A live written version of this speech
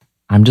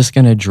I'm just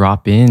going to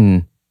drop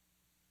in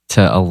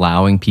to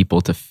allowing people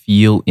to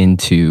feel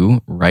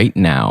into right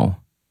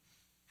now.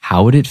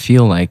 How would it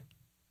feel like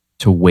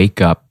to wake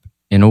up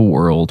in a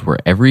world where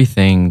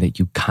everything that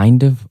you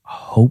kind of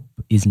hope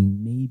is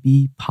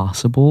maybe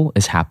possible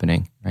is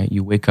happening, right?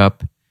 You wake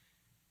up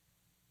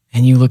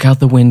and you look out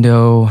the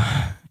window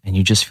and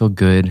you just feel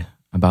good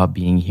about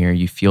being here.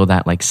 You feel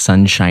that like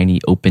sunshiny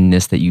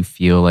openness that you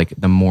feel like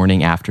the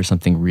morning after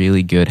something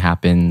really good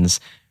happens,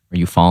 or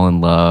you fall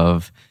in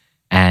love,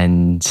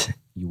 and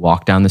you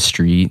walk down the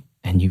street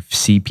and you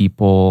see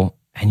people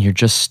and you're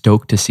just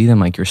stoked to see them,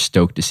 like you're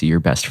stoked to see your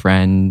best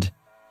friend.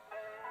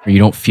 Or you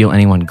don't feel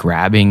anyone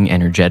grabbing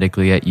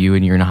energetically at you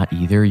and you're not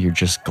either. You're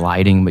just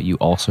gliding, but you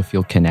also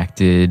feel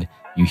connected.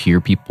 You hear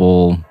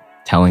people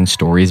telling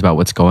stories about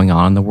what's going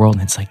on in the world.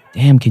 And it's like,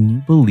 damn, can you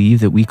believe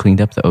that we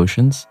cleaned up the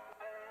oceans?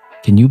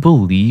 Can you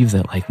believe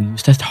that like we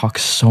used to talk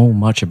so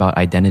much about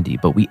identity,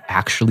 but we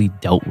actually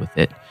dealt with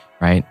it,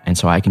 right? And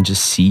so I can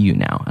just see you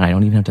now. And I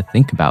don't even have to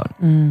think about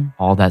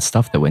all that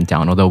stuff that went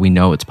down, although we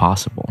know it's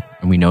possible.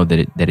 And we know that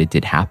it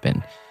did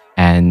happen.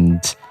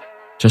 And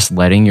just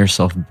letting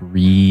yourself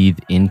breathe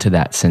into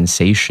that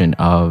sensation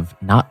of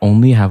not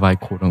only have I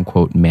quote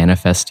unquote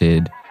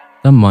manifested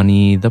the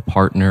money, the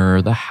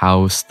partner, the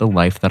house, the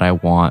life that I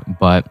want,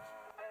 but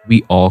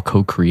we all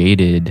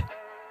co-created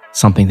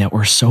something that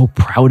we're so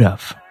proud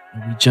of.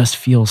 We just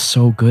feel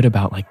so good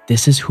about like,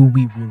 this is who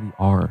we really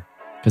are.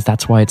 Because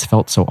that's why it's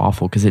felt so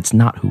awful, because it's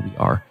not who we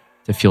are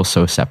to feel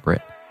so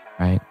separate,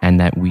 right? And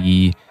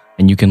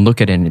you can look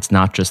at it and it's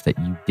not just that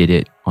you did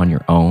it on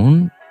your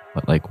own,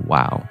 but like,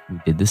 wow, we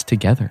did this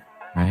together,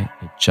 right?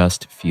 It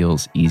just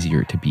feels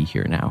easier to be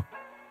here now.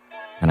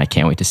 And I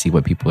can't wait to see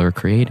what people are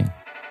creating.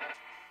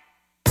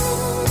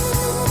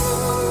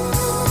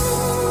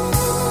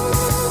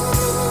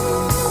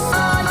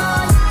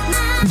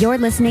 You're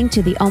listening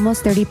to the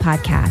Almost 30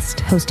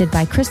 podcast, hosted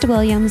by Krista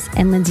Williams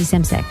and Lindsay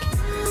Simsick.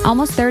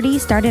 Almost 30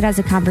 started as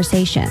a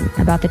conversation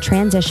about the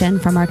transition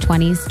from our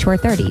 20s to our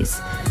 30s.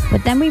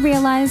 But then we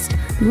realized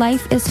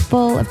life is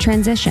full of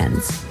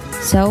transitions.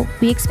 So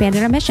we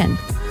expanded our mission.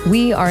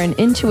 We are an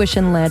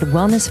intuition-led,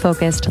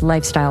 wellness-focused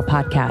lifestyle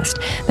podcast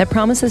that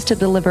promises to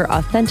deliver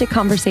authentic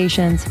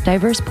conversations,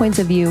 diverse points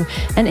of view,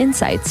 and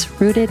insights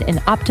rooted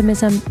in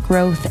optimism,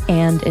 growth,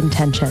 and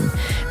intention.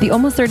 The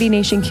Almost 30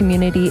 Nation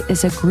community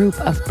is a group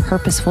of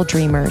purposeful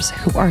dreamers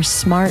who are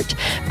smart,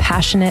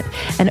 passionate,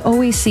 and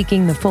always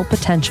seeking the full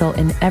potential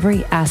in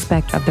every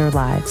aspect of their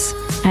lives.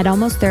 At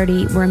Almost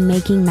 30, we're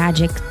making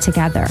magic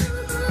together.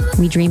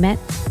 We dream it,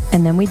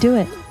 and then we do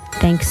it.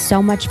 Thanks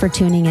so much for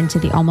tuning into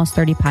the Almost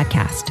 30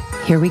 podcast.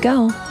 Here we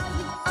go.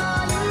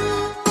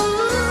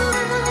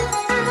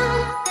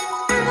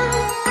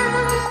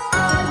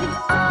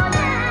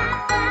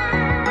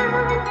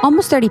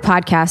 Almost 30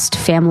 podcast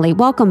family,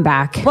 welcome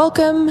back.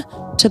 Welcome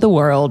to the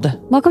world.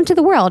 Welcome to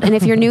the world. And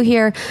if you're new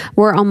here,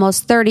 we're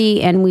almost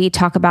 30 and we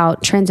talk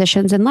about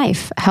transitions in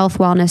life, health,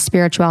 wellness,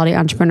 spirituality,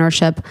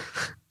 entrepreneurship,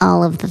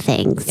 all of the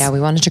things. Yeah,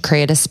 we wanted to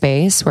create a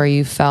space where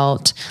you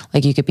felt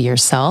like you could be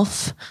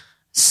yourself.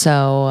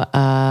 So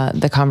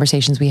the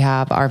conversations we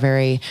have are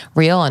very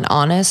real and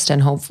honest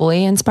and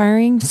hopefully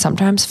inspiring,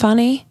 sometimes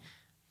funny.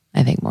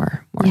 I think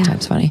more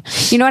times funny.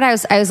 You know what?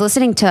 I was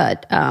listening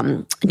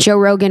to Joe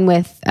Rogan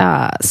with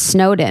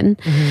Snowden.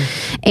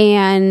 Mm-hmm.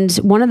 And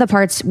one of the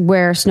parts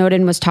where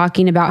Snowden was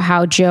talking about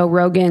how Joe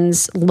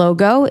Rogan's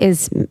logo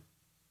is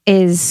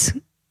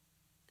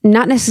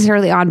not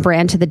necessarily on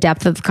brand to the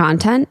depth of the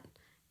content.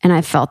 And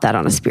I felt that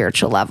on a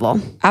spiritual level.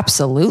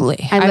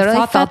 Absolutely. I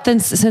literally thought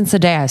that since the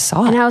day I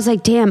saw it. And I was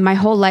like, damn, my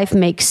whole life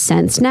makes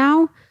sense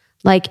now.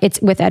 Like it's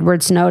with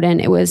Edward Snowden.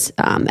 It was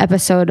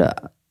episode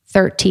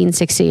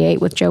 1368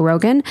 with Joe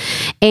Rogan.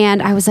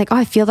 And I was like, oh,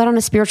 I feel that on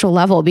a spiritual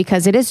level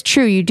because it is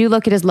true. You do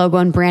look at his logo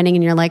and branding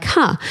and you're like,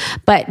 huh.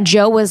 But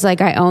Joe was like,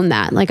 I own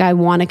that. Like I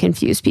want to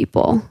confuse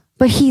people.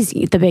 But he's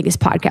the biggest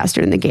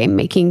podcaster in the game,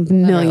 making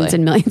millions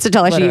and millions of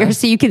dollars a year.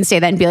 So you can say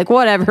that and be like,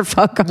 whatever,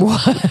 fuck them.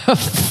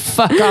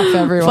 Fuck off,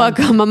 everyone. Fuck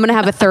them. I'm going to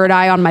have a third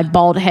eye on my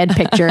bald head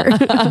picture.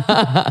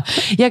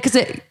 Yeah, because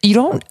you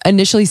don't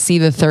initially see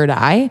the third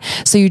eye.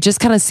 So you just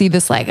kind of see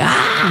this like,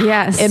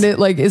 yes. And it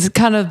like is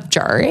kind of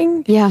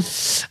jarring. Yeah.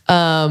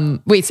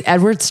 Wait,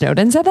 Edward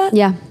Snowden said that?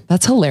 Yeah.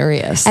 That's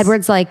hilarious.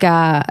 Edward's like,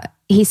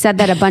 he said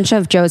that a bunch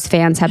of Joe's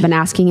fans have been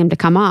asking him to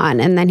come on.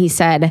 And then he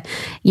said,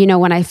 you know,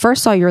 when I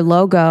first saw your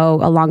logo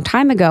a long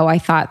time ago, I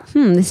thought,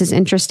 this is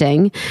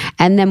interesting.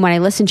 And then when I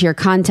listened to your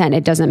content,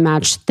 it doesn't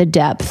match the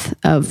depth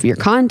of your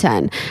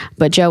content.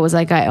 But Joe was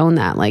like, I own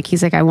that. Like,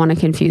 he's like, I want to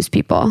confuse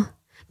people.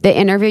 The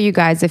interview, you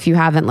guys, if you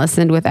haven't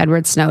listened with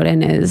Edward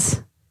Snowden,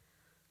 is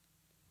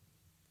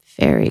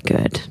very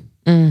good.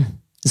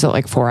 Is it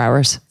like 4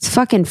 hours? It's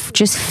fucking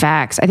just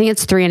facts. I think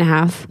it's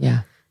 3.5.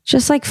 Yeah.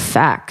 Just like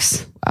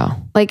facts.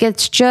 Wow. Like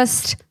it's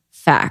just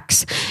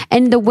facts.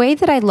 And the way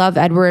that I love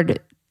Edward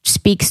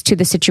speaks to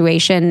the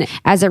situation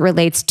as it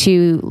relates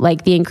to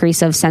like the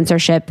increase of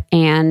censorship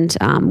and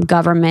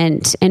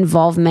government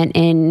involvement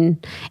in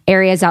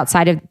areas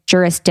outside of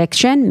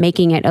jurisdiction,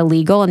 making it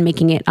illegal and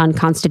making it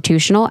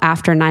unconstitutional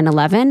after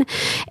 9/11.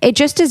 It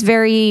just is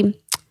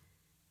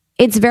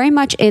it's very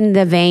much in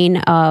the vein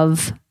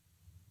of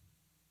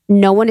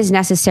no one is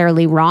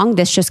necessarily wrong.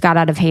 This just got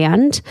out of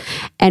hand.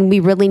 And we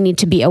really need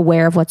to be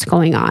aware of what's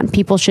going on.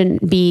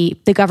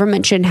 The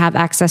government shouldn't have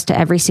access to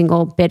every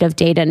single bit of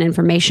data and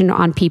information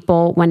on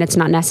people when it's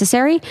not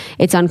necessary.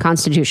 It's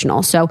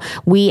unconstitutional. So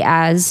we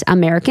as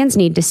Americans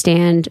need to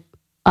stand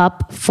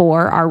up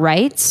for our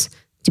rights,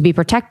 to be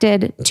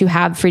protected, to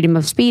have freedom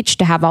of speech,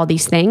 to have all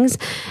these things,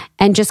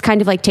 and just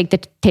kind of like take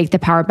the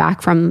power back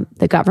from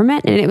the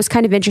government. And it was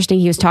kind of interesting.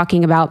 He was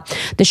talking about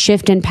the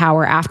shift in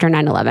power after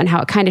 9/11,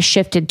 how it kind of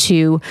shifted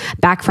to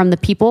back from the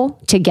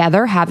people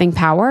together having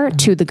power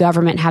to the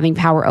government having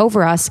power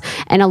over us.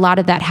 And a lot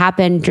of that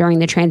happened during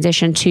the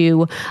transition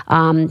to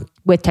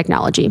with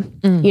technology.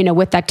 You know,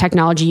 with that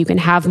technology, you can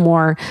have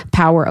more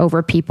power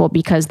over people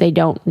because they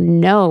don't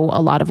know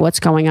a lot of what's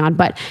going on.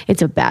 But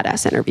it's a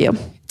badass interview.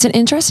 It's an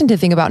interesting to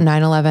think about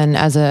 9/11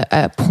 as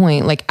a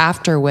point, like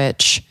after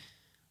which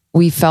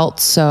we felt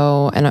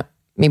so, and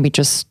maybe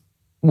just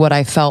what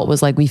I felt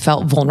was like we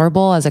felt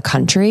vulnerable as a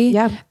country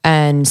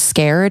and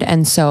scared.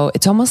 And so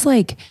it's almost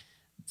like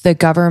the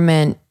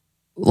government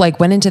like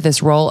went into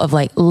this role of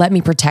like, let me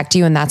protect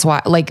you. And that's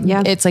why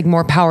it's like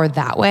more power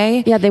that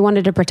way. Yeah. They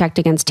wanted to protect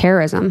against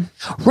terrorism.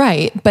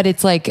 Right. But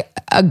it's like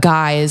a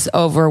guise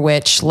over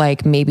which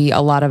like maybe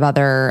a lot of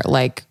other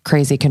like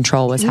crazy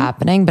control was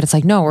happening, but it's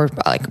like, no, we're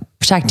like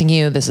protecting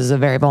you. This is a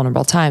very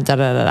vulnerable time.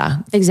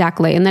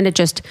 Exactly. And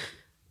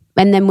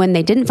then when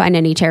they didn't find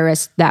any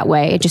terrorists that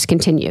way, it just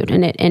continued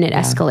and it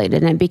escalated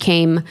and it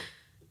became,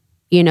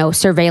 you know,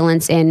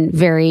 surveillance in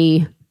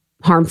very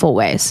harmful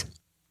ways.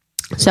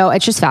 So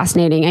it's just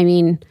fascinating. I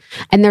mean,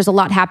 and there's a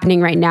lot happening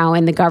right now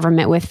in the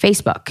government with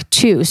Facebook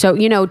too. So,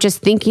 you know,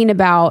 just thinking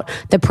about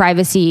the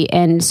privacy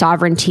and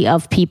sovereignty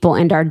of people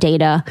and our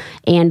data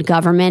and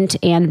government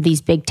and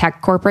these big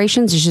tech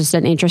corporations is just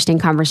an interesting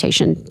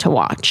conversation to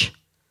watch.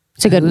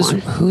 It's a good one.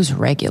 Who's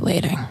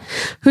regulating?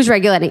 Who's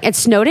regulating? And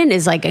Snowden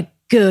is like a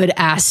good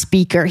ass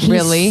speaker. He's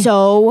really?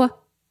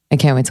 I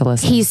can't wait to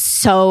listen. He's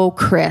so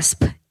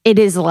crisp. It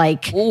is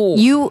like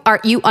you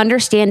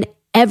understand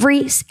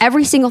every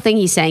single thing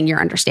he's saying,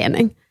 you're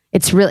understanding.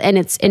 It's really, and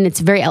it's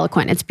very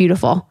eloquent. It's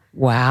beautiful.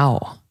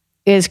 Wow.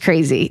 It is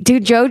crazy.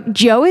 Dude,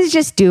 Joe is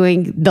just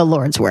doing the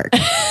Lord's work.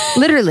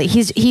 Literally,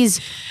 he's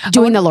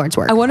doing the Lord's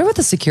work. I wonder what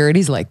the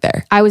security's like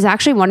there. I was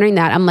actually wondering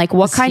that. I'm like,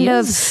 what kind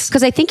of,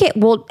 because I think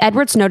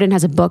Edward Snowden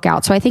has a book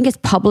out. So I think his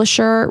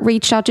publisher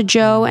reached out to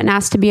Joe and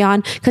asked to be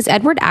on, because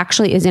Edward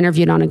actually is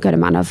interviewed on a good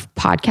amount of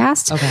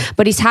podcasts,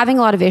 but he's having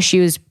a lot of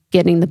issues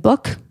getting the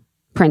book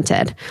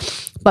printed.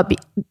 But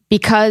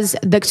because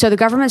the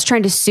government's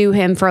trying to sue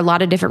him for a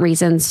lot of different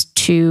reasons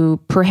to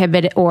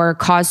prohibit or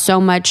cause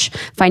so much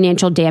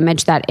financial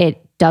damage that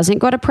it doesn't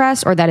go to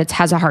press or that it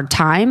has a hard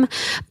time,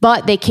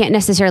 but they can't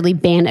necessarily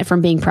ban it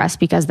from being pressed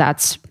because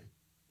that's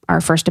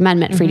our First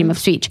Amendment, freedom of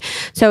speech.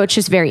 So it's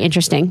just very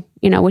interesting,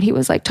 you know, what he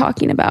was like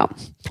talking about. Wow.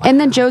 And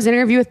then Joe's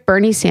interview with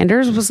Bernie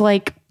Sanders was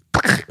like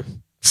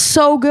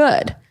so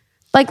good,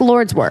 like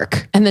Lord's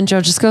work. And then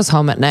Joe just goes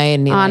home at night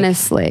and he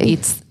honestly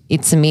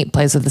eats some meat,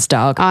 plays with his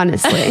dog.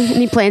 Honestly. And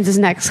he plans his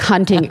next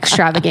hunting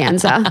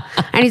extravaganza.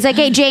 And he's like,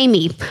 hey,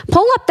 Jamie,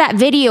 pull up that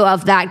video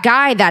of that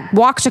guy that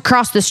walks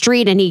across the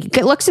street and he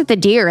looks at the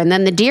deer. And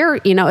then the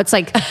deer, you know, it's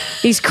like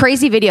these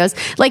crazy videos.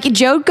 Like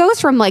Joe goes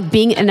from like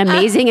being an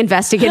amazing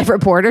investigative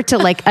reporter to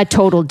like a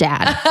total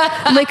dad.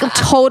 Like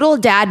total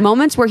dad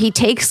moments where he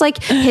takes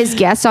like his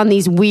guests on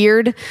these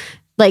weird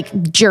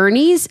like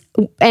journeys.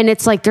 And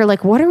it's like, they're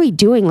like, what are we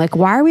doing? Like,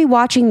 why are we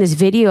watching this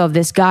video of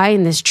this guy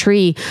in this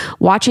tree,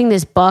 watching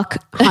this buck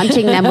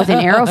hunting them with an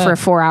arrow for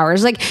 4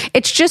 hours? Like,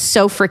 it's just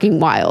so freaking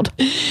wild.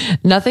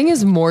 Nothing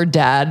is more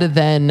dad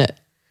than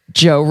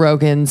Joe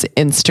Rogan's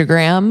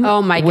Instagram.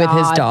 Oh my God. With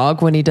his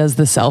dog when he does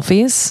the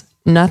selfies.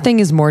 Nothing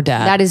is more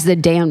dad. That is the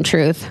damn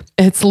truth.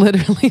 It's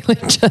literally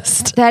like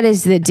just... That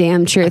is the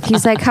damn truth.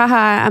 He's like,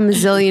 haha, I'm a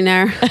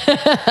zillionaire.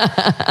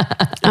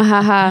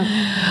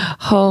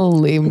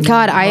 Holy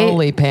God,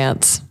 holy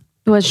pants.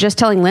 I was just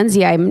telling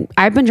Lindsay,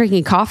 I've been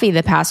drinking coffee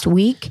the past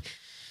week.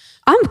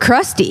 I'm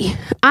crusty.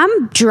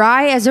 I'm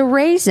dry as a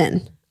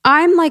raisin.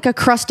 I'm like a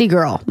crusty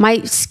girl.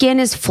 My skin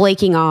is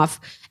flaking off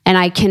and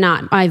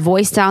my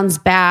voice sounds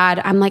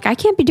bad. I'm like, I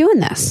can't be doing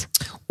this.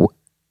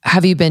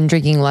 Have you been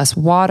drinking less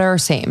water?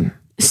 Same.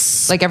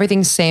 Like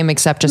everything's same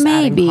except just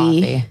adding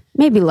coffee.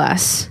 Maybe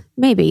less.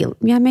 Maybe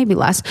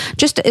less.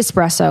 Just an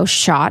espresso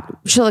shot.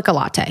 So like a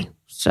latte.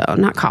 So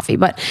not coffee,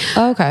 but...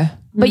 Okay.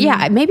 But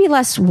yeah, maybe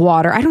less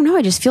water. I don't know.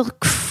 I just feel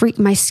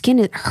my skin,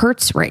 it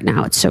hurts right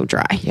now. It's so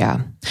dry.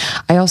 Yeah.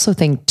 I also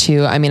think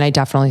too, I mean, I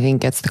definitely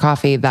think it's the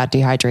coffee that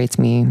dehydrates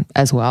me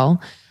as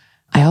well.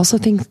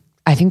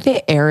 I think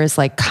the air is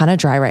like kind of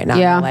dry right now.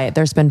 Yeah. In LA.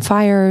 There's been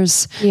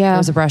fires. Yeah. There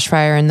was a brush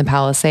fire in the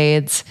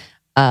Palisades.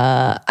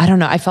 I don't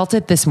know. I felt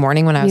it this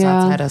morning when I was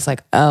outside. I was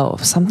like, oh,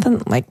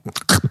 something like,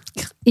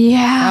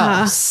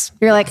 gross.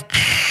 You're like,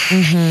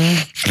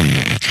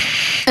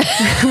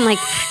 I'm like,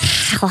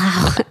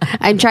 hello.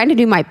 I'm trying to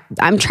do my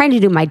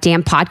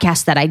damn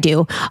podcast that I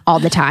do all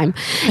the time.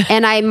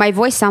 And my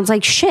voice sounds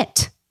like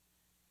shit.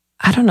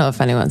 I don't know if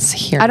anyone's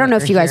hearing. I don't know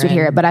if you guys would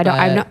hear it, but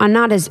I'm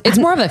not as. It's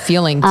more of a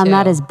feeling too. I'm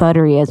not as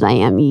buttery as I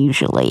am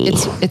usually.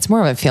 It's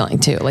more of a feeling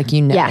too. Like,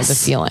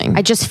 the feeling.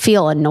 I just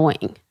feel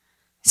annoying.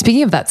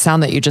 Speaking of that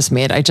sound that you just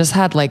made, I just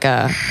had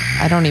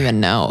I don't even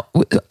know.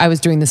 I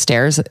was doing the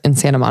stairs in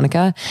Santa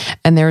Monica,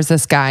 and there was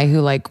this guy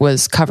who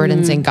was covered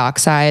in zinc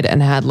oxide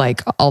and had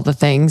all the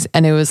things.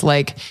 And it was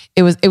like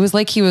he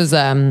was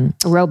a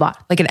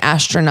robot, like an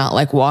astronaut,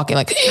 walking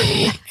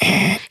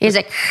he's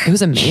like, it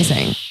was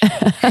amazing.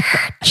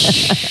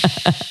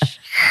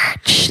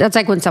 That's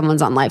like when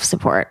someone's on life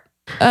support.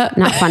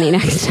 Not funny.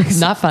 Next.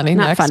 Not funny.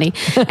 Not funny.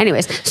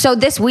 Anyways, so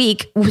this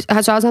week, so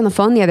I was on the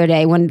phone the other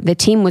day when the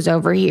team was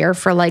over here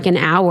for an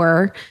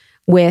hour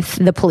with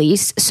the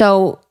police.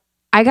 So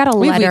I got a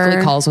letter. We have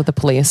weekly calls with the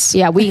police.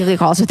 Yeah, weekly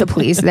calls with the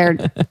police. They're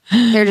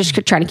just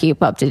trying to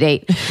keep up to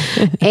date.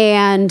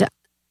 And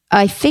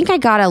I think I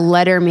got a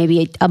letter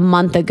maybe a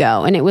month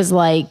ago, and it was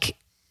like,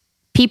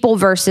 people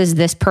versus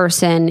this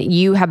person.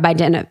 You have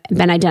been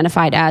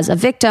identified as a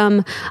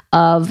victim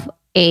of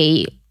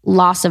a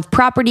loss of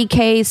property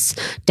case,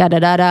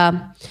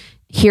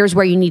 here's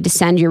where you need to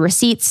send your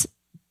receipts,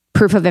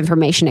 proof of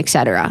information,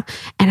 etc.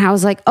 And I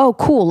was like, oh,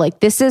 cool.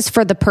 This is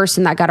for the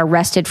person that got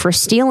arrested for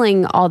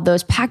stealing all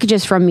those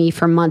packages from me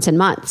for months and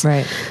months.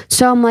 Right.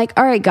 So I'm like,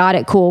 all right, got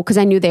it. Cool. Cause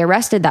I knew they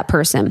arrested that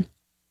person.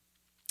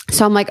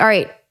 So I'm like, all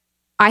right,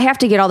 I have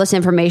to get all this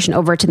information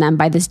over to them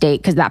by this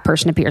date because that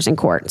person appears in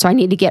court. So I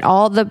need to get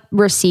all the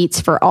receipts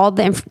for all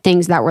the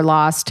things that were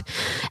lost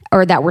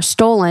or that were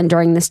stolen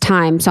during this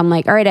time. So I'm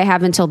like, all right, I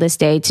have until this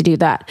day to do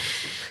that.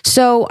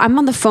 So I'm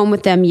on the phone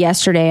with them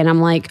yesterday and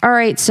I'm like, all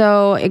right,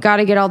 so I got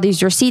to get all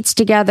these receipts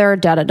together,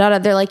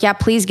 They're like, yeah,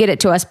 please get it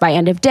to us by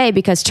end of day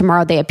because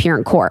tomorrow they appear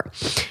in court.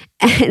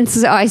 And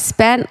so I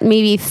spent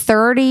maybe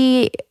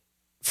 30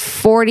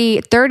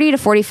 to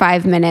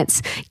 45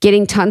 minutes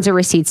getting tons of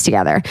receipts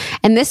together.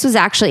 And this was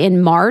actually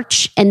in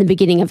March and the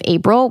beginning of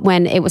April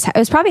when it was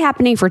probably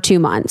happening for 2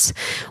 months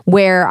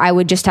where I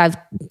would just have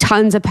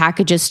tons of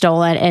packages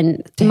stolen.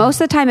 And most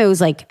of the time it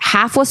was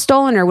half was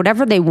stolen or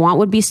whatever they want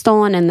would be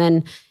stolen. And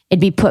then it'd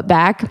be put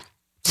back.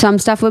 Some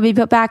stuff would be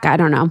put back. I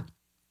don't know.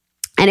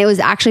 And it was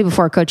actually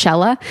before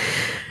Coachella.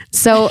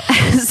 So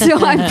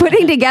I'm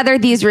putting together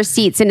these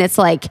receipts and it's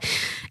like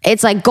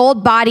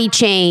gold body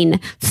chain,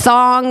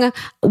 thong,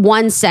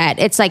 one set.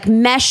 It's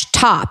mesh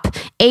top,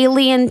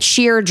 alien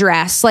sheer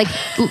dress,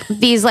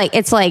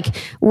 it's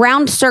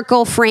round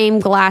circle frame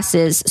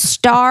glasses,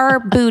 star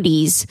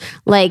booties,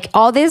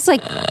 all this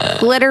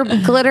glitter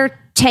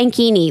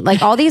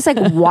tankini, all these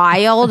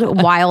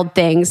wild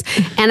things.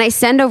 And I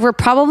send over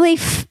probably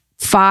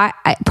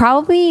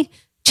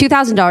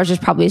 $2,000 was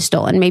probably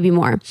stolen, maybe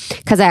more,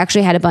 because I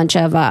actually had a bunch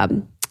of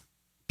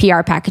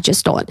PR packages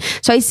stolen.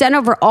 So I sent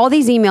over all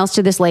these emails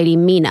to this lady,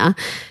 Mina,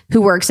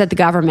 who works at the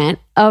government,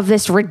 of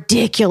this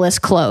ridiculous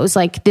clothes,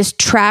 this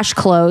trash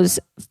clothes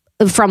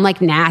from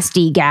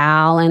Nasty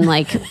Gal and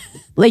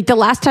the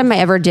last time I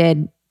ever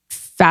did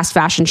fast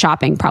fashion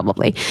shopping,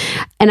 probably.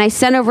 And I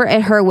sent over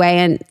it her way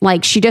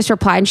and she just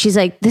replied and she's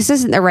like, this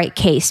isn't the right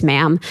case,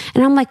 ma'am.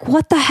 And I'm like,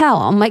 what the hell?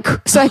 I'm like,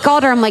 so I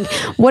called her. I'm like,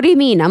 what do you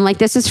mean? I'm like,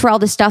 this is for all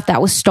the stuff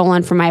that was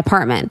stolen from my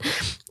apartment.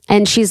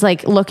 And she's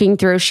looking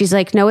through, she's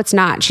like, no, it's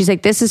not. She's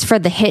like, this is for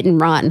the hit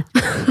and run.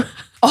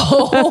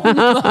 Oh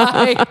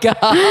my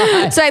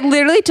God. So I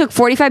literally took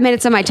 45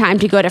 minutes of my time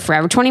to go to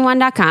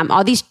forever21.com,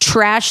 all these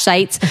trash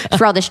sites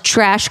for all this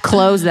trash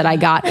clothes that I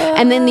got.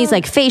 And then these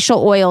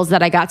facial oils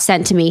that I got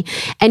sent to me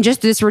and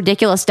just this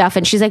ridiculous stuff.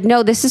 And she's like,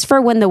 no, this is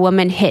for when the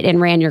woman hit and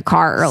ran your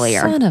car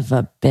earlier. Son of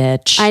a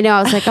bitch. I know.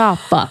 I was like, oh,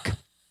 fuck.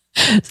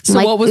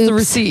 So what was the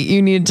receipt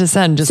you needed to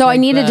send? I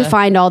needed to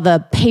find all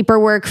the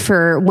paperwork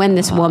for when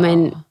this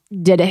woman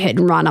did a hit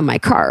and run on my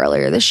car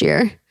earlier this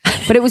year.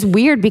 But it was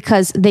weird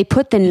because they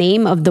put the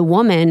name of the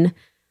woman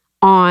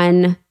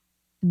on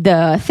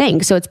the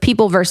thing. So it's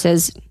people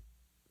versus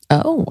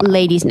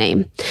lady's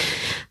name,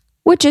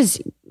 which is,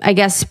 I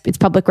guess it's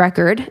public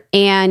record.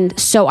 And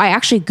so I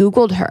actually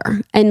Googled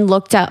her and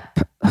looked up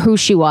who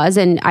she was.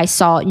 And I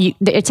saw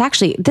it's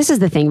actually, this is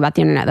the thing about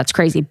the internet that's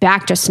crazy.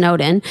 Back to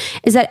Snowden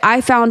is that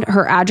I found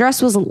her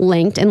address was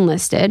linked and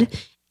listed.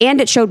 And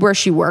it showed where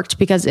she worked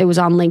because it was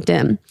on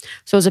LinkedIn.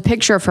 So it was a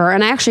picture of her.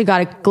 And I actually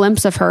got a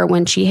glimpse of her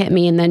when she hit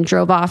me and then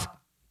drove off.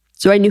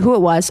 So I knew who it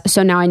was.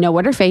 So now I know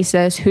what her face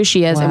is, who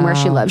she is, and where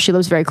she lives. She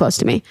lives very close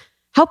to me.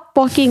 How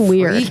fucking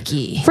weird.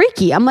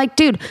 Freaky. I'm like,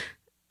 dude,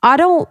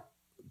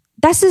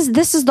 this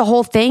is the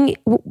whole thing.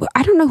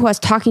 I don't know who I was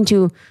talking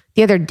to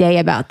the other day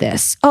about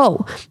this.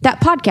 Oh, that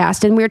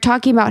podcast. And we were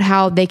talking about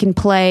how they can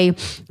play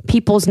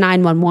people's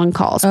 911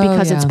 calls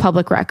because it's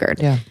public record.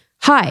 Yeah.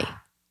 Hi,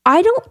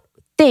 I don't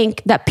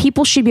think that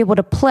people should be able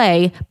to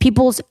play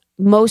people's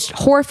most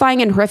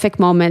horrifying and horrific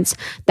moments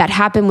that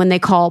happen when they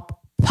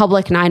call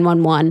public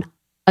 911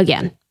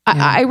 again.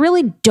 I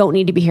really don't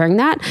need to be hearing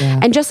that. Yeah.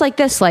 And just like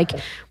this, like,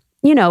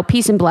 you know,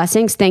 peace and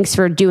blessings. Thanks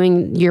for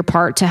doing your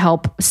part to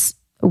help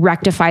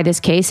rectify this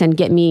case and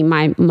get me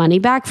my money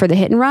back for the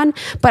hit and run.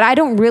 But I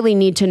don't really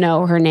need to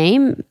know her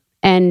name,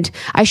 and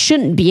I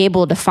shouldn't be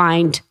able to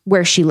find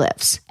where she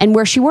lives and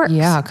where she works.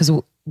 Yeah. Because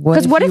what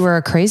if you were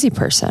a crazy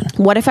person?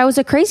 What if I was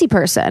a crazy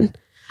person?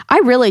 I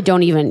really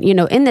don't even, you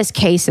know, in this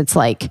case, it's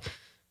like,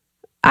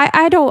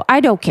 I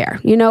don't care.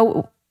 You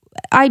know,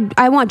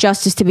 I want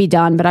justice to be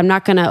done, but I'm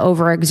not going to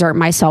overexert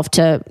myself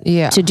to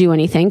do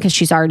anything because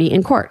she's already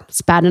in court.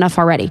 It's bad enough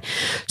already.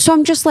 So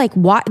I'm just like,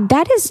 what?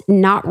 That is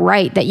not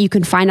right that you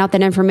can find out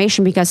that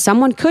information, because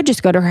someone could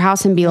just go to her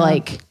house and be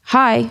like,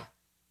 hi,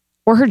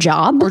 or her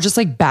job. Or just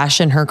like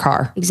bash in her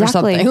car.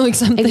 Exactly. Or something. Like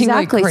something exactly.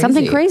 like crazy.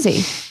 Something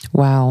crazy.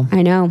 Wow.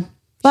 I know.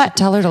 But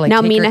tell her to like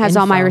now take Mina her has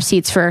all my info.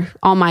 receipts for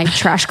all my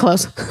trash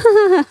clothes.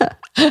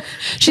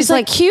 She's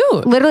like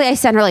cute. Literally, I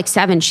sent her like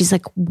 7. She's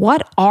like,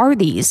 what are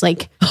these?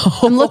 Like,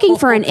 I'm looking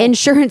for an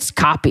insurance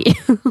copy.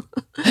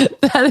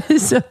 That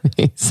is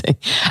amazing.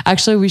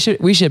 Actually,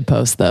 we should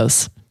post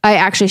those I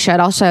actually should.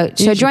 Also,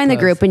 so join the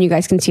post. group and you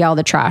guys can see all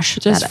the trash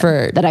just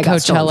for that I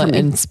got stolen Coachella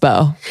from me.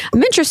 inspo.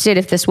 I'm interested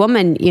if this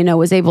woman, you know,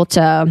 was able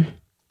to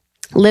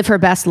live her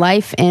best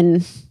life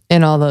in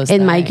And all those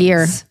in my things.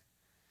 gear.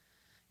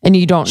 And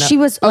you don't know. She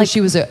was like-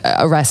 she was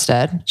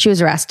arrested. She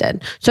was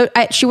arrested. So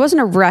she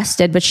wasn't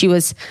arrested, but she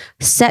was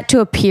set to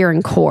appear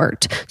in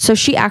court. So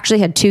she actually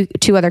had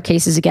two other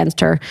cases against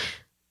her.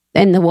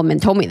 And the woman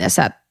told me this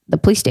at the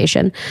police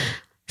station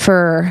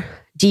for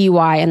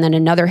DUI and then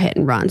another hit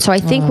and run. So I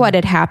think what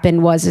had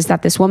happened is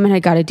that this woman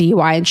had got a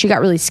DUI and she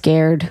got really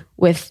scared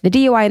with the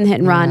DUI and the hit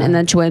and run. And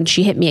then when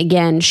she hit me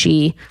again,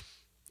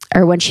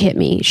 when she hit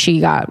me,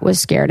 she was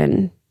scared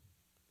and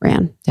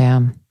ran.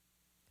 Damn.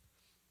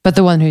 But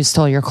the one who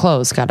stole your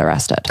clothes got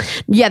arrested.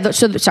 Yeah.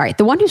 The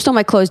one who stole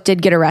my clothes did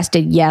get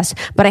arrested. Yes.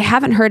 But I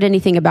haven't heard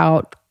anything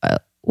about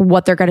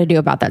what they're going to do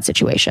about that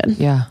situation.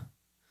 Yeah.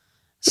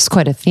 This is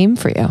quite a theme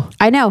for you.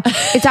 I know.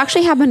 It's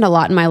actually happened a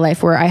lot in my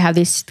life where I have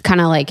this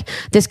kind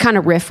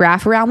of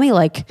riffraff around me,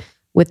 like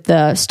with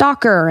the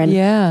stalker. And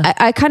Yeah.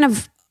 I kind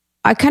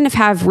of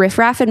have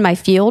riffraff in my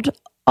field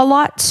a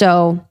lot.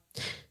 So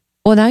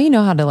Well, now you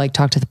know how to like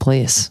talk to the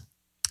police.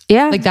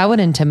 yeah. Like that would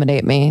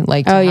intimidate me.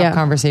 Like to have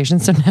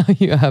conversations. So now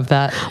you have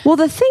that. Well,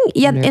 the thing,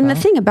 the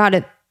thing about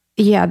it,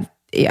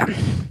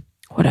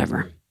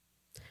 whatever.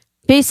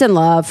 Peace and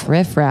love.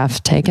 Riff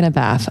raff taking a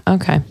bath.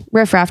 Okay.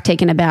 Riffraff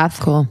taking a bath.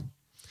 Cool.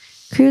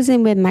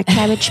 Cruising with my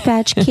Cabbage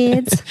Patch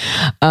Kids.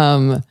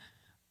 I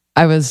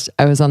was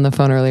on the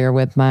phone earlier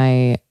with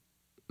my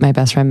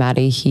best friend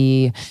Maddie.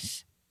 He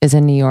is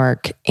in New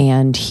York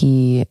and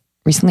he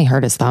recently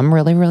hurt his thumb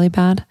really, really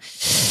bad.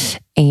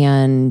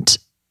 And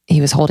he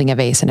was holding a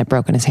vase and it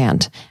broke in his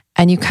hand.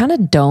 And you kind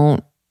of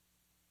don't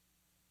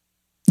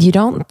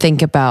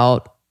think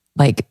about,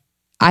 like,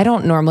 I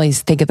don't normally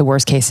think of the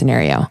worst case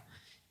scenario.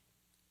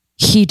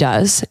 He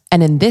does.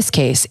 And in this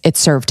case, it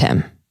served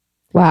him.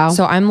 Wow.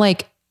 So I'm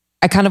like,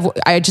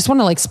 I just want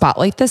to like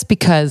spotlight this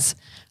because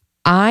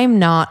I'm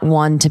not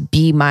one to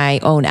be my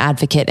own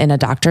advocate in a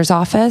doctor's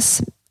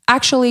office.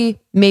 Actually,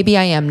 maybe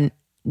I am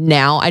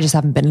now. I just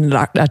haven't been in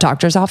a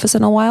doctor's office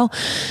in a while.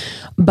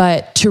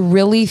 But to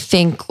really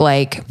think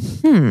like,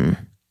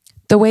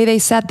 the way they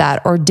said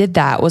that or did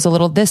that was a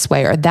little this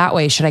way or that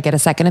way. Should I get a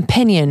second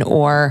opinion?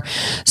 Or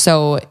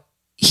so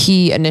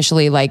he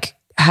initially like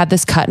had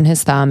this cut in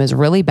his thumb, is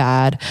really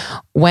bad,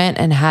 went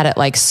and had it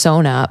like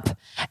sewn up.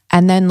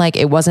 And then like,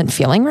 it wasn't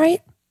feeling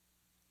right.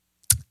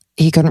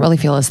 He couldn't really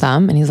feel his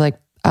thumb. And he's like,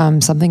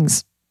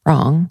 something's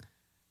wrong.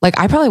 Like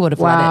I probably would have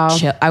let it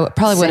chill. I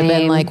probably would have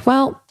been like,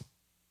 well,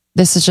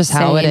 this is just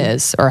how it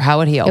is or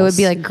how it heals. It would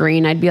be like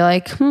green. I'd be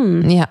like,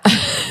 Yeah.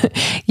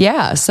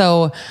 Yeah.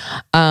 So,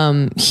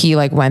 he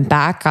like went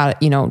back, got,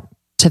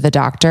 to the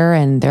doctor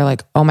and they're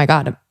like, oh my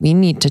God, we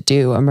need to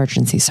do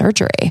emergency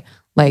surgery.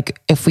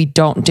 Like if we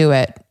don't do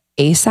it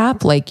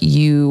ASAP, like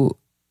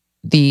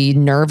the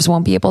nerves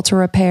won't be able to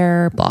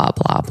repair, blah,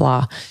 blah,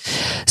 blah.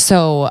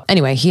 So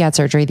anyway, he had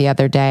surgery the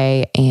other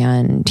day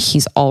and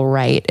he's all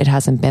right. It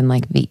hasn't been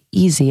like the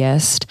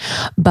easiest,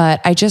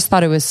 but I just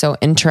thought it was so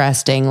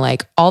interesting.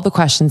 Like all the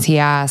questions he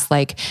asked,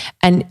 like,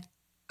 and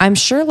I'm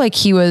sure like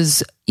he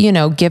was,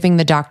 giving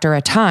the doctor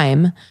a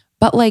time,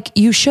 but like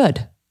you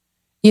should,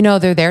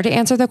 they're there to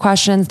answer the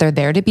questions. They're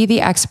there to be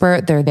the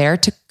expert. They're there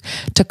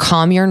to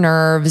calm your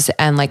nerves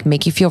and like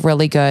make you feel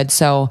really good.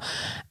 So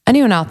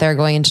anyone out there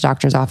going into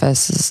doctor's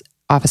offices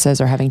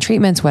or having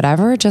treatments,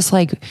 whatever, just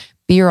like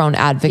be your own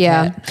advocate.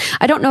 yeah.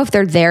 I don't know if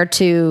they're there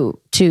to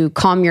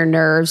calm your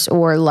nerves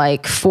or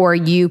like for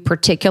you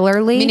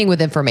particularly. Meaning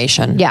with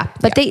information. Yeah.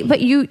 But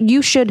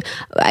you should,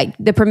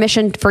 the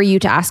permission for you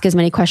to ask as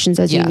many questions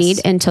as you Yes.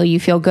 need until you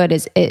feel good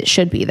it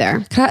should be there.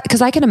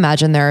 Because I can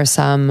imagine there are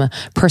some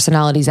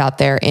personalities out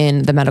there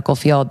in the medical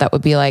field that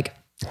would be like,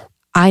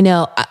 I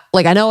know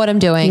what I'm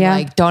doing. Yeah.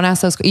 Like, don't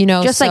ask those,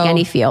 Just like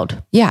any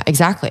field. Yeah,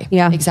 exactly.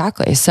 Yeah.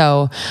 Exactly.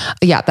 So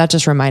yeah, that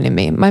just reminded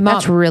me. My mom,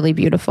 That's really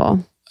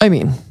beautiful. I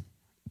mean,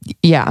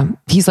 yeah,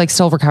 he's like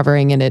still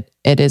recovering, and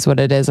it is what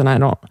it is. And I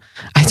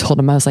told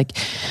him, I was like,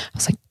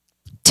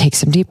 take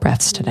some deep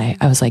breaths today.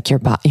 I was like, your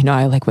body,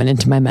 I like went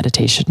into my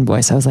meditation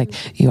voice. I was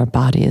like, your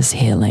body is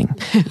healing.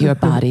 Your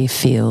body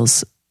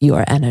feels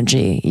your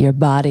energy. Your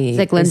body. It's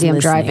like, Lindsay, I'm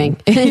driving.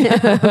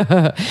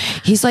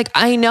 He's like,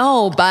 I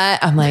know,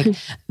 but I'm like,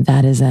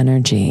 that is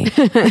energy.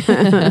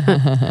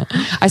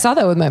 I saw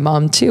that with my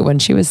mom too, when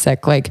she was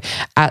sick, like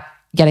at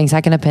getting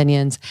second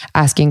opinions,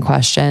 asking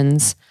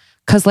questions.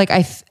 Cause like,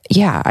 I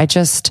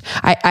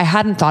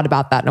hadn't thought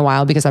about that in a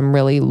while because I'm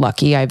really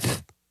lucky.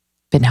 I've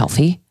been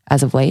healthy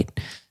as of late.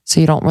 So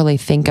you don't really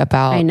think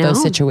about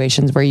those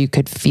situations where you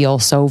could feel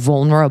so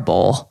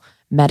vulnerable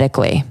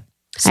medically.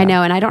 So. I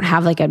know. And I don't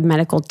have like a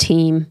medical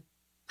team.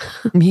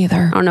 Me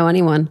either. I don't know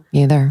anyone.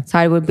 Either. So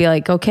I would be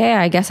like, okay,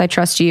 I guess I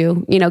trust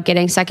you.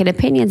 Getting second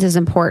opinions is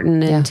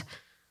important, and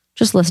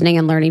just listening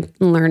and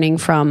learning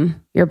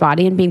from your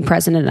body and being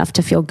present enough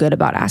to feel good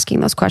about asking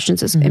those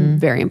questions is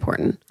very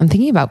important. I'm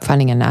thinking about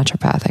finding a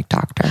naturopathic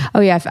doctor.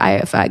 Oh yeah.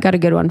 I got a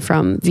good one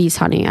from V's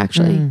Honey,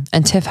 actually.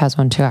 And Tiff has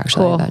one too,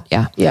 actually. Cool.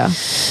 Yeah.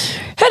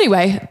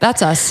 Anyway,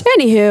 that's us.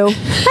 Anywho,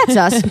 that's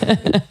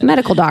us.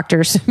 Medical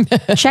doctors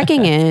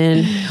checking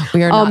in.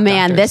 We are not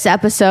doctors. This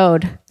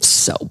episode.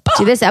 So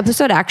See, this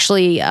episode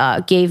actually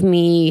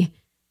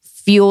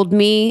fueled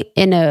me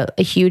in a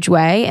huge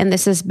way. And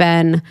this has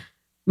been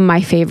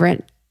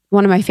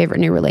one of my favorite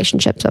new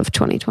relationships of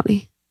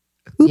 2020.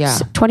 Oops, yeah.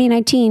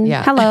 2019.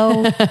 Yeah.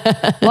 Hello.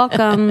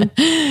 Welcome.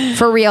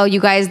 For real,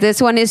 you guys,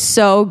 this one is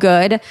so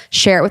good.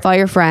 Share it with all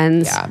your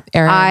friends. Yeah.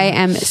 I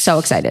am so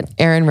excited.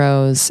 Aaron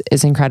Rose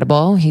is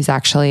incredible. He's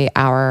actually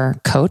our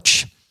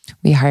coach.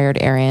 We hired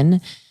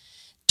Aaron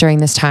during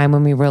this time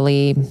when we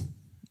really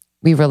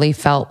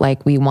felt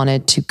like we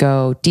wanted to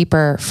go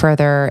deeper,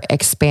 further,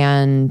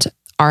 expand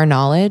our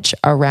knowledge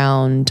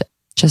around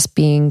just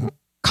being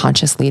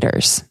conscious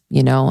leaders,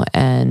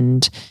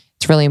 and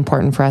it's really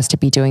important for us to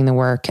be doing the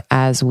work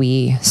as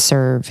we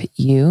serve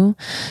you.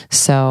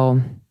 So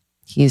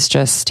he's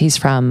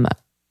from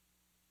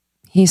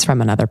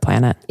another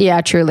planet.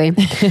 Yeah, truly.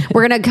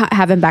 We're going to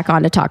have him back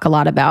on to talk a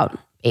lot about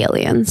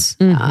aliens,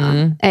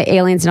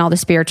 aliens and all the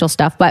spiritual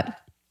stuff. But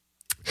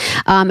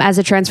as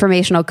a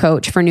transformational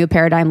coach for new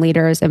paradigm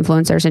leaders,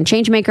 influencers, and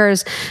change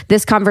makers,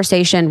 this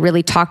conversation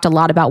really talked a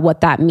lot about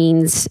what that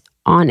means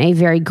on a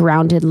very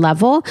grounded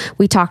level.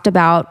 We talked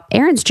about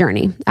Aaron's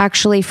journey,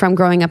 actually, from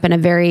growing up in a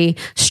very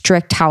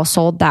strict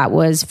household that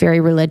was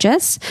very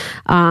religious,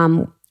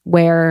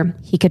 where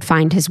he could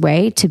find his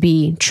way to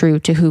be true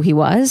to who he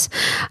was.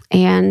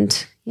 And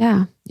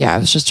it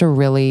was just a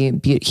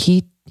really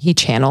he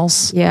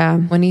channels. Yeah.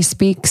 When he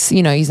speaks,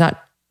 he's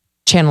not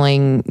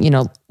channeling,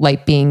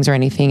 light beings or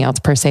anything else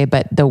per se,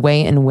 but the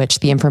way in which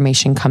the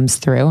information comes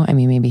through, I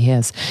mean, maybe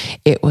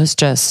it was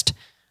just,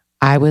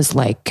 I was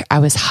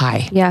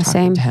high. Yeah,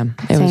 same. To him.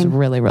 It was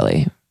really,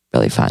 really,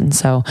 really fun.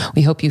 So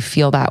we hope you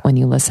feel that when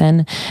you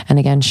listen. And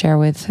again, share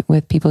with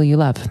people you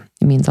love.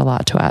 It means a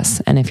lot to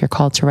us. And if you're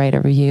called to write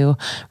a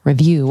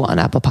review on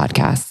Apple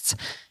Podcasts,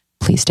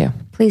 please do.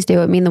 Please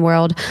do. It means the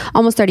world.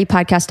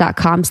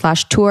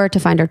 Almost30podcast.com/tour to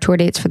find our tour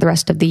dates for the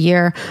rest of the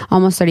year.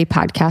 Almost 30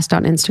 podcast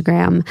on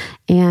Instagram.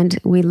 And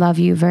we love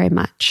you very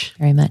much.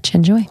 Very much.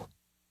 Enjoy.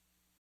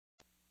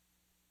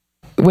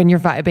 When you're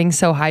vibing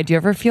so high, do you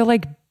ever feel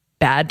like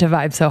bad to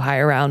vibe so high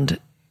around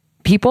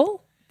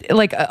people?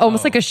 Like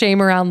almost like a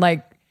shame around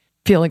like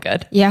feeling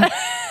good. Yeah.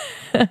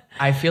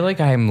 I feel like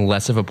I'm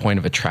less of a point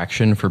of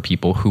attraction for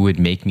people who would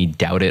make me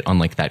doubt it on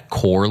like that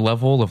core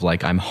level of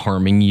like, I'm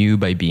harming you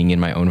by being in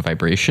my own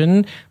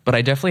vibration. But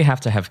I definitely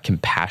have to have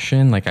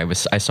compassion. Like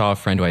I saw a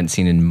friend who I hadn't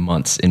seen in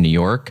months in New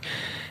York.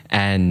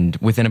 And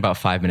within about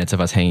 5 minutes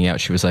of us hanging out,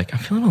 she was like, I'm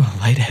feeling a little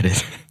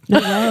lightheaded.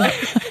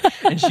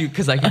 And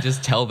because I could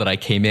just tell that I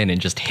came in and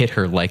just hit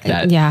her like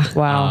that. Yeah.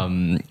 Wow.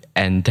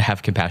 And to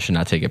have compassion,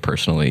 not take it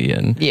personally.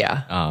 And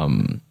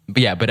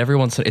but every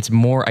once in a while, it's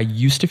more, I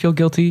used to feel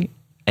guilty.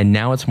 And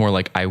now it's more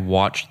like I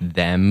watched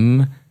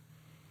them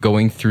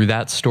going through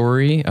that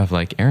story of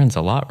like, Aaron's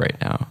a lot right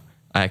now.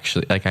 I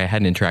actually, like, I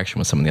had an interaction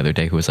with someone the other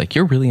day who was like,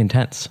 you're really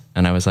intense.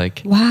 And I was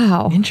like,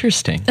 wow,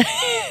 interesting.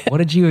 What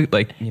did you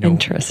like,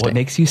 interesting. What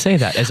makes you say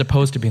that? As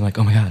opposed to being like,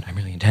 oh my God, I'm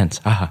really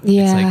intense. Yeah.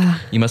 It's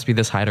like, you must be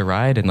this high to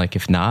ride. And like,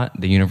 if not,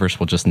 the universe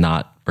will just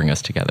not bring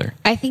us together.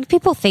 I think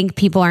people think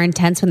people are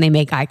intense when they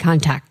make eye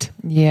contact.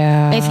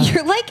 Yeah. If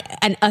you're like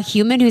a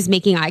human who's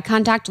making eye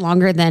contact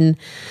longer than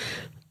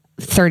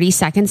 30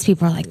 seconds,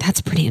 people are like,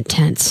 that's pretty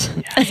intense.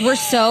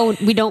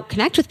 Because we don't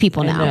connect with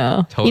people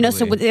now. Totally.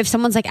 So if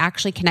someone's like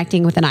actually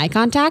connecting with an eye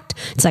contact,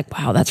 it's like,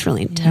 wow, that's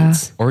really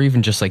intense. Yeah. Or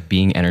even just like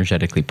being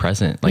energetically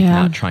present, like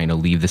not trying to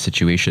leave the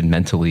situation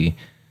mentally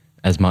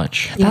as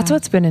much. That's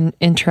what's been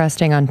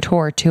interesting on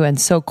tour too, and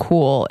so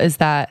cool is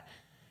that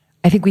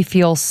I think we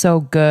feel so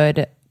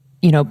good,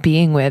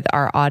 being with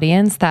our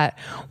audience, that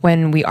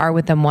when we are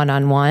with them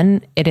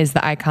one-on-one, it is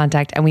the eye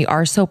contact and we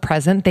are so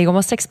present. They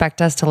almost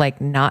expect us to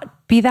like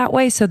not be that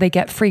way. So they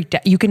get freaked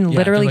out. You can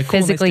literally like, cool,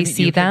 physically nice to meet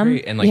see you. them.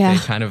 Okay, and like they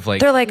kind of like,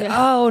 they're like,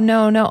 oh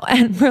no.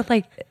 And we're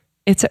like,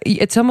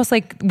 it's almost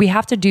like we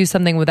have to do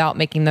something without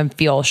making them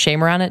feel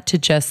shame around it, to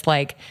just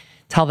like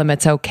tell them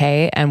it's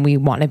okay and we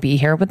want to be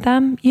here with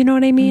them. You know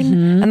what I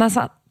mean? And that's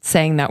not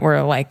saying that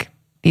we're like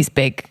these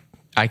big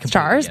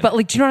stars, but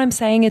like, do you know what I'm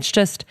saying? It's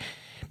just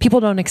people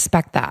don't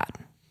expect that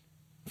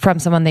from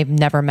someone they've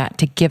never met,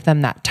 to give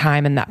them that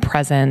time and that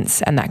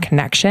presence and that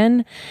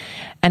connection.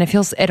 And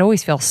it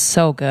always feels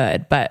so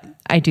good, but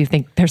I do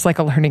think there's like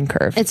a learning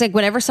curve. It's like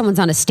whenever someone's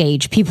on a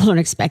stage, people don't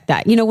expect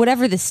that. You know,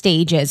 whatever the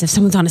stage is, if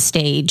someone's on a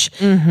stage,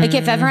 like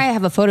if ever I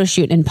have a photo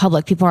shoot in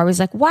public, people are always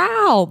like,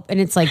 wow.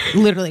 And it's like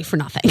literally for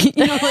nothing.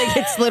 You know, like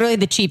it's literally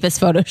the cheapest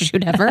photo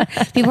shoot ever.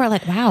 People are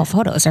like, wow,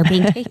 photos are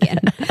being taken.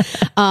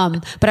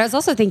 But I was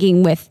also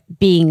thinking with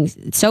being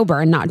sober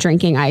and not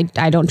drinking, I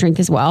don't drink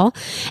as well.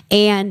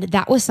 And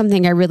that was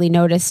something I really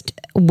noticed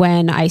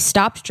when I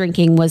stopped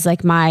drinking, was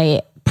like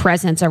my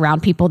presence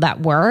around people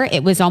that were,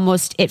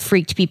 it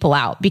freaked people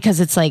out, because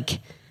it's like,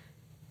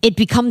 it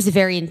becomes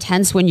very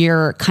intense when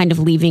you're kind of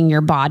leaving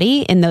your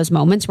body in those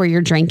moments where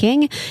you're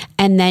drinking.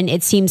 And then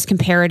it seems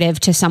comparative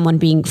to someone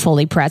being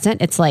fully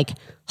present. It's like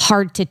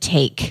hard to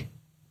take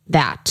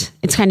that.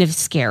 It's kind of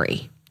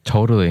scary.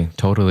 Totally.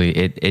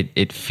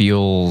 It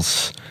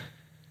feels,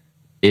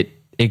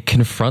 it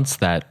confronts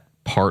that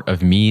part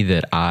of me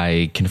that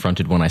I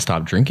confronted when I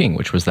stopped drinking,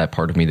 which was that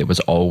part of me that was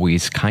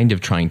always kind of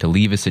trying to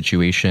leave a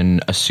situation,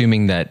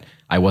 assuming that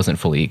I wasn't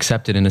fully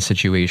accepted in a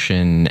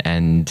situation.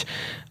 And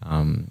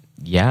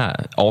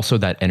also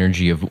that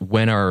energy of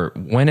when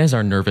has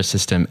our nervous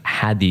system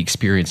had the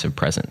experience of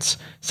presence?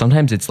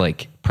 Sometimes it's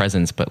like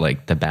presence, but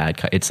like the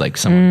bad, it's like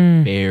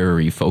someone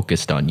very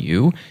focused on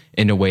you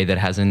in a way that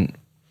hasn't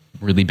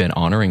really been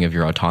honoring of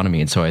your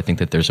autonomy. And so I think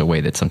that there's a way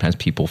that sometimes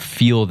people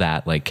feel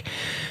that like,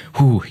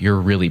 whew, you're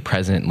really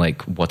present.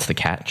 Like, what's the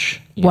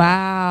catch?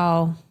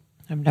 Wow.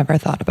 I've never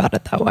thought about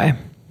it that way.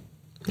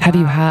 Have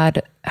you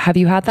had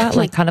that?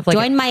 Like kind of like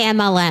join my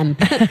MLM.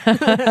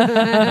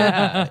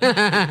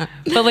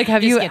 But like,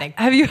 have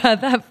you had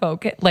that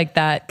focus, like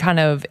that kind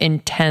of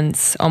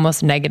intense,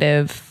 almost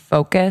negative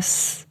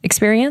focus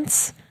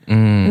experience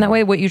in that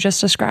way, what you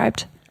just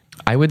described?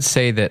 I would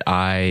say that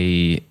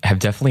I have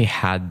definitely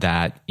had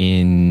that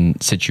in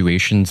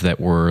situations that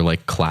were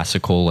like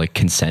classical, like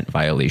consent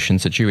violation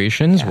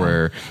situations,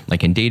 where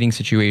like in dating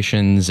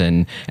situations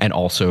and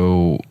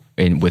also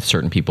with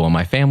certain people in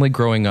my family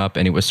growing up.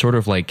 And it was sort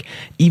of like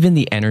even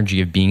the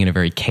energy of being in a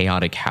very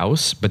chaotic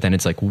house, but then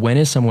it's like, when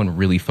is someone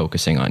really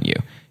focusing on you?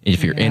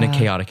 If you're in a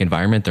chaotic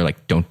environment, they're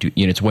like, don't do,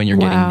 you know, it's when you're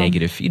getting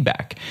negative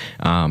feedback.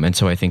 And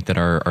so I think that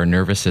our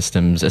nervous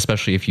systems,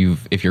 especially if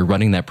you're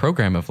running that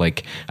program of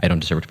like, I don't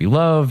deserve to be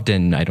loved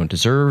and I don't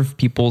deserve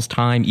people's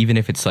time, even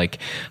if it's like,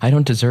 I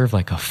don't deserve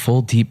like a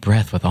full deep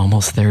breath with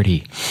almost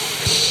 30.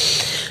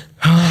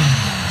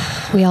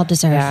 We all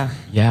deserve.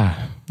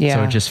 Yeah.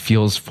 So it just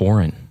feels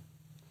foreign.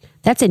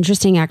 That's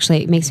interesting.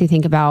 Actually, it makes me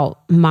think about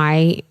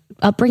my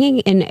upbringing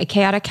in a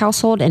chaotic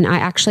household. And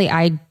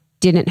I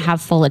didn't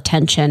have full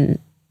attention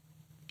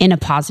in a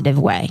positive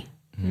way.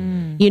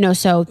 You know,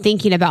 so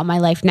thinking about my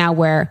life now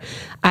where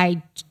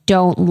I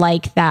don't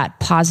like that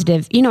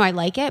positive, you know, I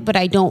like it, but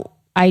I don't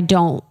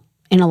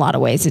in a lot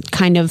of ways. It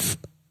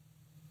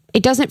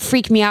doesn't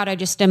freak me out. I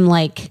just am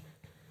like,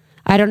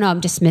 I don't know,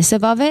 I'm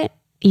dismissive of it.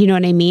 You know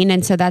what I mean?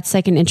 And so that's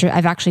like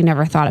I've actually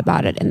never thought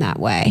about it in that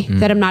way,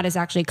 that I'm not as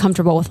actually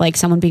comfortable with like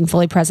someone being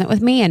fully present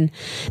with me and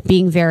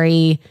being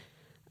very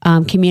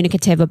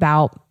communicative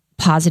about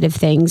positive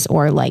things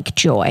or like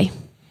joy,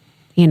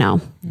 you know?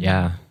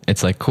 Yeah.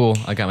 It's like, cool,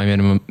 I got my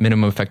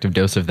minimum effective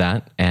dose of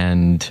that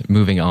and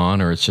moving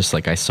on. Or it's just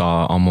like, I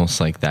saw almost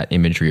like that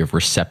imagery of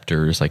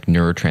receptors, like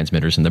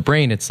neurotransmitters in the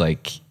brain. It's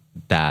like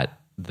that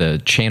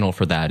the channel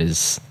for that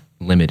is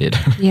limited.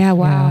 Yeah.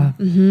 Wow.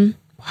 Yeah. Mm-hmm.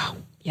 Wow.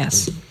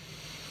 Yes.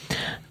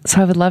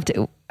 So I would love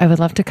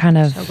to kind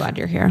of so glad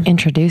you're here.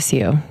 Introduce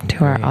you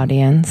to our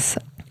audience.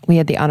 We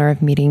had the honor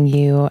of meeting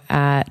you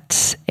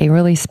at a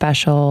really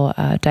special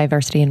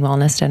diversity and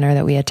wellness dinner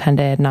that we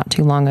attended not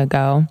too long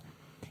ago.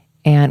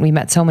 And we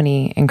met so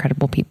many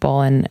incredible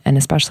people and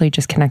especially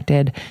just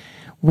connected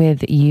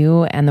with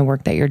you and the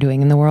work that you're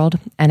doing in the world.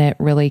 And it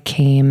really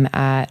came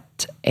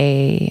at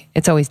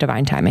it's always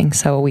divine timing.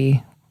 So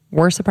we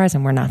were surprised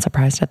and we're not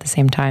surprised at the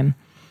same time,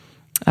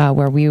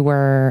 where we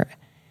were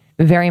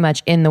very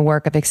much in the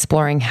work of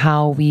exploring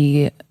how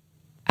we,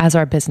 as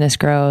our business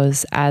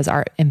grows, as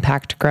our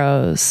impact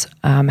grows,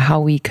 how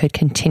we could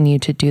continue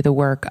to do the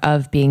work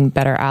of being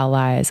better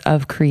allies,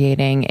 of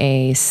creating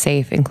a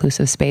safe,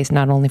 inclusive space,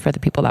 not only for the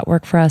people that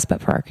work for us,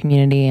 but for our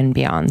community and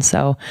beyond.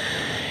 So,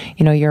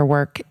 you know, your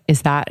work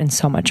is that and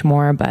so much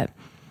more, but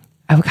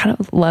I would kind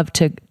of love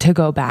to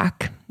go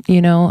back.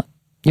 You know,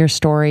 your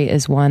story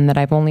is one that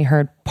I've only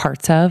heard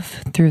parts of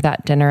through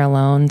that dinner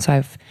alone. So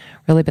I've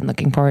really been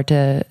looking forward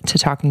to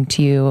talking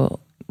to you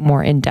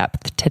more in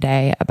depth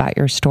today about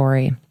your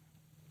story.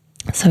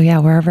 So yeah,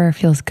 wherever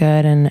feels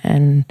good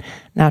and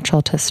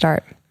natural to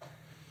start.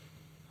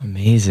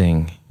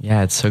 Amazing.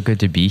 Yeah, it's so good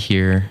to be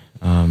here.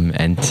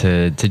 And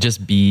to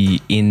just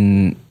be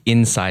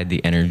inside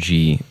the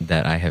energy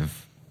that I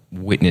have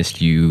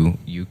witnessed you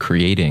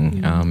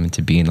creating,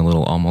 to be in a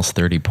little almost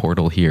 30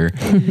 portal here.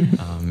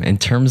 In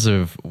terms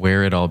of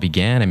where it all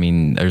began, I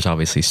mean, there's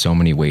obviously so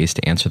many ways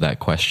to answer that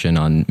question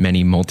on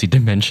many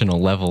multidimensional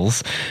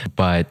levels,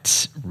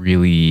 but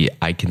really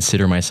I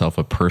consider myself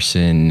a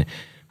person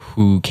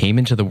who came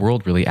into the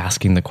world really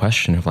asking the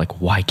question of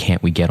like, why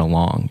can't we get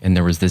along? And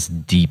there was this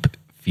deep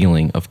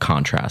feeling of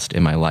contrast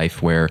in my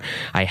life where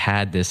I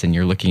had this, and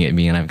you're looking at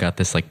me and I've got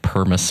this like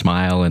perma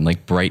smile and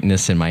like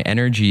brightness in my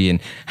energy, and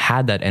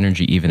had that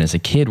energy even as a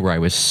kid where I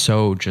was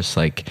so just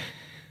like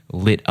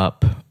lit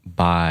up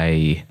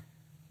by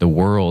the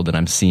world, and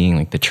I'm seeing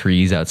like the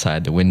trees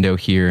outside the window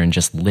here and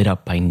just lit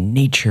up by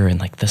nature and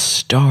like the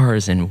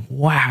stars, and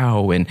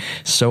wow, and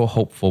so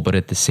hopeful, but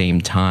at the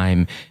same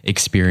time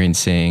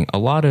experiencing a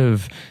lot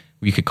of,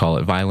 we could call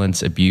it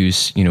violence,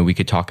 abuse. You know, we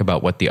could talk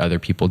about what the other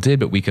people did,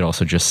 but we could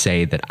also just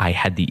say that I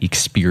had the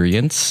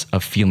experience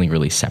of feeling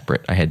really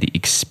separate. I had the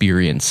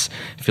experience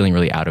of feeling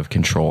really out of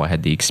control. I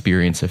had the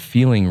experience of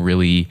feeling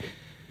really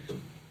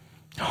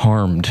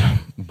harmed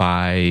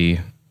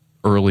by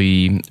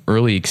early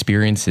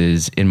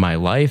experiences in my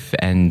life,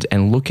 and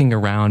looking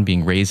around,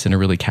 being raised in a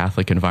really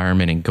Catholic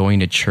environment and going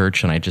to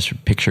church. And I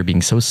just picture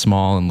being so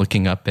small and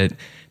looking up at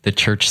the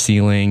church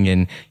ceiling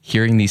and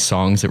hearing these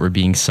songs that were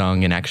being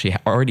sung, and actually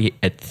already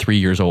at 3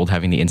 years old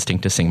having the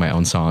instinct to sing my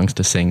own songs,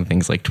 to sing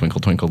things like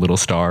Twinkle Twinkle Little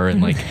Star,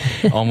 and like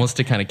almost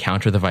to kind of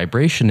counter the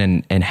vibration,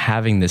 and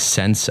having this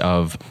sense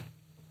of,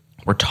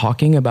 we're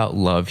talking about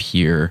love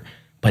here,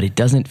 but it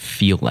doesn't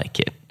feel like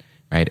it.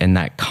 Right. And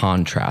that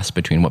contrast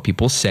between what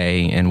people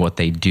say and what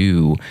they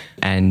do,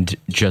 and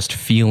just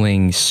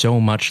feeling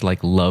so much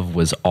like love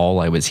was all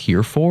I was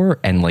here for,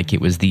 and like it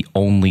was the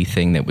only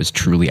thing that was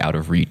truly out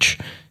of reach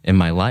in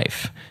my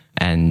life.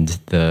 And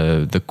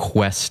the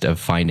quest of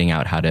finding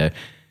out how to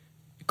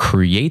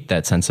create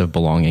that sense of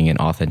belonging and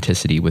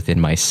authenticity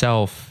within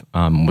myself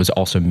was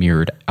also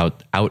mirrored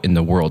out in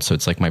the world. So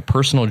it's like my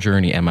personal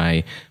journey and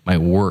my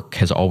work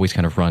has always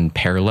kind of run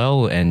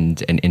parallel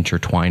and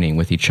intertwining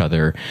with each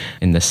other,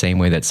 in the same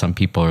way that some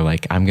people are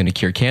like, I'm going to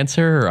cure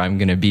cancer, or I'm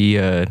going to be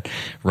a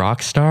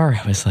rock star.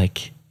 I was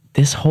like,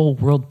 this whole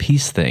world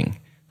peace thing,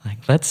 like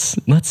let's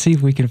see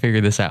if we can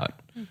figure this out.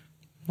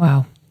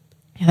 Wow.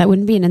 Yeah, that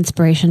wouldn't be an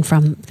inspiration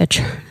from the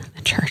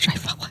church, I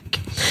felt like.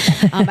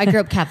 I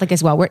grew up Catholic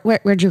as well.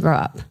 Where'd you grow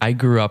up? I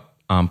grew up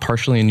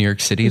partially in New York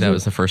City. That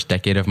was the first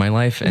decade of my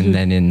life. And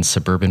then in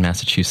suburban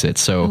Massachusetts.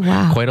 So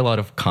quite a lot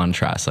of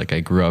contrast. Like I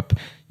grew up,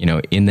 you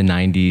know, in the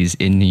 90s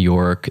in New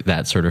York,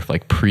 that sort of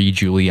like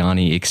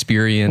pre-Giuliani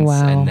experience.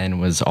 Wow. And then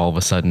was all of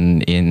a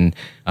sudden in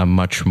a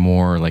much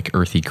more like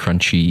earthy,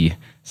 crunchy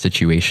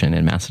situation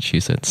in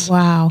Massachusetts.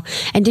 Wow.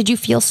 And did you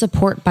feel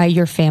support by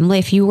your family?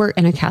 If you were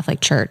in a Catholic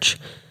church,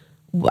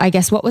 I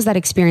guess, what was that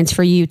experience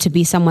for you to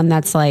be someone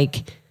that's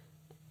like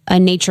a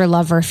nature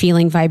lover,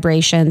 feeling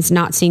vibrations,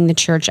 not seeing the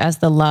church as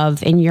the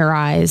love in your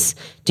eyes?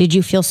 Did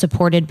you feel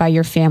supported by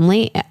your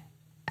family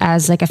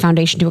as like a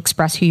foundation to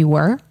express who you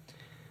were?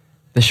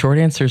 The short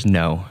answer is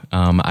no.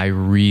 I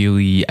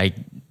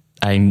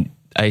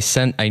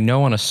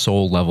know on a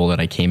soul level that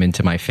I came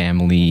into my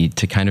family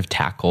to kind of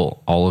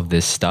tackle all of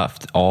this stuff,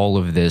 all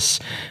of this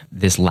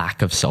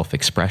lack of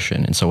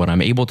self-expression. And so when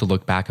I'm able to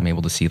look back, I'm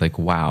able to see like,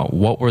 wow,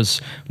 what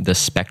was the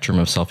spectrum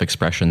of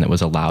self-expression that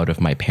was allowed of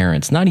my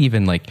parents? Not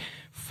even like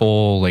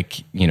full,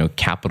 like, you know,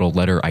 capital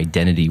letter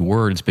identity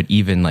words, but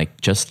even like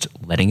just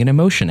letting an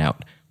emotion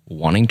out,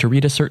 wanting to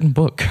read a certain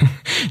book,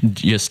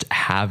 just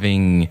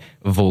having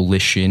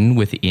volition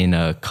within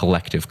a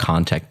collective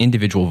context,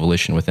 individual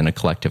volition within a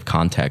collective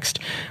context.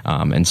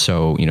 And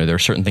so, you know, there are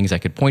certain things I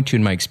could point to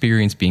in my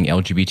experience being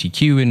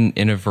LGBTQ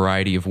in a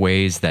variety of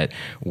ways that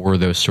were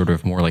those sort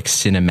of more like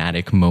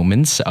cinematic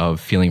moments of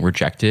feeling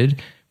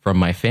rejected from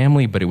my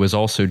family. But it was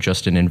also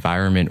just an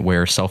environment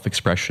where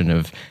self-expression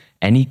of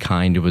any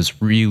kind was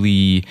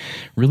really,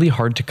 really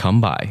hard to come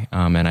by.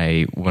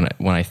 And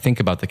when I think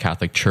about the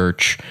Catholic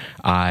Church,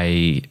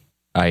 I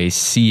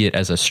see it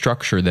as a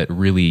structure that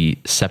really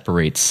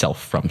separates self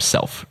from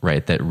self,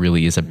 right? That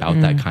really is about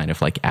that kind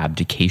of like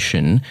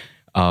abdication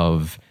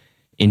of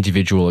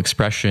individual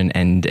expression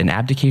and an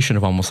abdication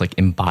of almost like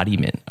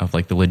embodiment of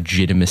like the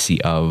legitimacy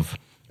of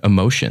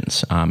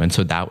emotions. And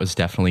so that was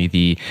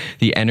definitely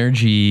the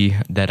energy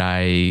that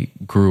I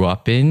grew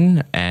up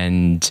in,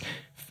 and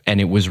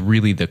it was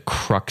really the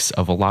crux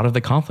of a lot of the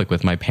conflict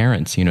with my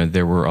parents. You know,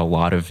 there were a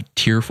lot of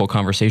tearful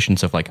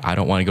conversations of like, I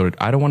don't want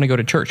to go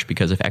to church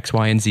because of X,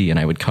 Y, and Z. And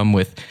I would come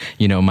with,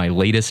 you know, my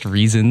latest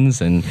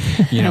reasons and,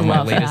 you know,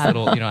 my latest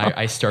little, you know,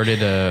 I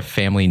started a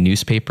family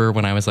newspaper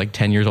when I was like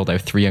 10 years old. I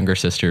have 3 younger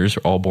sisters,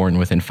 all born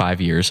within 5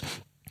 years.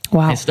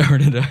 Wow. I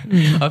started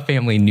a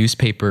family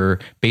newspaper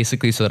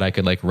basically so that I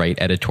could like write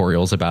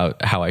editorials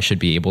about how I should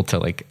be able to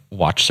like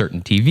watch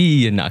certain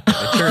TV and not go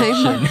to church.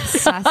 I'm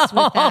obsessed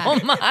with that. Oh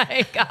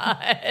my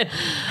God.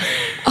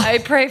 I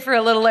pray for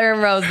a little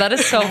Aaron Rose. That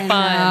is so fun.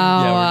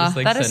 Yeah, we're just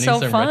like That is sending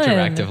so some fun.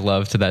 retroactive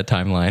love to that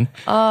timeline.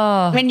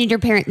 When did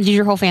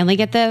your whole family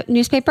get the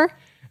newspaper?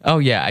 Oh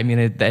yeah, I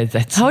mean,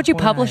 that's How would you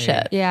publish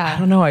it? Yeah. I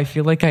don't know. I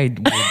feel like I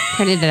would,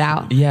 Printed it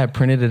out. yeah,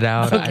 printed it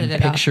out. I'm Printed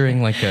it out.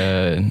 picturing like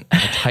a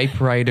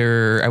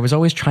typewriter. I was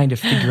always trying to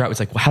figure out. It's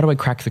like, well, how do I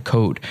crack the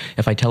code?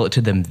 If I tell it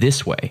to them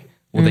this way,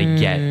 will they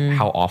get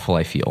how awful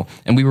I feel?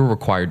 And we were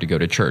required to go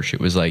to church.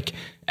 It was like,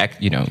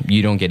 you know,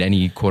 you don't get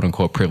any quote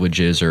unquote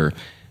privileges, or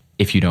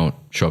if you don't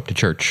show up to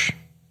church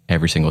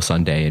every single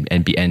Sunday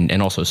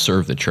and also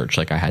serve the church.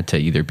 Like I had to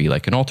either be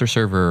like an altar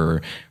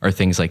server or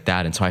things like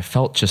that. And so I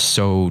felt just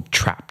so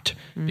trapped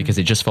because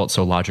it just felt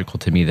so logical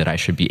to me that I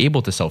should be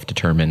able to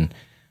self-determine.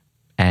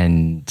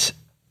 And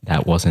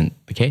that wasn't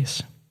the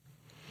case.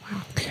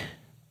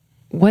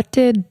 What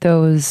did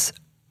those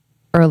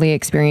early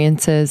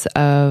experiences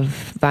of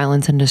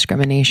violence and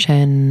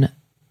discrimination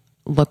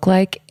look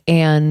like?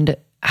 And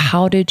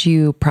how did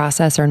you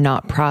process or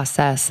not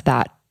process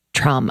that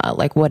trauma?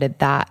 Like, what did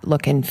that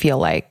look and feel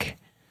like?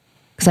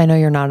 Because I know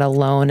you're not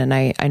alone, and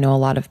I know a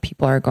lot of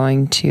people are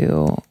going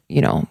to,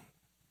 you know,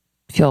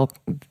 feel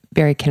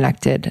very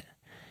connected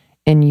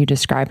in you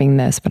describing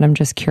this, but I'm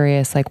just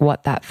curious, like,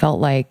 what that felt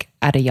like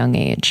at a young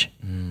age.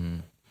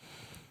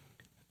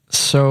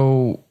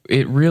 So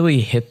it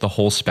really hit the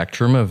whole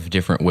spectrum of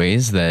different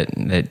ways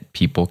that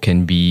people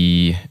can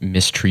be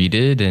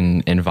mistreated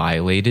and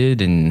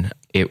violated. And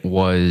it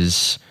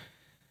was,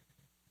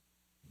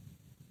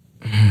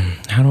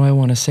 how do I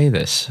want to say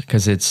this?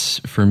 Because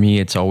for me,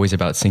 it's always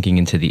about sinking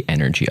into the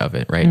energy of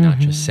it, right? Not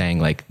just saying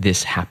like,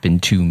 this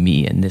happened to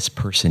me and this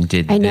person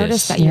did this. I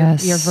noticed that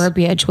Yes. your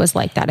verbiage was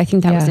like that. I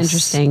think that was Yes.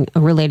 interesting,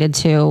 related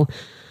to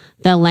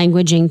the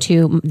languaging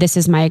to this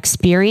is my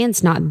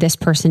experience, not this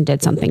person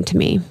did something to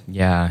me.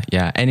 Yeah,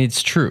 yeah. And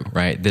it's true,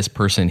 right? This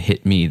person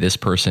hit me, this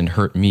person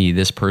hurt me,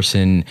 this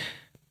person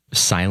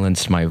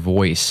silenced my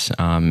voice.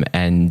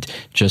 And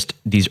just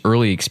these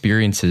early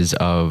experiences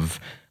of,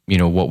 you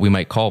know, what we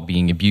might call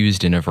being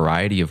abused in a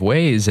variety of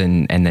ways,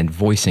 and then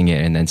voicing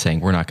it and then saying,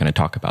 we're not going to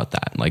talk about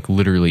that. Like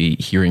literally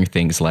hearing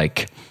things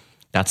like,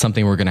 that's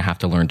something we're going to have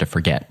to learn to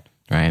forget,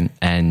 right?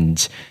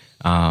 And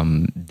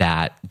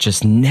that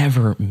just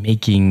never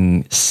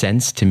making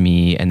sense to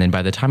me. And then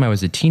by the time I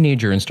was a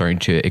teenager and starting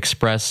to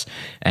express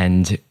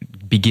and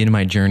begin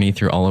my journey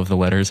through all of the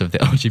letters of the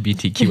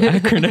LGBTQ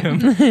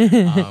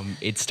acronym,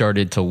 it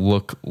started to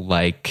look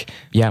like,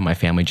 yeah, my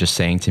family just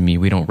saying to me,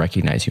 we don't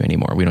recognize you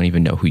anymore. We don't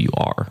even know who you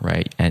are,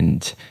 right?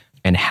 And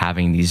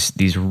having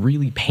these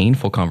really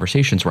painful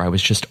conversations where I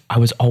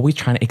was always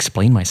trying to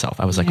explain myself.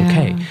 I was like,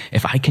 okay,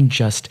 if I can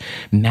just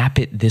map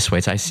it this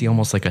way. So I see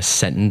almost like a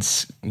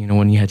sentence, you know,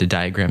 when you had to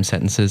diagram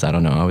sentences. I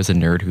don't know. I was a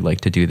nerd who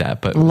liked to do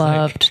that, but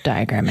Loved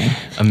diagramming.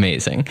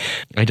 amazing.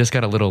 I just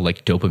got a little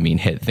like dopamine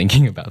hit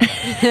thinking about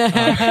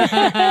that.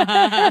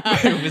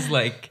 It was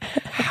like,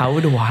 how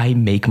do I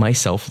make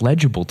myself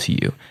legible to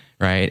you?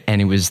 Right.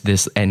 And it was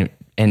this, and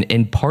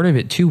part of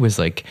it too was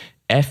like,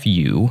 F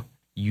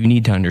you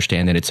need to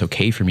understand that it's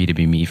okay for me to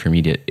be me,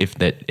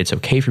 that it's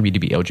okay for me to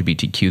be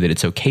LGBTQ, that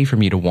it's okay for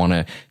me to want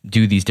to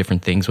do these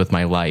different things with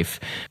my life.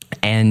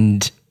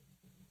 And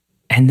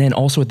then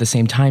also at the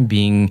same time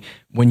being,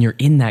 when you're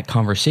in that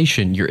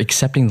conversation, you're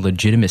accepting the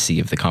legitimacy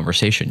of the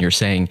conversation. You're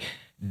saying,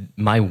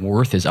 my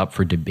worth is up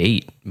for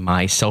debate.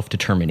 My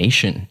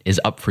self-determination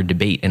is up for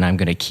debate, and I'm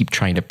going to keep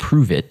trying to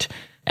prove it.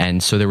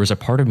 And so there was a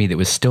part of me that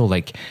was still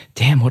like,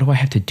 damn, what do I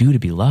have to do to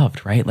be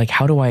loved, right? Like,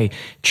 how do I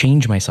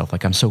change myself?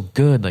 Like, I'm so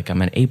good. Like,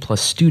 I'm an A+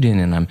 student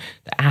and I'm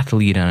the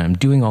athlete and I'm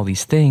doing all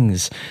these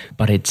things,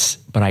 but it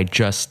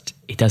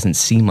doesn't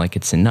seem like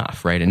it's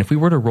enough, right? And if we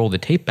were to roll the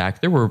tape back,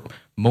 there were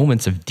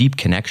moments of deep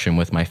connection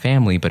with my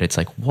family, but it's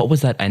like, what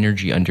was that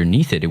energy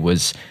underneath it? It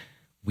was,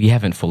 we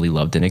haven't fully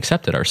loved and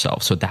accepted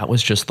ourselves. So that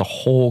was just the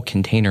whole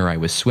container I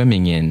was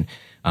swimming in.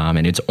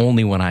 And it's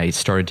only when I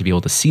started to be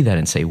able to see that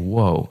and say,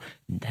 whoa,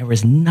 there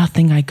was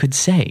nothing I could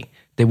say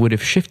that would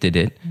have shifted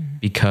it,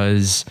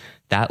 because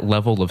that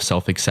level of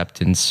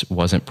self-acceptance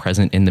wasn't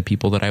present in the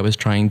people that I was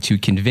trying to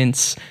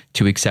convince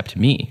to accept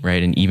me,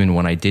 right? And even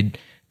when I did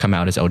come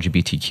out as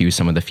LGBTQ,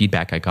 some of the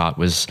feedback I got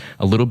was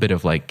a little bit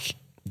of like,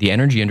 the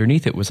energy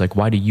underneath it was like,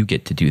 why do you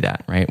get to do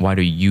that, right? Why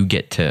do you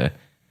get to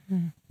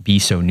be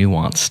so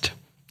nuanced?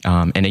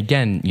 And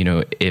again, you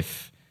know,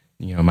 if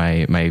you know,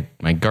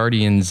 my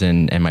guardians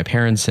and my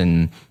parents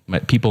and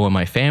people in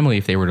my family,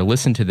 if they were to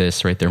listen to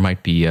this, right, there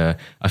might be a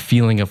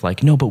feeling of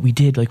like, no, but we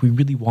did, like, we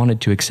really wanted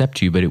to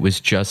accept you, but it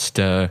was just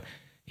the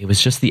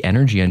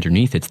energy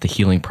underneath. It's the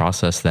healing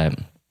process that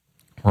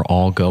we're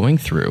all going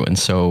through. And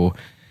so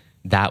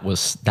that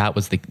was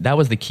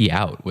the key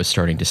out, was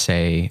starting to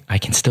say, I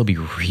can still be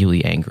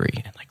really angry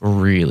and like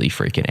really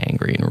freaking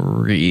angry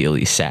and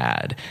really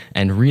sad.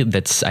 And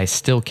I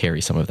still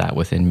carry some of that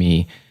within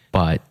me,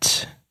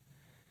 but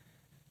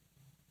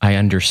I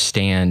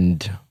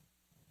understand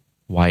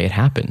why it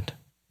happened.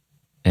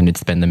 And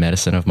it's been the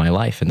medicine of my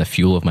life and the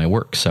fuel of my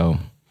work. So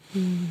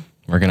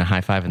we're going to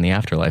high five in the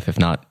afterlife, if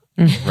not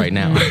right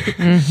now.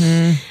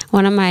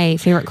 One of my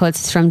favorite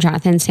quotes is from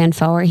Jonathan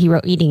Sanfoer. He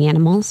wrote Eating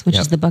Animals, which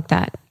is the book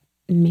that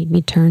made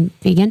me turn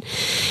vegan.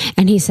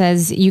 And he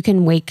says, you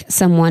can wake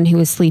someone who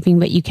is sleeping,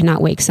 but you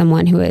cannot wake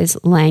someone who is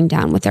laying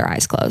down with their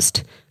eyes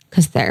closed,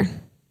 because they're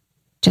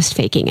just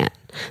faking it.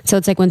 So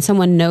it's like when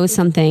someone knows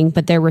something,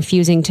 but they're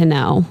refusing to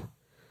know,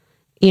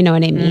 you know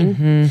what I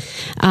mean?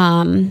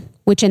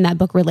 Which in that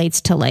book relates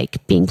to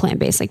like being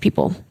plant-based. Like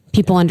people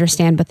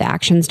understand, but the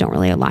actions don't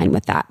really align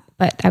with that.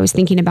 But I was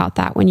thinking about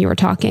that when you were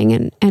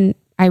talking, and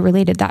I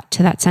related that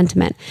to that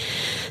sentiment.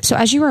 So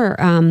as you were,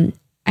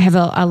 I have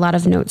a lot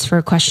of notes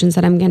for questions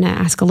that I'm going to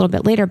ask a little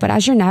bit later, but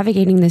as you're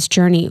navigating this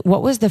journey,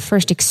 what was the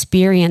first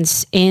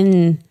experience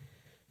in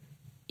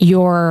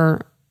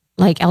your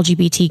like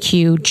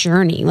LGBTQ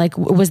journey? Like,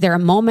 was there a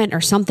moment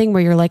or something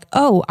where you're like,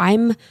 oh,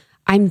 I'm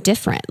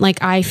different.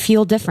 Like I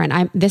feel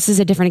different. This is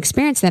a different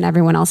experience than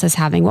everyone else is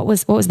having. What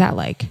was that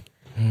like?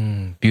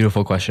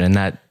 Beautiful question. And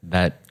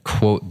that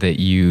quote that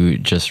you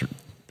just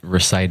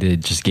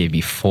recited just gave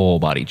me full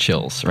body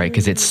chills, right?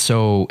 Because it's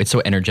so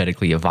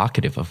energetically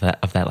evocative of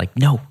that like,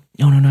 no.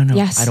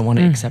 Yes. I don't want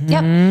to accept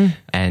that. Yep.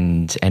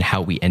 And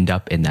how we end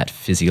up in that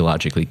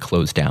physiologically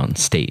closed down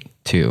state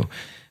too.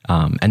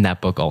 And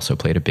that book also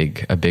played a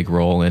big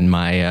role in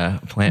my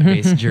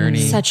plant-based journey.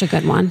 Such a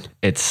good one.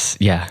 It's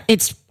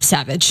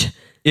savage.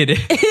 It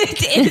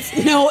is.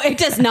 It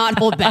does not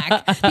hold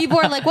back. People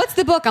are like, what's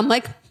the book? I'm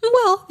like,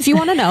 well, if you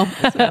want to know.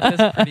 It's got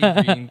this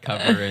pretty green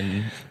cover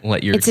and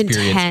let your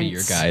experience be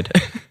your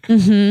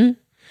guide.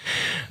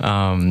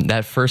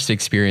 That first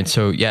experience.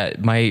 So yeah,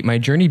 my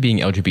journey being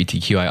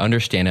LGBTQ, I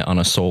understand it on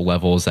a soul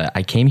level is that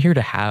I came here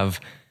to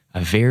have a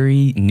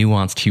very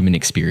nuanced human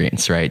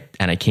experience, right?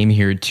 And I came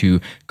here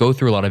to go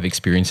through a lot of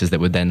experiences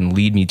that would then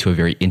lead me to a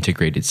very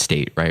integrated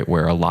state, right?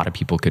 Where a lot of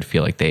people could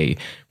feel like they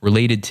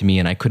related to me,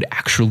 and I could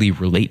actually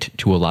relate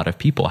to a lot of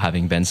people,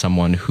 having been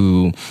someone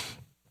who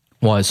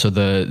was, so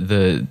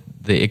the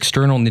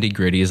external nitty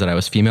gritty is that I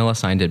was female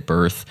assigned at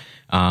birth,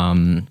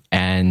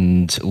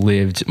 and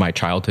lived my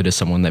childhood as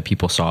someone that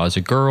people saw as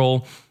a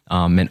girl,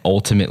 and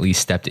ultimately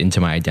stepped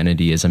into my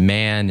identity as a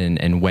man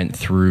and went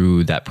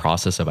through that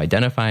process of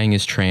identifying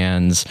as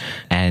trans.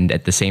 And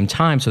at the same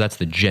time, so that's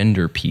the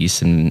gender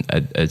piece. And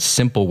a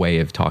simple way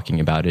of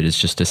talking about it is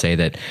just to say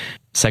that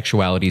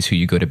sexuality is who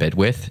you go to bed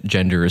with,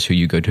 gender is who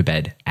you go to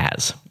bed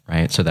as,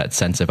 right? So that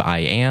sense of I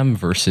am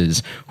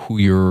versus who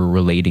you're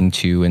relating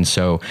to. And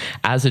so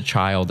as a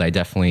child, I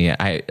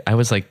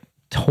was like,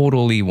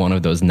 totally one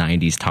of those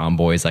 90s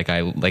tomboys. Like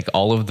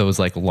all of those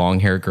like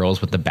long hair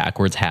girls with the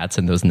backwards hats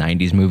in those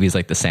 90s movies,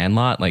 like The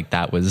Sandlot, like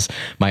that was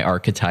my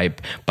archetype.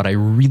 But I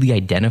really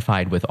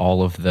identified with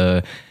all of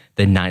the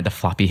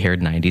floppy haired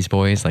 90s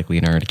boys like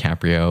Leonardo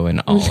DiCaprio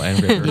and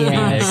River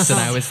Phoenix. And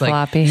I was like,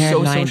 floppy haired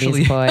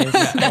 90s boys.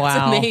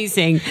 Wow.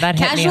 Amazing. That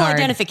hit me Casual hard.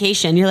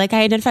 identification. You're like,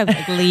 I identify with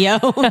like Leo.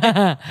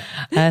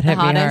 That hit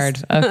me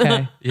hard.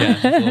 Okay. Yeah,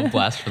 a little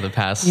blast for the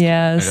past.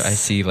 Yes. I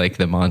see like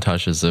the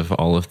montages of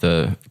all of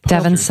the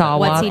Devon posters that- Sawa.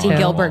 What's Eating too.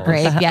 Gilbert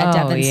Grape? Yeah, Oh,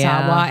 Devon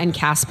yeah. Sawa and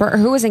Casper.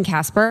 Who was in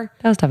Casper?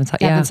 That was Devon Sawa.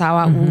 Devon Yeah.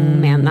 Sawa. Ooh,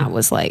 man, that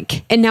was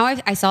like. And now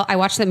I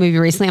watched that movie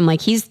recently. I'm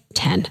like, he's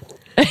 10.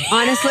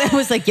 Honestly, I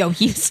was like, yo,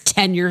 he's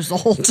 10 years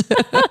old.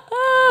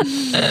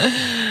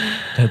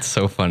 That's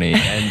so funny.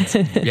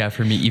 And yeah,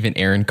 for me, even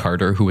Aaron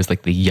Carter, who was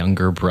like the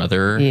younger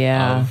brother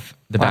of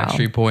the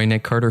Backstreet Boy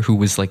Nick Carter, who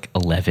was like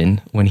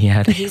 11 when he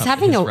had He's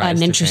having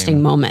an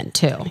interesting moment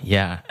too.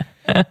 Yeah.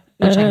 Which I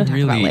can talk about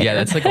Really, later. yeah,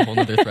 that's like a whole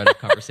other thread of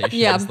conversation.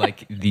 Yeah. It's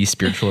like the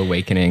spiritual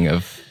awakening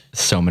of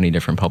so many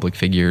different public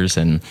figures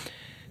and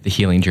the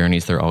healing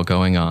journeys they're all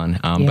going on.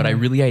 But I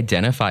really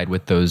identified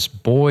with those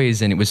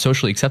boys, and it was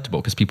socially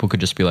acceptable because people could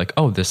just be like,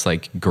 oh, this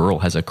like girl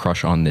has a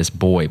crush on this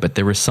boy. But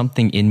there was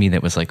something in me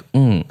that was like,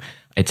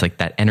 it's like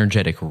that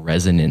energetic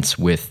resonance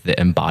with the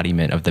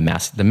embodiment of the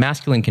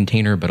masculine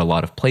container, but a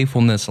lot of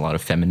playfulness, a lot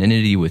of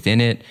femininity within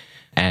it.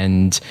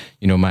 And,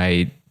 you know,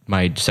 my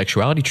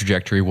sexuality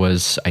trajectory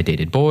was I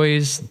dated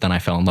boys, then I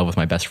fell in love with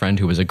my best friend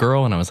who was a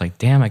girl, and I was like,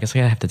 damn, I guess I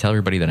have to tell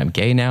everybody that I'm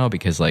gay now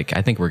because like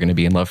I think we're going to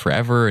be in love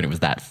forever. And it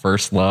was that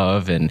first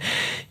love, and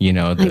you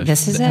know,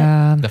 This is it.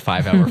 the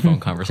 5-hour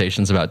phone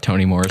conversations about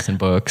Toni Morrison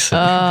books.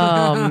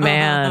 Oh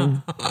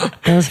man,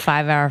 those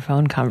 5-hour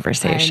phone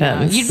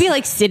conversations. You'd be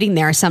like sitting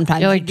there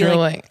sometimes. You're like You'd be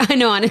drooling. I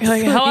know,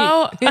 honestly. Like,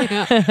 hello.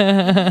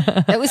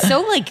 It was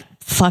so like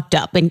fucked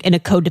up in a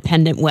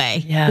codependent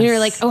way. Yes. You're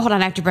like, oh, hold on,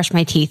 I have to brush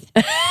my teeth.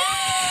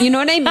 You know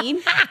what I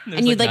mean?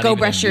 And you'd like like, not go even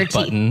brush a your mute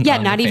teeth. button Yeah,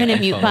 on not the even a iPhone.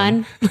 mute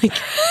button. Like,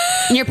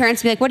 and your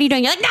parents would be like, what are you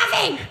doing? You're like,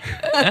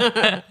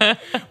 nothing.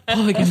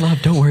 Polygon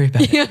love, don't worry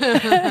about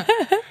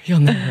it. You'll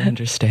never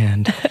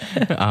understand.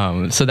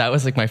 So that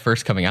was like my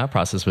first coming out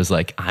process was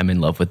like, I'm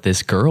in love with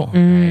this girl, right,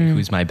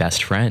 who's my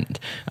best friend.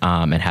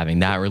 And having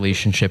that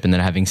relationship and then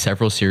having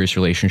several serious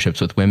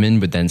relationships with women,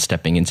 but then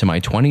stepping into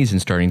my 20s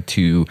and starting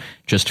to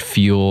just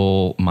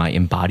feel my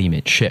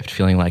embodiment shift,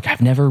 feeling like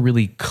I've never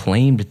really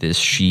claimed this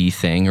she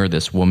thing or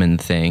this woman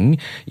thing,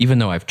 even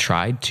though I've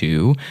tried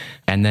to.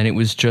 And then it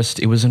was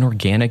an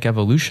organic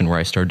evolution where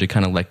I started to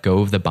kind of let go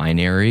of the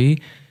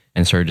binary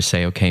and started to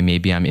say, okay,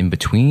 maybe I'm in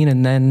between.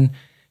 And then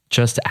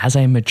just as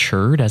I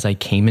matured, as I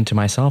came into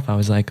myself, I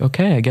was like,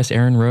 okay, I guess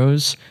Aaron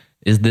Rose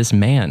is this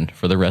man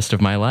for the rest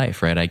of my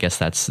life, right? I guess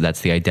that's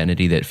the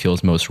identity that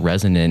feels most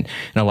resonant.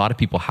 And a lot of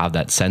people have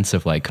that sense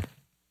of like,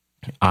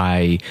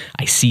 I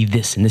see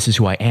this and this is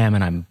who I am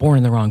and I'm born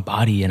in the wrong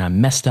body and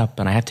I'm messed up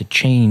and I have to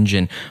change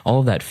and all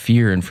of that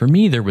fear. And for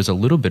me, there was a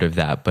little bit of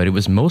that, but it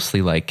was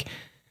mostly like,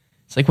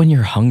 it's like when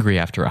you're hungry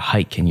after a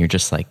hike and you're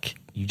just like,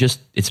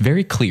 it's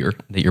very clear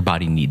that your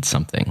body needs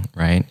something,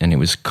 right? And it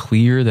was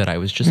clear that I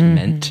was just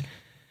meant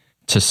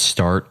to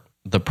start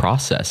the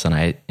process.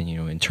 And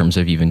in terms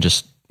of even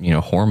just,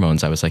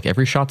 hormones, I was like,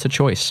 every shot's a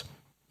choice.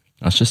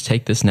 Let's just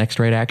take this next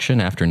right action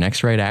after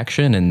next right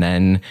action. And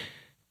then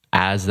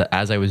as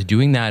I was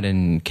doing that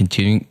and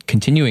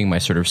continuing my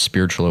sort of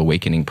spiritual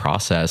awakening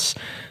process,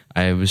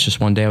 I was just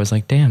one day I was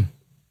like, damn,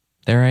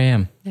 there I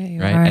am.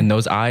 Right. Are. And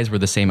those eyes were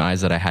the same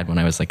eyes that I had when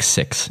I was like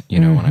 6,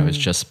 when I was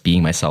just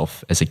being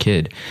myself as a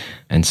kid.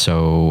 And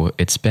so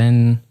it's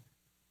been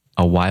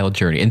a wild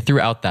journey. And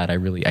throughout that,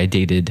 I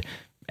dated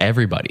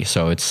everybody.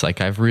 So it's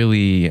like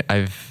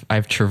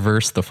I've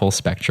traversed the full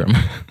spectrum.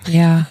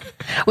 Yeah.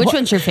 Which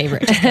one's your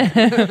favorite?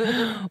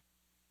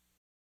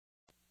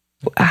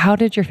 How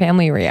did your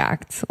family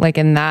react? Like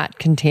in that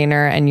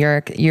container, and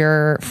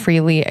you're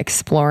freely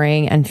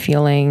exploring and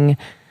seeing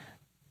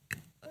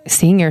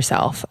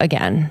yourself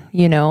again.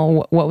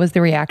 What was the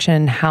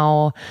reaction?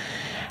 How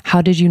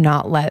did you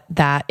not let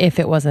that, if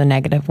it was a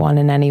negative one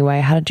in any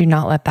way, how did you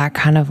not let that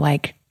kind of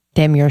like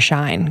dim your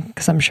shine?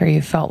 Because I'm sure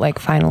you felt like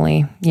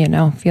finally,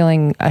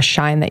 feeling a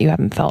shine that you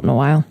haven't felt in a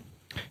while.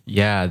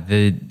 Yeah,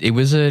 it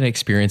was an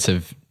experience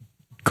of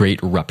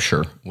great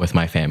rupture with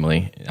my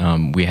family.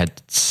 We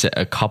had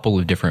a couple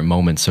of different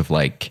moments of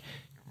like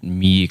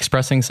me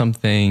expressing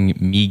something,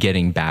 me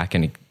getting back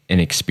an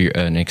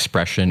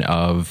expression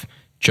of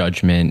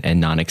judgment and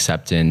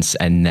non-acceptance.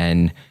 And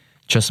then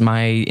just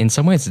in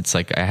some ways, it's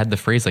like I had the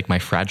phrase like my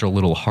fragile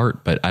little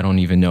heart, but I don't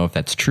even know if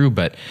that's true.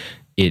 But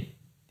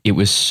it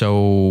was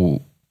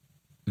so,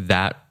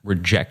 that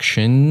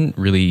rejection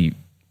really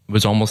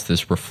was almost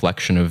this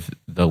reflection of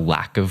the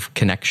lack of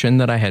connection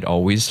that I had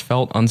always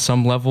felt on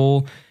some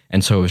level.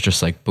 And so it was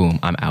just like, boom,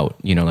 I'm out,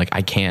 like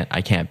I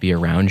can't be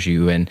around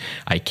you, and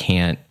I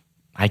can't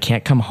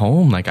come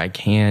home. Like I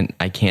can't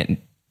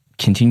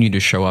continue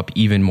to show up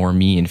even more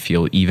me and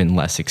feel even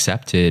less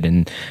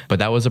accepted. But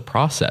that was a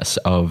process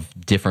of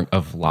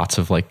lots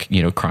of like,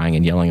 crying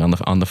and yelling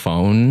on the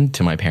phone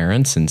to my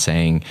parents and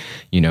saying,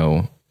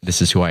 this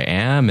is who I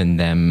am, and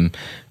them,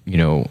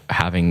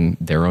 having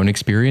their own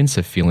experience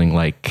of feeling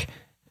like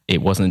I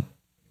wasn't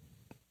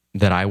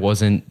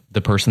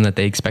the person that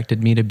they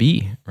expected me to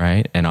be,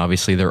 right? And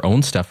obviously their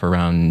own stuff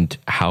around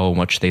how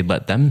much they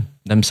let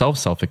themselves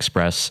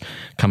self-express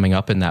coming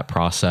up in that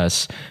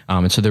process.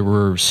 And so there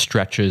were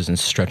stretches and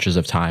stretches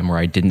of time where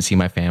I didn't see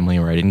my family,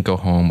 where I didn't go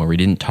home, where we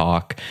didn't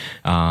talk.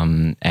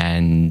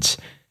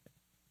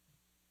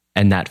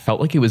 And that felt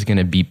like it was going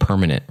to be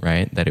permanent,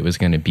 right? That it was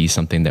going to be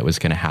something that was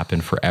going to happen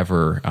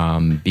forever,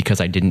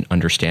 because I didn't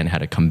understand how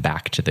to come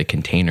back to the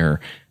container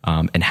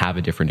and have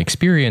a different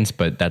experience.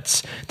 But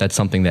that's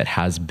something that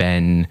has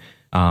been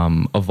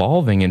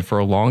evolving. And for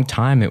a long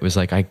time, it was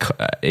like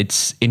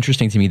it's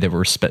interesting to me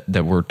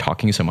that we're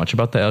talking so much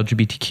about the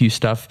LGBTQ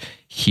stuff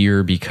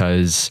here,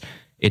 because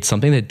it's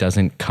something that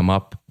doesn't come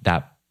up,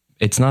 that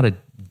it's not a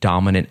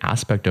dominant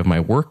aspect of my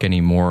work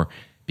anymore,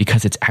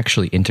 because it's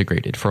actually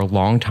integrated. For a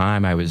long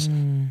time, I was,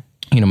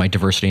 my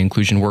diversity and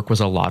inclusion work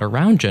was a lot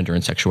around gender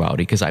and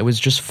sexuality, because I was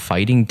just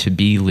fighting to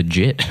be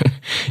legit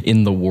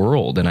in the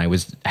world. And I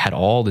had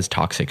all this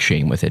toxic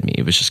shame within me.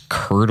 It was just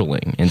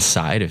curdling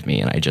inside of me.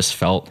 And I just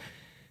felt,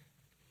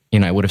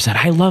 I would have said,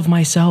 I love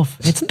myself.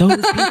 It's those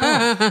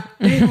people.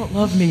 They don't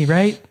love me,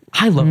 right?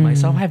 I love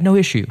myself. I have no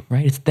issue,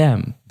 right? It's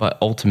them. But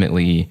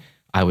ultimately,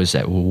 I was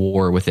at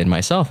war within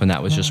myself. And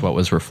that was just what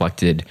was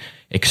reflected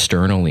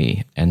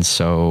externally. And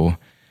so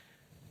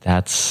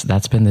that's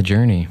been the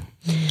journey.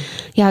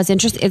 Yeah, it's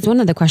interesting. It's one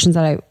of the questions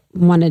that I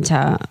wanted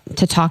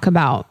to talk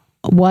about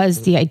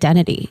was the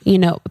identity,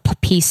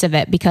 piece of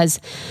it, because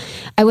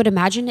I would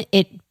imagine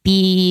it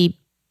be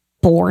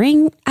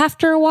boring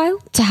after a while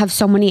to have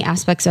so many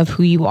aspects of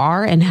who you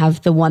are and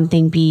have the one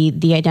thing be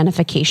the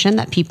identification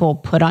that people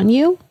put on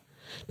you.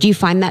 Do you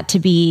find that to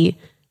be,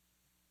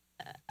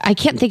 I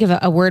can't think of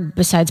a word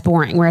besides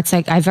boring, where it's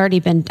like, I've already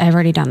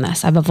done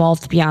this. I've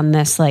evolved beyond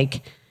this.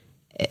 Like,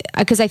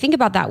 because I think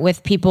about that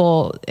with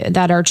people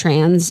that are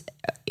trans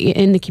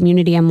in the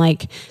community. I'm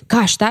like,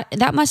 gosh,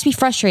 that must be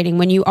frustrating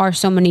when you are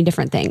so many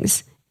different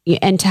things,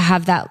 and to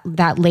have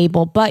that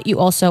label, but you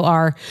also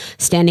are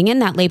standing in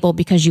that label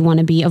because you want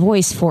to be a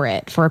voice for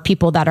it, for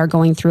people that are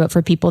going through it,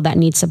 for people that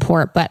need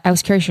support. But I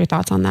was curious your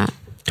thoughts on that.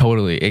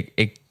 Totally.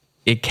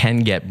 It can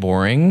get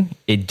boring.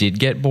 It did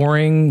get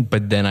boring,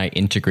 but then I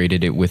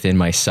integrated it within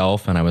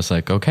myself, and I was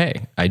like,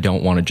 okay, I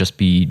don't want to just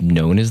be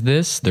known as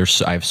this.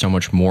 I have so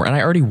much more, and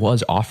I already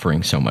was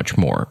offering so much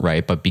more,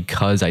 right? But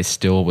because I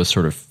still was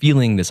sort of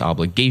feeling this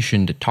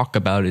obligation to talk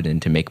about it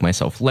and to make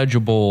myself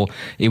legible,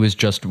 it was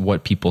just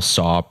what people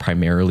saw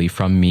primarily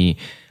from me.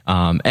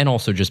 And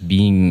also just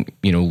being,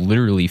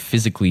 literally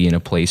physically in a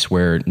place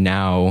where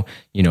now,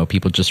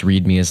 people just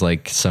read me as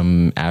like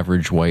some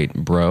average white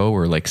bro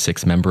or like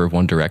sixth member of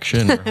One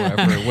Direction or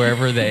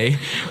wherever they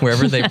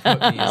put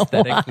me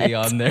aesthetically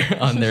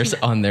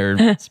on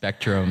their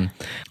spectrum.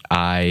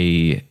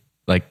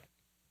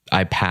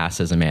 I pass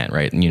as a man,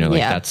 right? And,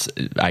 that's,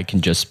 I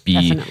can just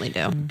be, definitely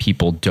do.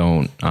 People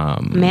don't,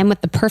 Man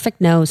with the perfect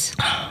nose.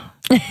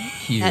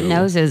 That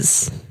nose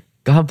is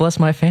God bless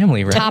my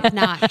family, right? top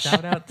notch.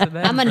 Shout out to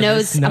them. I'm a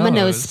nose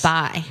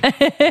spy.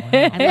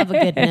 I love a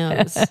good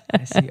nose.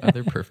 I see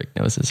other perfect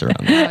noses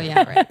around there. Oh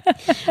yeah,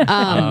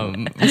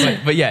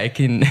 right. But yeah,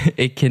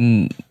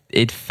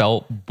 it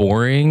felt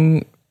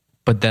boring,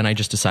 but then I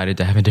just decided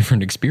to have a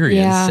different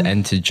experience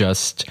and to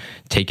just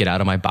take it out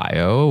of my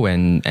bio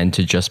and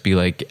to just be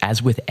like,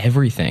 as with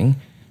everything,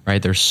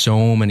 right? There's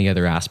so many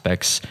other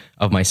aspects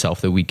of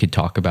myself that we could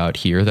talk about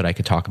here that I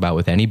could talk about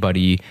with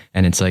anybody.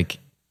 And it's like,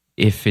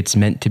 if it's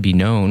meant to be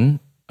known,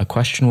 a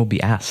question will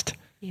be asked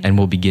and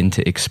we'll begin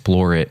to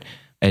explore it.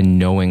 And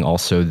knowing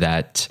also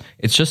that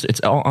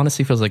it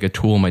honestly feels like a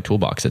tool in my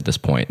toolbox at this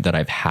point, that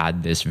I've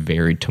had this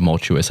very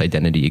tumultuous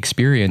identity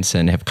experience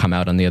and have come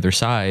out on the other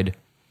side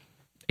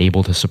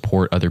able to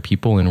support other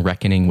people in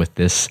reckoning with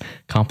this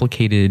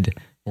complicated,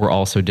 we're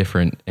all so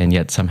different, and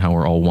yet somehow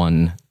we're all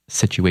one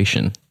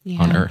situation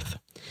on Earth.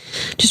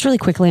 Just really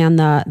quickly on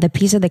the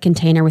piece of the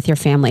container with your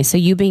family. So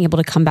you being able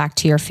to come back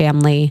to your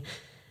family,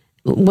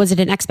 was it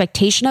an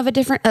expectation of a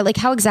different, like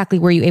how exactly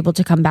were you able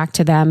to come back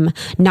to them,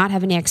 not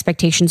have any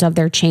expectations of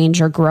their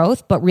change or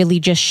growth, but really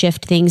just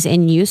shift things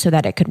in you so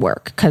that it could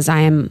work? Because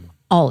I am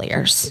all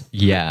ears.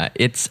 Yeah,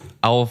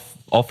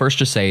 I'll first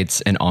just say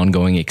it's an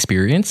ongoing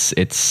experience.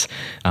 It's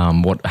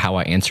how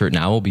I answer it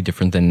now will be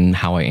different than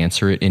how I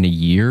answer it in a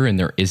year. And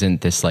there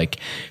isn't this like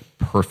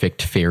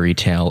perfect fairy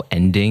tale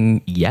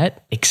ending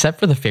yet, except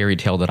for the fairy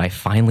tale that I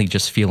finally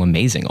just feel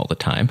amazing all the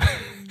time.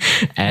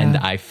 And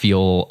I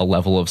feel a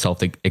level of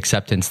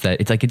self-acceptance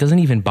that it's like, it doesn't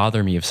even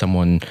bother me if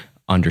someone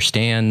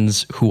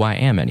understands who I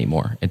am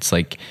anymore. It's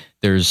like,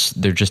 there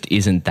just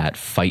isn't that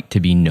fight to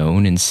be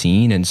known and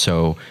seen. And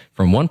so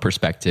from one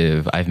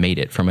perspective, I've made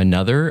it. From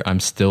another,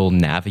 I'm still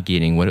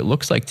navigating what it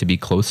looks like to be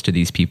close to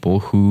these people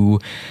who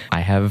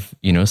I have,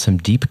 some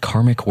deep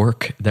karmic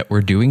work that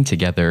we're doing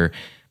together.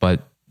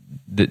 But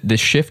the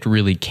shift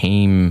really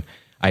came,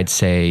 I'd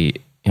say,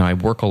 I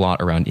work a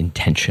lot around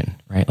intention,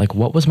 right? Like,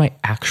 what was my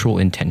actual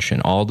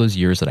intention? All those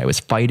years that I was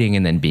fighting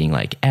and then being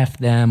like, F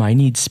them, I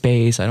need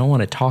space, I don't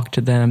want to talk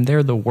to them,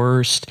 they're the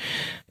worst.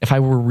 If I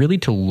were really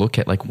to look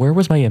at like, where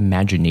was my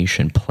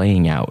imagination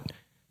playing out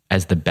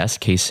as the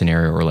best case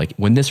scenario, or like,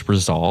 when this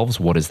resolves,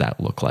 what does that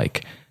look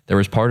like? There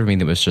was part of me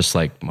that was just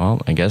like,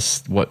 well, I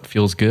guess what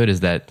feels good is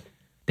that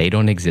they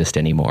don't exist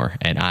anymore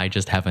and I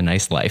just have a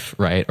nice life,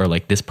 right? Or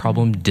like, this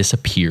problem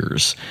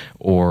disappears,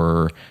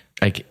 or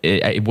like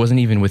it wasn't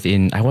even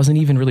I wasn't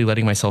even really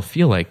letting myself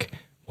feel like,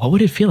 what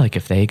would it feel like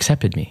if they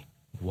accepted me?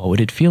 What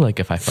would it feel like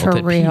if I felt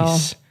at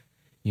peace?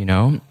 And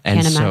Can't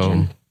imagine.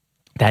 So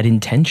that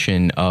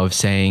intention of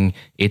saying,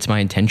 it's my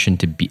intention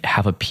to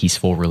have a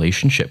peaceful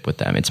relationship with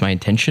them. It's my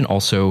intention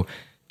also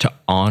to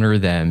honor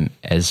them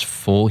as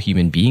full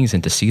human beings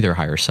and to see their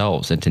higher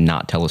selves and to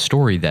not tell a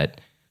story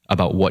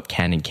about what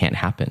can and can't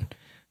happen.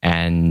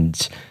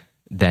 And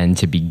then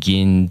to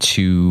begin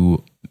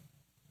to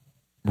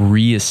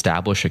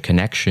reestablish a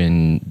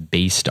connection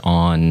based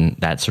on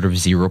that sort of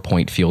 0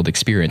 point field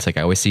experience. Like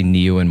I always see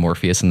Neo and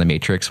Morpheus in the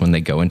Matrix when they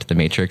go into the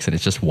Matrix and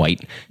it's just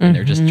white and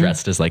they're just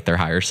dressed as like their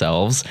higher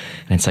selves.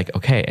 And it's like,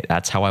 okay,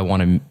 that's how I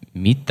want to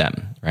meet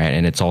them. Right.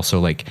 And it's also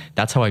like,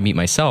 that's how I meet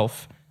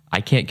myself.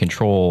 I can't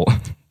control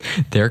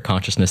their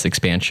consciousness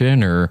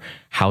expansion or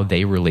how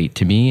they relate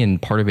to me. And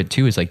part of it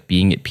too is like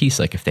being at peace.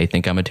 Like if they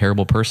think I'm a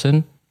terrible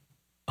person,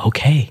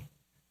 okay,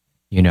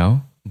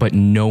 but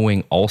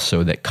knowing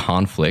also that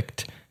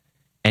conflict,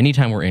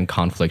 anytime we're in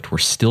conflict, we're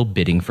still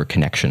bidding for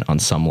connection on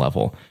some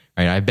level,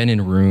 right? I've been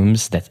in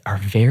rooms that are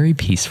very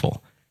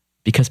peaceful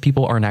because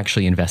people aren't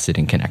actually invested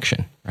in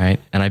connection,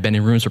 right? And I've been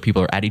in rooms where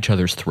people are at each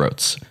other's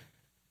throats,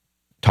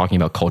 talking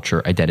about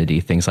culture,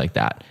 identity, things like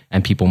that.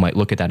 And people might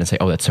look at that and say,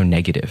 oh, that's so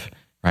negative,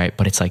 right?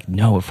 But it's like,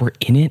 no, if we're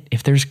in it,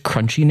 if there's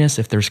crunchiness,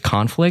 if there's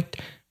conflict,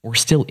 we're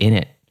still in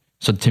it.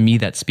 So to me,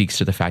 that speaks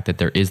to the fact that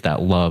there is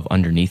that love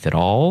underneath it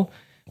all.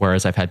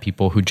 Whereas I've had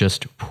people who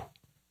just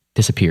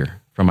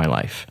disappear from my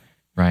life,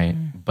 right?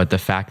 But the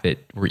fact that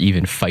we're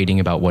even fighting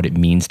about what it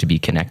means to be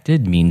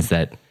connected means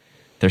that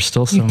there's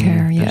still some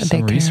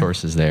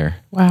resources there.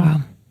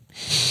 Wow.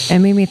 It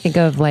made me think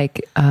of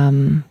like,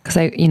 cause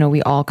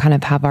we all kind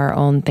of have our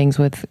own things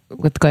with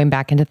going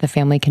back into the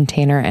family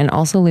container and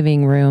also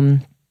leaving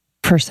room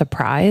for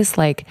surprise.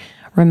 Like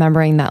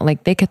remembering that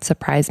like they could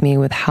surprise me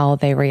with how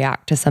they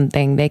react to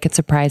something. They could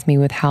surprise me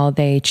with how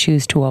they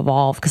choose to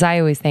evolve. Cause I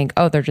always think,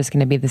 oh, they're just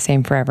going to be the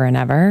same forever and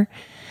ever.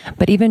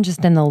 But even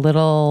just in the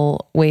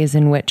little ways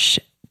in which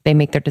they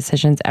make their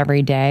decisions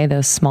every day,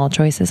 those small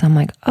choices, I'm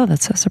like, oh,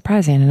 that's so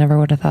surprising. I never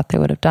would have thought they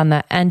would have done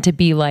that. And to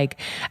be like,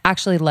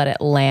 actually let it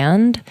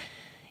land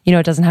You know,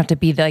 it doesn't have to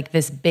be like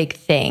this big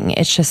thing.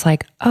 It's just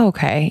like, oh,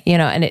 okay, you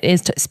know, and it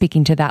is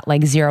speaking to that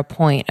like 0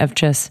 point of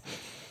just,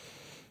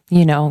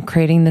 you know,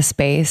 creating the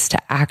space to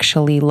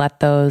actually let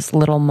those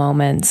little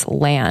moments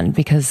land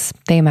because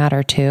they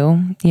matter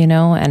too, you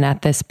know, and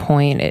at this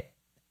point,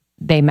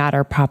 they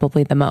matter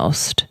probably the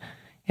most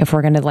if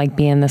we're going to like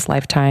be in this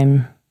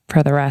lifetime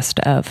for the rest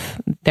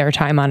of their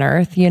time on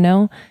earth, you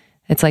know,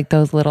 it's like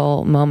those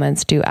little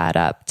moments do add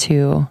up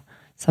to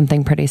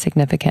something pretty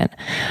significant.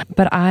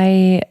 But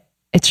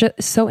it's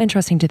just so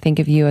interesting to think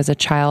of you as a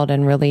child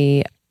and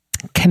really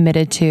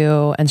committed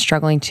to and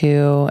struggling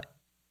to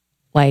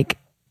like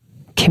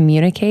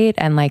communicate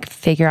and like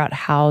figure out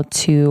how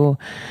to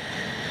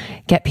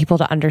get people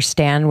to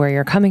understand where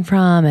you're coming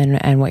from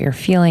and what you're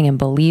feeling and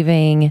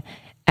believing.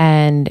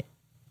 And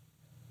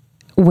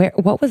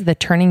what was the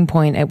turning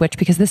point at which,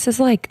 because this is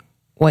like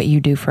what you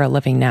do for a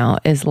living now,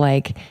 is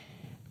like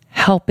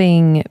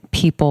helping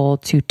people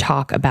to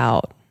talk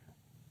about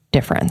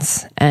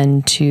difference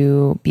and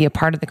to be a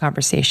part of the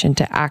conversation,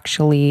 to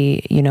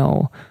actually, you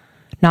know,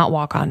 not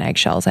walk on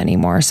eggshells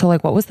anymore. So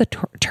like, what was the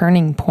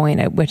turning point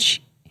at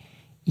which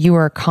you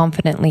were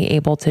confidently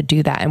able to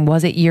do that? And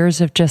was it years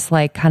of just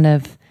like kind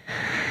of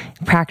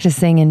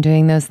practicing and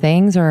doing those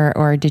things,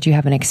 or did you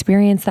have an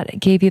experience that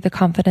gave you the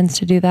confidence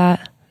to do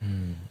that?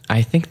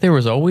 I think there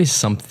was always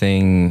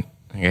something.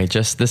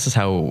 This is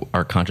how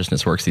our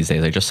consciousness works these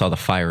days. I just saw the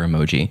fire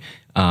emoji.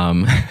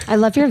 I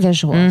love your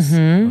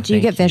visuals. Do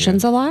you get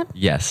visions a lot?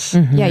 Yes.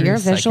 Yeah, your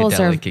visuals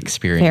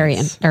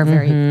are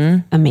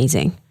very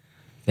amazing.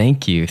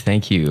 Thank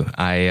you.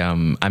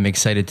 I'm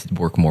excited to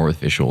work more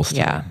with visuals,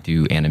 to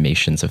do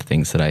animations of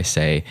things that I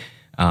say.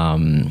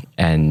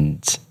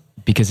 And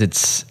because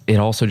it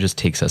also just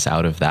takes us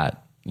out of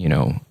that, you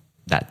know,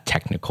 that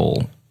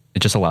technical, it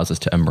just allows us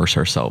to immerse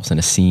ourselves in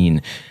a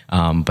scene.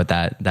 But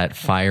that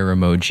fire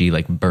emoji,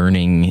 like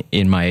burning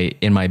in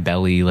my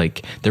belly,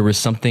 like there was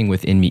something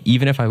within me,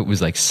 even if I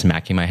was like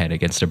smacking my head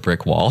against a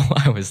brick wall,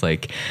 I was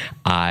like,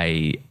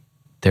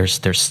 there's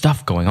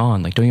stuff going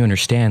on. Like, don't you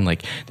understand?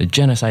 Like the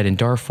genocide in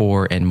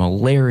Darfur and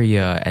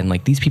malaria, and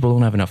like these people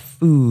don't have enough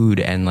food,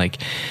 and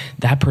like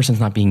that person's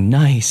not being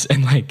nice,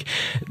 and like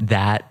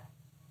that,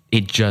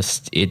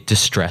 it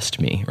distressed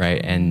me, right?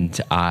 And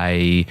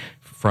I,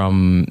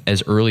 from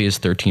as early as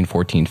 13,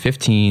 14,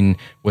 15,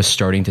 was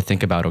starting to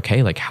think about,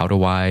 okay, like how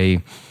do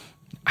I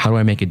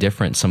make a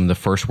difference? Some of the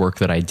first work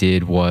that I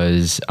did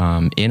was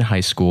in high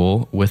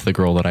school with the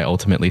girl that I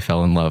ultimately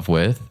fell in love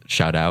with.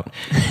 Shout out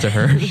to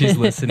her. She's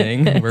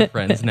listening. We're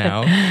friends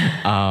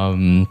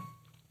now.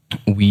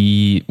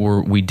 We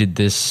did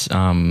this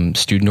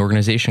student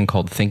organization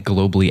called Think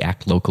Globally,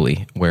 Act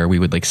Locally, where we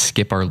would like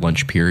skip our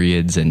lunch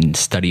periods and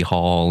study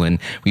hall, and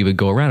we would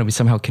go around and we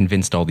somehow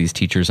convinced all these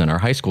teachers in our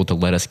high school to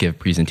let us give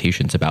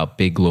presentations about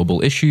big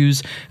global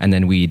issues. And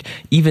then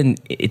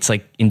it's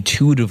like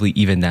intuitively,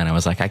 even then I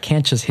was like, I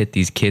can't just hit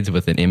these kids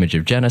with an image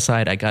of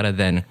genocide. I gotta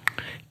then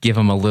give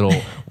them a little,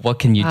 what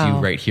can you do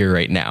right here,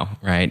 right now,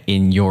 right,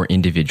 in your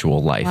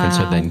individual life? Wow. And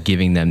so then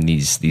giving them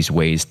these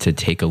ways to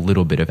take a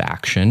little bit of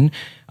action.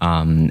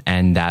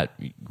 And that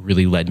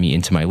really led me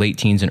into my late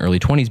teens and early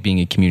 20s being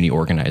a community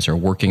organizer,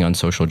 working on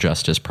social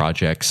justice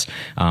projects,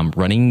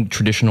 running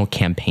traditional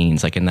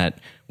campaigns. Like in that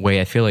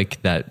way, I feel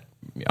like that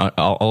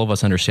all of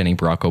us understanding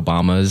Barack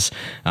Obama's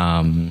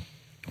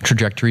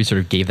trajectory sort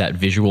of gave that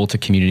visual to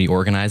community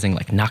organizing,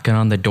 like knocking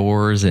on the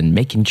doors and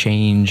making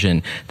change.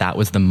 And that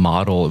was the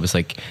model. It was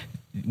like,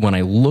 when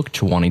I looked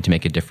to wanting to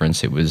make a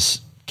difference, it was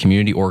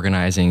community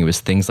organizing. It was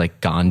things like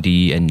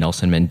Gandhi and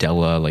Nelson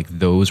Mandela. Like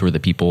those were the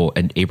people,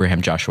 and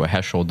Abraham Joshua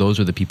Heschel. Those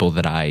were the people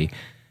that I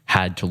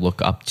had to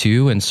look up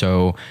to. And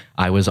so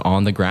I was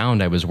on the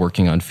ground. I was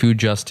working on food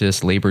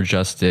justice, labor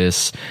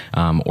justice,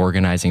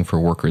 organizing for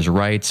workers'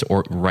 rights,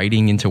 or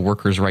writing into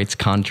workers' rights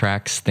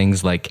contracts,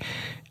 things like,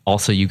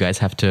 also, you guys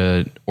have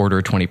to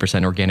order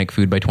 20% organic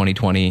food by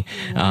 2020,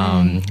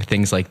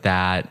 things like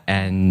that.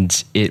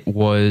 And it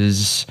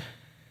was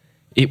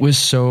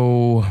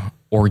so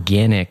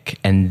organic.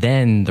 And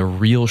then the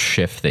real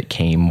shift that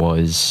came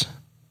was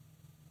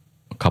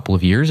a couple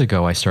of years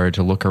ago. I started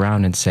to look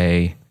around and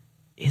say,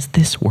 is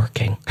this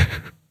working?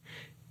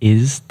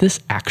 Is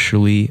this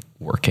actually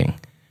working?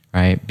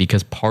 Right?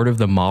 Because part of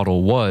the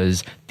model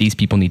was these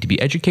people need to be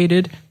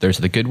educated. There's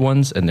the good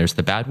ones and there's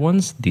the bad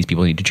ones. These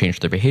people need to change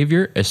their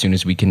behavior. As soon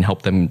as we can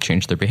help them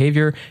change their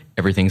behavior,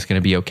 everything's going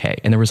to be okay.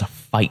 And there was a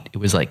fight. It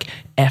was like,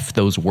 F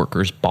those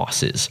workers'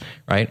 bosses,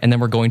 right? And then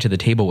we're going to the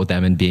table with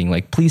them and being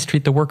like, please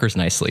treat the workers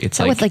nicely. It's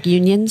like with like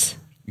unions.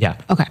 Yeah.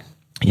 Okay.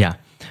 Yeah.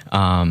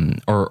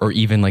 Or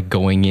even like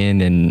going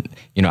in and,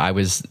 you know, I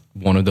was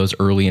one of those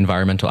early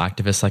environmental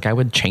activists. Like I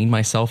would chain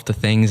myself to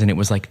things, and it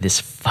was like this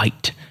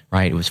fight,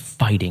 right? It was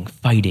fighting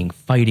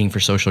for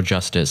social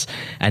justice.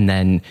 And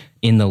then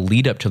in the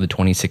lead up to the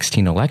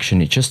 2016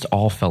 election, it just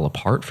all fell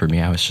apart for me.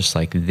 I was just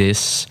like,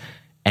 this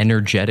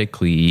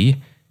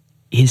energetically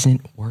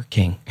isn't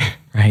working,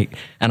 right?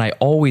 And I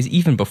always,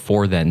 even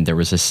before then, there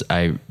was this,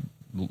 I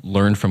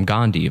learned from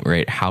Gandhi,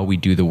 right? How we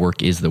do the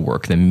work is the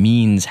work. The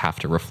means have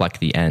to reflect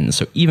the ends.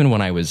 So even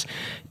when I was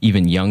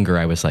even younger,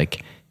 I was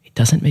like, it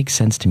doesn't make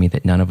sense to me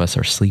that none of us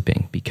are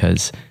sleeping,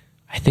 because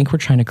I think we're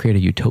trying to create a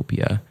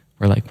utopia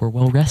where like we're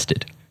well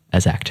rested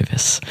as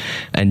activists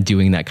and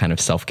doing that kind of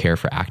self-care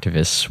for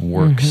activists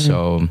work.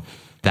 So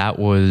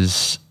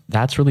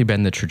that's really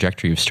been the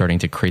trajectory of starting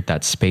to create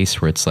that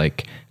space where it's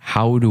like,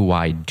 how do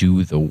I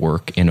do the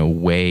work in a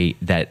way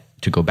that,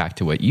 to go back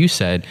to what you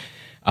said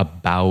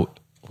about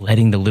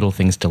letting the little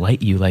things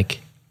delight you,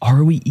 like,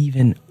 are we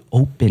even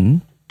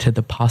open to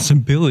the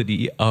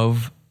possibility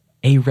of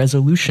a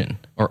resolution,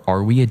 or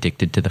are we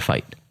addicted to the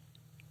fight?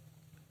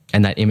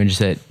 And that image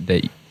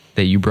that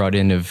you brought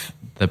in of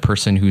the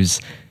person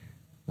who's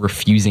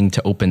refusing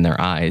to open their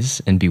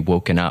eyes and be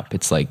woken up,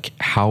 it's like,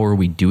 how are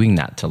we doing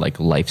that to like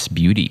life's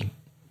beauty?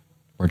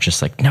 We're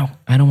just like, no,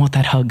 I don't want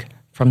that hug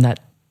from that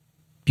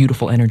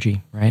beautiful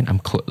energy, right?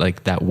 I'm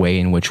like that way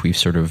in which we've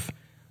sort of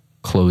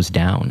closed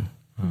down.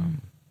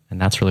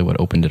 And that's really what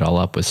opened it all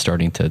up, was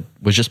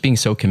just being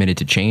so committed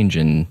to change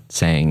and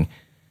saying,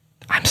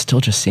 I'm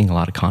still just seeing a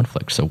lot of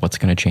conflict. So what's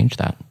going to change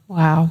that?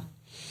 Wow.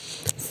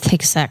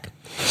 Take a sec.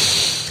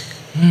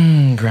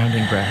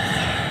 Grounding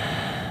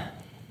breath.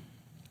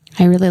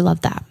 I really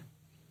love that.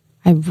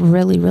 I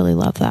really, really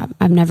love that.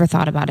 I've never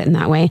thought about it in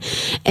that way.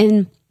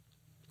 And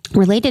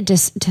related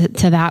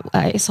to that,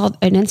 I saw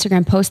an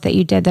Instagram post that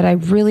you did that I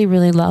really,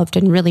 really loved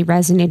and really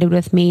resonated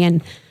with me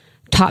and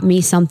taught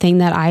me something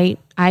that I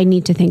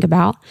need to think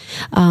about,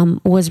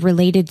 was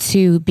related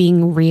to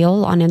being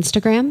real on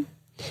Instagram.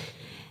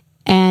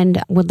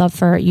 And would love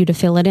for you to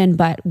fill it in.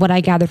 But what I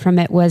gathered from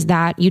it was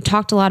that you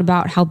talked a lot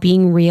about how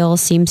being real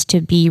seems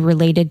to be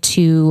related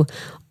to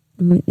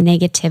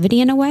negativity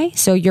in a way.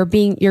 So you're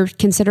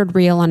considered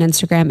real on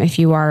Instagram if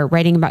you are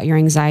writing about your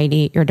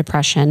anxiety, your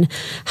depression,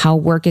 how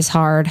work is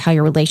hard, how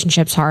your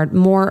relationship's hard,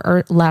 more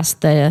or less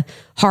the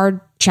hard,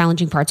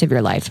 challenging parts of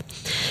your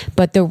life.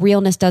 But the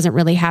realness doesn't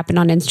really happen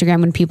on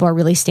Instagram when people are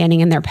really standing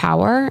in their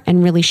power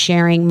and really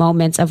sharing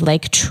moments of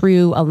like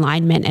true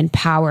alignment and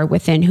power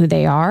within who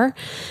they are.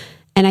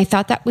 And I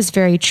thought that was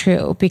very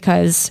true,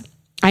 because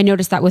I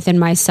noticed that within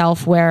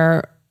myself,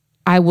 where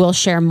I will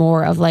share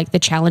more of like the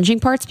challenging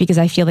parts, because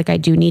I feel like I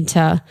do need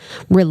to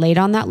relate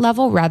on that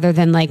level rather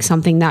than like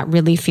something that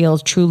really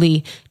feels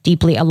truly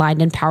deeply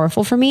aligned and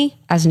powerful for me.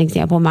 As an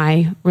example,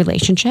 my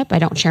relationship, I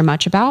don't share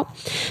much about,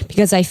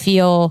 because I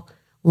feel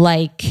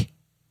like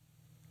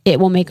it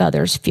will make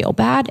others feel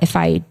bad if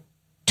I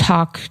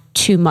talk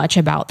too much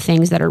about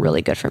things that are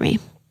really good for me.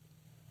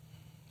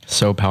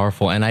 So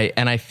powerful. And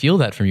I feel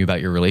that from you about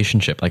your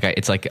relationship. Like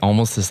it's like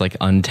almost this like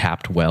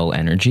untapped well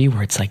energy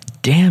where it's like,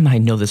 damn, I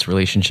know this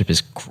relationship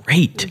is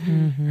great.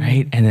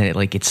 Right. And then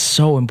it's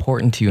so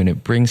important to you and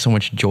it brings so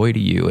much joy to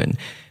you and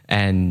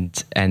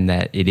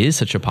that it is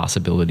such a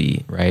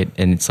possibility. Right.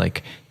 And it's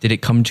like, did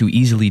it come too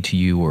easily to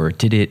you, or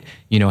did it,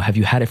 have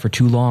you had it for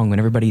too long when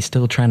everybody's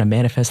still trying to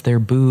manifest their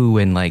boo,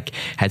 and like,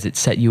 has it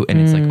set you? And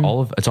it's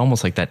like it's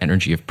almost like that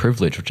energy of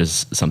privilege, which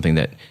is something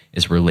that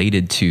is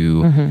related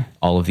to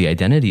all of the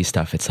identity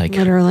stuff. It's like,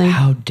 literally,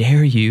 how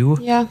dare you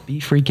be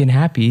freaking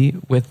happy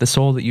with the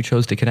soul that you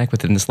chose to connect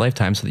with in this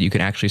lifetime so that you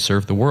can actually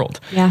serve the world.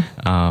 Yeah.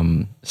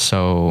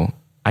 So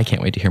I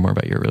can't wait to hear more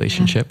about your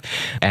relationship.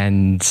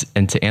 And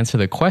to answer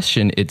the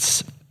question,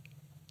 it's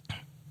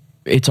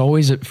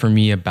always for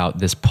me about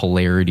this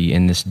polarity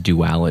and this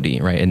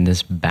duality, right? And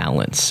this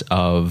balance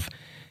of,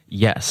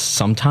 yes,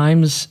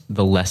 sometimes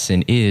the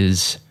lesson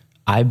is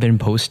I've been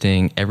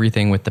posting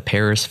everything with the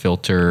Paris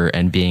filter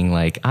and being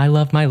like, I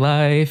love my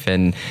life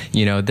and,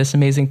 this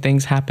amazing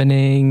thing's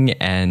happening.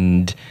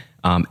 And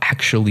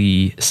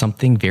actually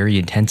something very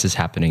intense is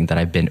happening that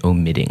I've been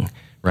omitting.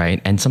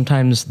 Right. And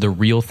sometimes the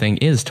real thing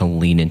is to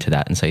lean into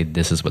that and say,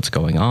 this is what's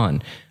going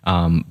on.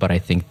 But I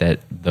think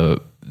that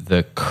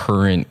the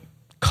current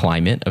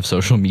climate of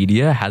social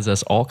media has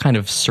us all kind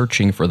of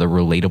searching for the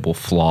relatable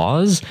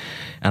flaws.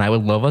 And I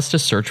would love us to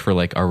search for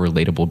like our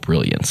relatable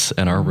brilliance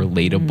and our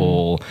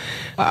relatable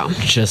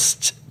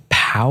just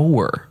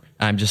power.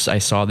 I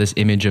saw this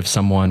image of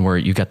someone where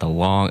you got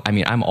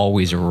I'm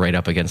always right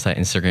up against that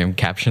Instagram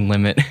caption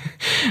limit.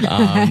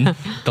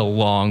 The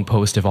long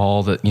post of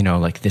all the,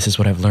 like, this is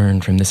what I've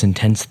learned from this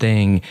intense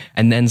thing.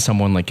 And then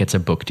someone like gets a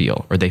book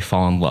deal or they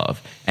fall in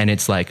love. And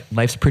it's like,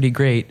 life's pretty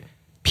great,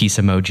 peace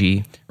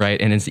emoji,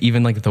 right? And it's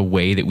even like the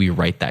way that we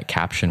write that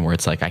caption where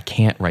it's like, I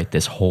can't write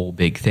this whole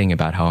big thing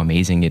about how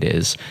amazing it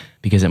is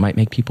because it might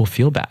make people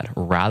feel bad,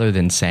 rather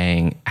than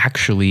saying,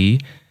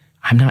 actually,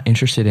 I'm not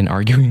interested in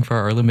arguing for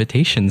our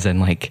limitations, and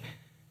like,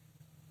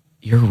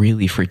 you're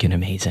really freaking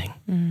amazing.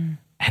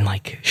 And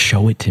like,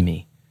 show it to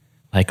me.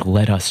 Like,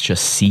 let us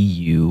just see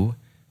you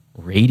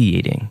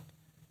radiating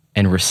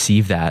and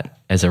receive that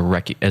as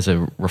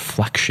a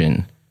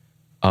reflection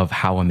of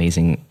how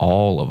amazing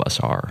all of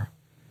us are.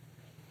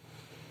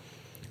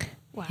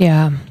 Wow.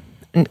 Yeah,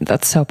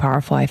 that's so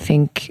powerful. I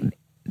think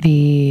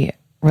the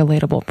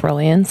relatable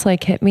brilliance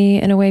hit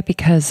me in a way,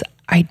 because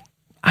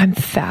I'm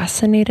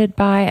fascinated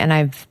by, and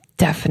I've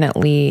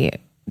definitely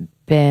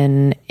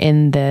been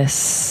in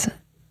this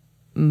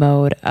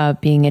mode of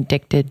being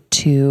addicted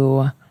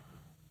to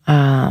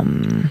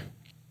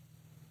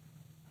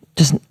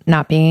just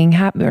not being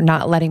happy or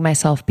not letting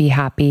myself be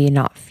happy,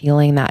 not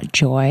feeling that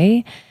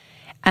joy.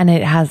 And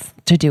it has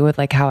to do with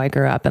like how I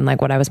grew up and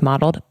like what I was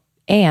modeled.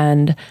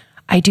 And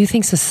I do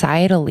think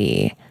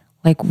societally,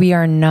 like we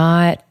are,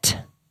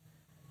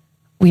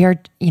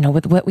 you know,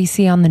 with what we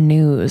see on the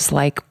news,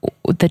 like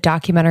the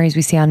documentaries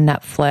we see on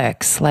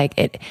Netflix, like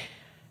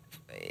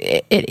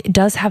it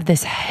does have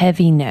this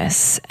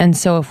heaviness. And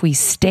so if we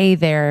stay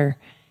there,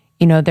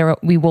 you know,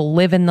 we will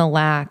live in the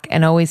lack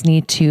and always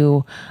need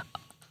to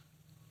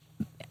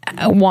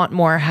want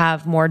more,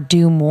 have more,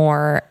 do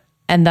more.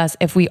 And thus,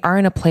 if we are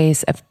in a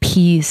place of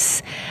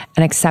peace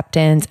and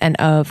acceptance and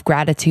of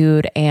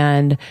gratitude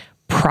and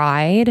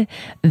pride,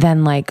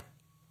 then like,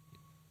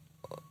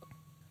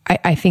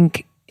 I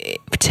think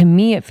to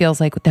me, it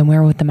feels like then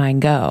where would the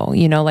mind go?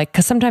 You know, like,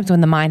 cause sometimes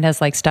when the mind has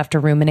like stuff to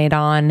ruminate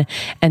on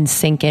and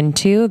sink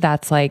into,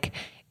 that's like,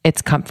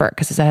 it's comfort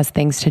because it has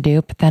things to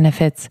do. But then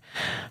if it's,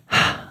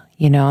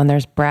 you know, and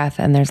there's breath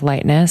and there's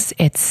lightness,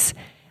 it's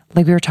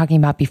like we were talking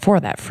about before,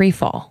 that free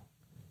fall.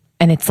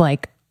 And it's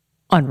like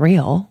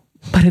unreal,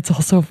 but it's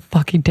also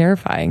fucking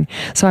terrifying.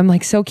 So I'm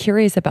like so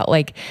curious about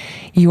like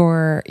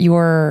your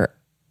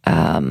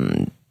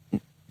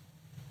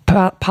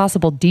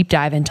possible deep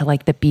dive into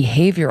like the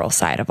behavioral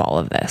side of all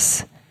of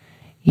this,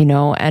 you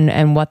know,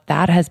 and what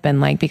that has been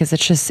like, because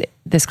it's just,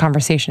 this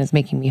conversation is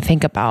making me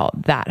think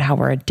about that, how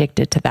we're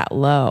addicted to that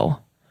low.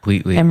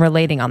 Completely. And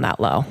relating on that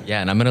low. Yeah.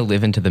 And I'm going to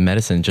live into the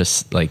medicine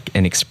just like,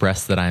 and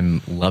express that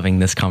I'm loving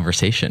this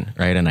conversation.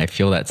 Right. And I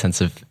feel that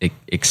sense of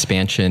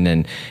expansion.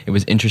 And it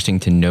was interesting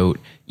to note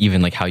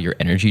even like how your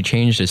energy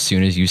changed as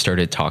soon as you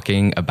started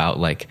talking about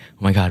like,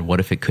 oh my God,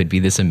 what if it could be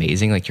this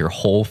amazing? Like your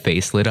whole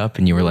face lit up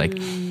and you were like,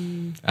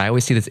 I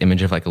always see this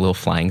image of like a little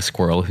flying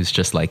squirrel who's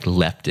just like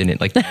leapt in it,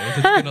 like knows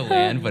it's gonna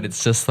land, but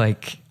it's just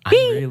like I'm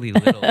really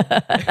little. Like,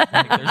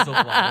 there's a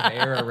lot of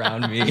air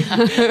around me.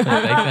 Like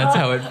that's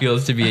how it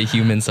feels to be a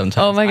human sometimes.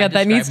 Oh my God,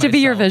 that needs to be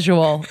your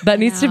visual. That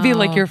needs to be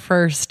like your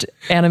first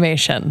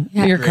animation,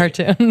 your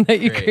cartoon that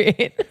you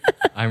create.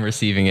 I'm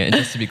receiving it. And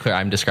just to be clear,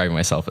 I'm describing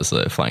myself as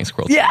a flying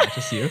squirrel. Yeah. Not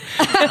just you.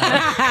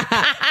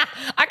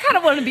 I kind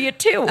of want to be it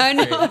too. I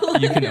know.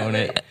 You can own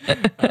it.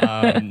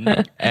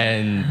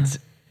 And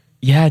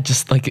yeah,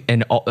 just like,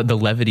 and all the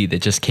levity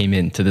that just came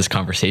into this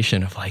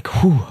conversation of like,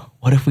 whew,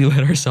 what if we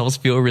let ourselves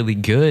feel really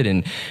good?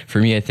 And for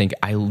me, I think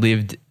I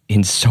lived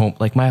in so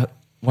like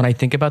when I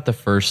think about the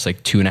first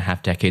like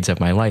 2.5 decades of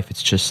my life,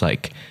 it's just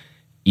like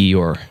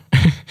Eeyore,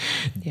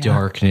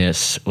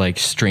 darkness, like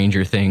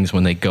Stranger Things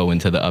when they go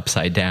into the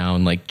upside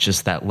down, like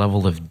just that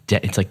level of,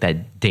 it's like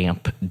that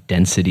damp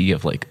density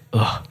of like,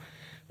 ugh,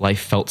 life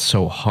felt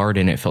so hard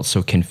and it felt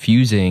so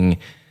confusing.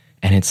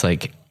 And it's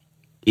like,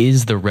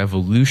 is the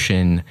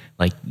revolution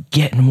like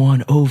getting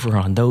one over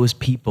on those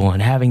people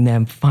and having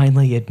them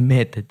finally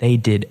admit that they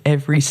did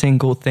every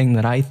single thing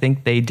that I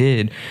think they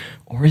did?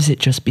 Or is it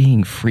just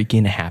being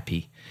freaking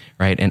happy,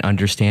 right? And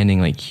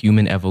understanding like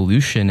human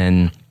evolution,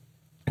 and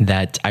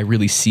that I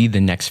really see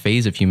the next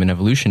phase of human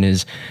evolution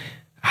is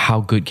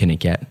how good can it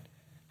get?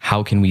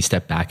 How can we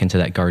step back into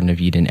that Garden of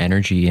Eden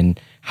energy? And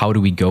how do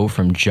we go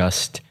from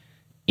just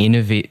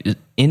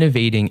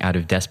innovating out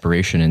of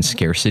desperation and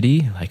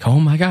scarcity, like, oh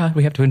my God,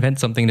 we have to invent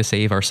something to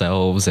save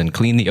ourselves and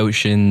clean the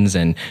oceans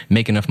and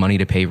make enough money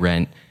to pay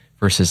rent,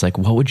 versus like,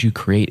 what would you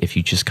create if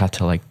you just got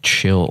to like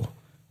chill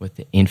with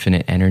the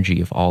infinite energy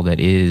of all that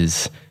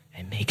is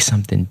and make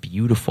something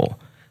beautiful?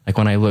 Like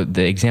when I look,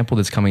 the example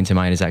that's coming to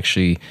mind is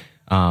actually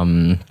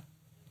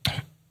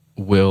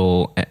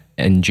Will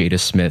and Jada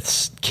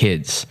Smith's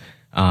kids,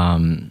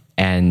 and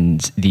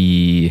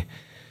the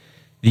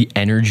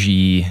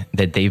energy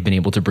that they've been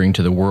able to bring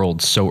to the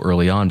world so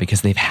early on,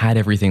 because they've had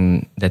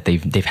everything that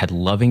they've had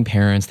loving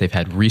parents, they've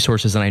had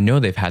resources, and I know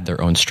they've had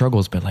their own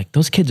struggles, but like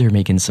those kids are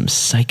making some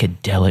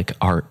psychedelic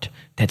art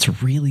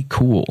that's really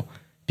cool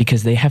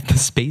because they have the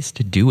space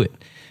to do it.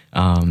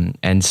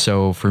 And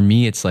so for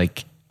me, it's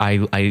like,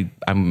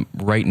 I'm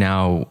right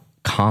now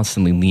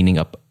constantly leaning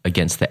up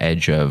against the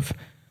edge of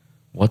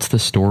what's the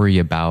story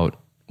about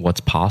what's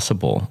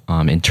possible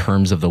in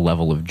terms of the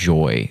level of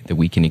joy that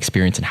we can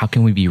experience, and how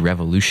can we be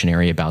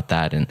revolutionary about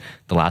that? And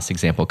the last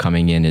example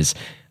coming in is,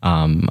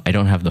 I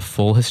don't have the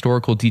full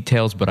historical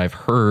details, but I've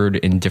heard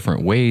in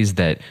different ways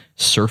that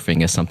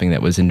surfing is something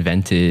that was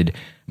invented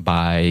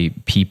by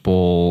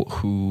people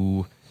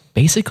who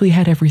basically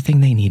had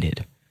everything they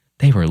needed.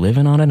 They were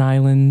living on an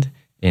island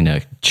in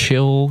a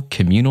chill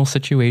communal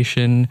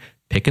situation,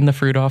 picking the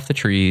fruit off the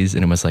trees.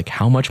 And it was like,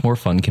 how much more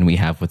fun can we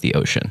have with the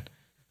ocean?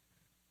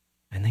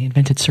 And they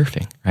invented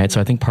surfing, right? So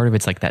I think part of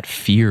it's like that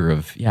fear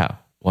of,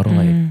 what do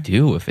I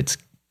do if it's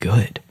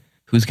good?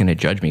 Who's going to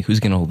judge me? Who's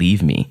going to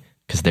leave me?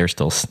 Because they're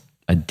still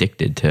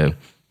addicted to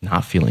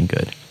not feeling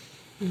good.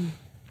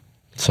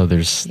 So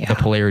there's the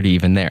polarity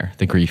even there,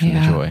 the grief and the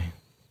joy.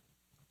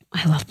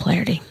 I love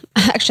polarity.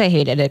 Actually, I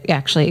hate it. It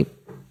actually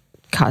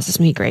causes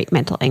me great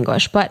mental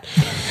anguish. But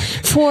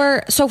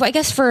for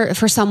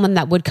someone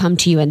that would come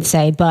to you and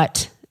say,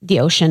 but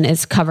the ocean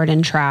is covered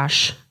in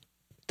trash,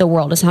 the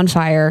world is on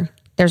fire,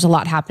 there's a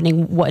lot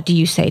happening, what do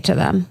you say to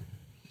them?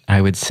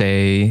 I would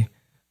say,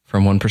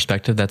 from one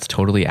perspective, that's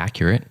totally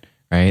accurate,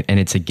 right? And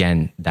it's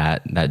again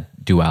that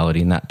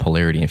duality and that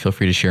polarity. And feel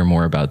free to share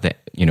more about that.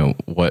 You know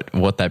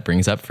what that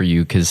brings up for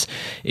you, because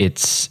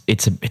it's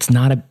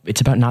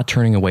about not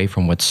turning away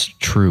from what's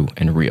true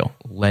and real,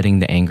 letting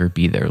the anger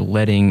be there,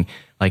 looking.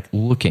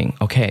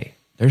 Okay,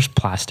 there's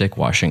plastic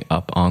washing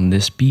up on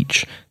this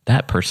beach.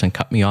 That person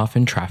cut me off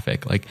in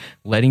traffic. Like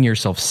letting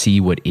yourself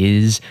see what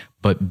is,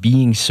 but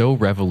being so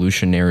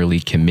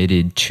revolutionarily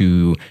committed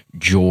to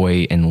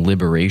joy and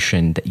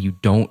liberation that you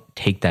don't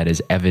take that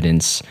as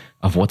evidence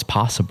of what's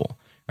possible,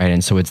 right?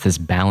 And so it's this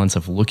balance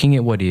of looking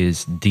at what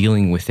is,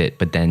 dealing with it,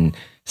 but then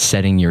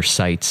setting your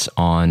sights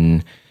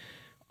on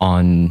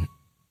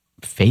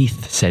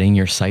faith, setting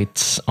your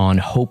sights on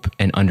hope,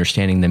 and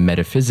understanding the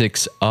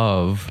metaphysics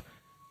of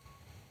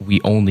we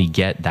only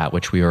get that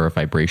which we are a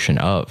vibration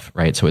of,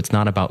 right? So it's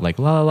not about like,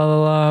 la, la,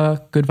 la, la,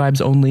 good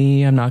vibes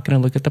only. I'm not going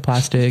to look at the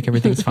plastic.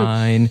 Everything's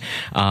fine.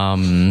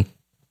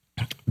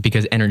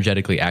 Because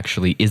energetically,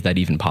 actually, is that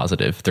even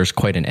positive? There's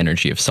quite an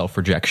energy of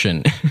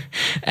self-rejection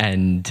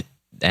and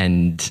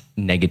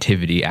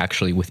negativity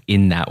actually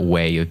within that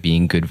way of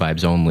being good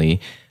vibes only.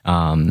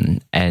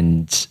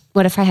 And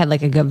What if I had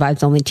like a good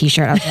vibes only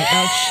t-shirt? I was like,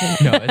 oh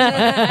shit.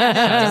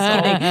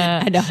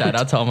 no, shout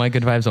out to all my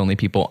good vibes only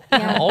people.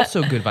 I'm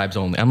also good vibes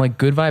only. I'm like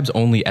good vibes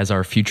only as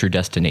our future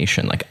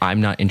destination. Like I'm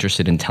not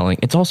interested in telling,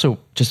 it's also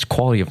just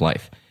quality of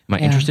life. Am I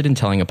interested in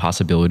telling a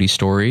possibility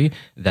story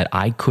that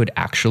I could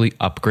actually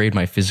upgrade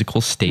my physical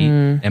state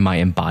and my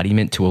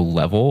embodiment to a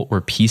level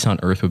where peace on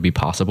earth would be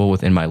possible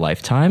within my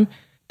lifetime?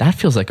 That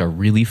feels like a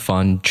really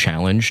fun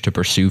challenge to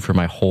pursue for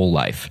my whole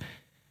life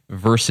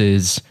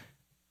versus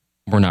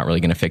we're not really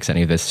going to fix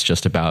any of this. It's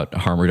just about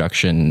harm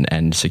reduction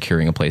and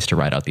securing a place to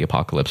ride out the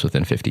apocalypse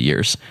within 50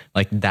 years.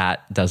 Like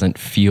that doesn't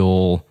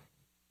feel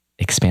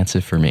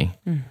expansive for me.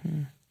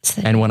 Mm-hmm.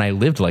 And when I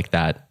lived like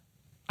that,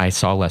 I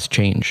saw less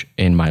change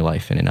in my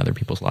life and in other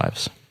people's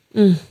lives.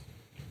 You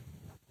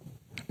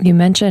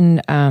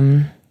mentioned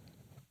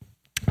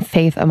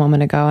faith a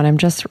moment ago, and I'm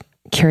just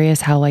curious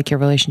how like your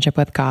relationship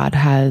with God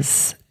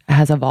has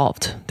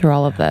evolved through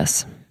all of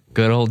this.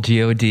 Good old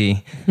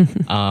God.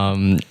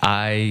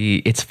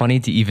 It's funny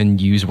to even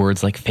use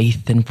words like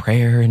faith and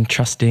prayer and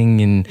trusting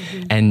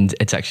and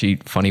it's actually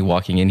funny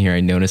walking in here.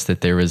 I noticed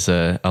that there was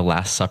a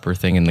Last Supper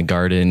thing in the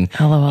garden.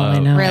 LOL, I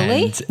know.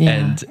 Really?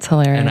 And it's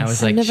hilarious. And I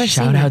was like, never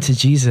shout seen out that. to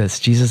Jesus.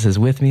 Jesus is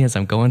with me as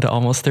I'm going to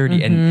almost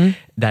 30. And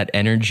that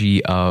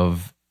energy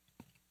of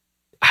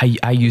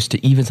I used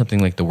to, even something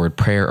like the word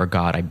prayer or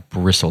God, I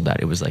bristled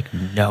at. It was like,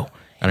 no.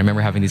 And I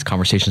remember having these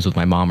conversations with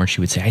my mom where she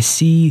would say, I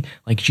see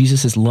like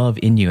Jesus's love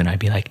in you. And I'd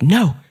be like,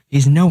 no,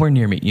 he's nowhere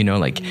near me,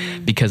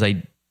 because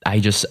I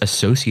just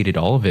associated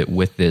all of it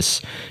with this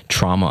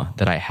trauma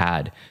that I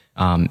had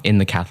in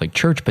the Catholic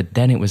Church. But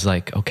then it was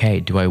like,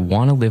 okay, do I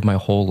want to live my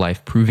whole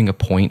life proving a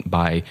point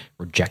by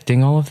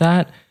rejecting all of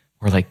that?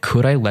 Or like,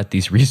 could I let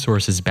these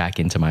resources back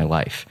into my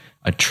life?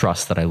 A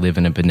trust that I live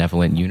in a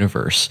benevolent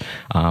universe,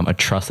 a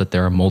trust that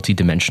there are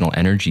multidimensional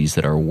energies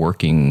that are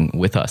working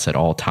with us at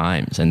all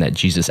times, and that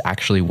Jesus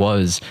actually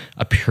was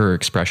a pure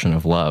expression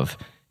of love.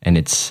 And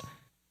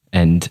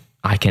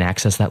I can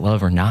access that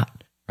love or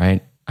not,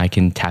 right? I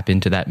can tap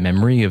into that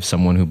memory of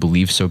someone who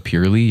believes so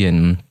purely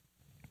in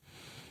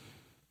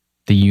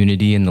the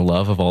unity and the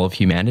love of all of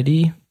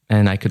humanity,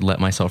 and I could let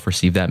myself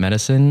receive that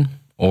medicine.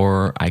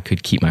 Or I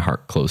could keep my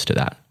heart closed to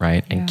that,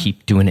 right? And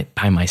keep doing it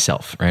by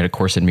myself, right? A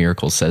Course in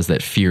Miracles says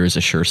that fear is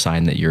a sure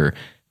sign that you're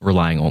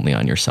relying only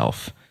on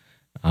yourself.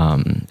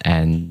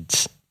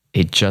 And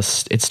it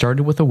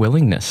started with a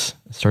willingness.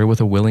 It started with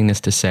a willingness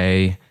to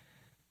say,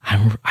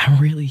 I'm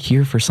really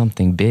here for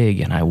something big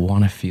and I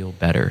want to feel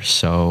better.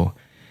 So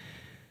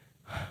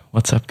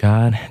what's up,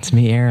 God? It's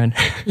me, Aaron.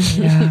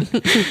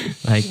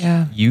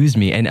 Use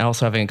me. And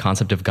also having a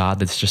concept of God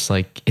that's just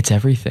like, it's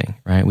everything,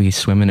 right? We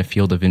swim in a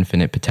field of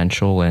infinite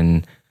potential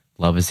and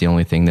love is the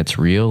only thing that's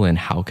real. And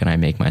how can I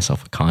make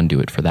myself a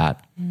conduit for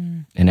that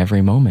in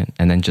every moment?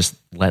 And then just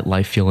let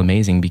life feel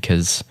amazing,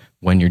 because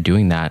when you're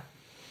doing that,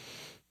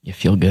 you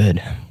feel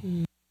good.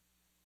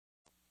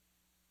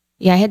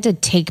 Yeah, I had to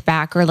take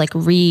back or like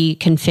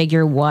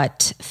reconfigure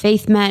what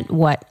faith meant,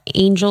 what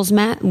angels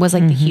meant was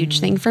like the huge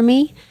thing for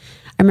me.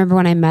 I remember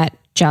when I met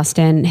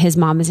Justin, his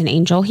mom is an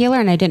angel healer,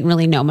 and I didn't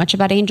really know much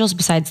about angels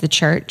besides the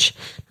church.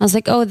 I was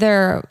like, oh,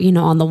 they're,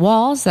 on the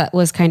walls. That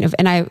was kind of,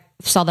 and I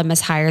saw them as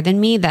higher than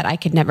me, that I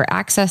could never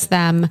access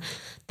them,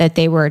 that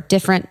they were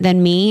different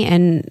than me.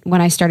 And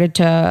when I started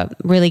to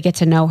really get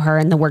to know her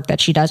and the work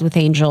that she does with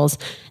angels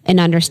and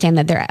understand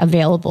that they're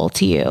available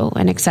to you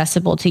and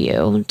accessible to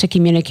you to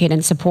communicate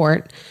and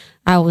support,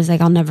 I was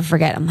like, I'll never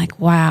forget. I'm like,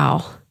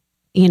 wow,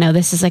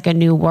 this is like a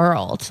new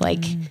world.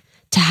 Like,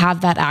 to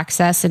have that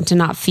access and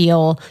to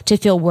feel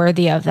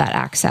worthy of that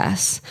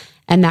access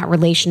and that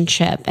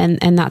relationship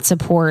and that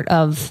support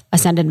of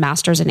ascended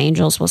masters and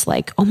angels was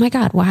like, oh my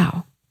God,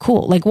 wow,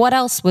 cool. Like what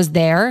else was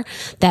there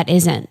that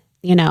isn't,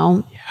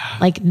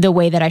 like the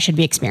way that I should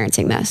be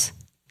experiencing this?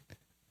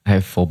 I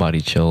have full body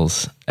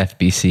chills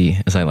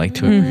FBC, as I like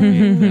to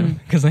abbreviate them,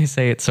 because I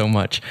say it so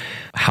much.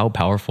 How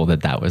powerful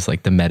that was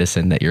like the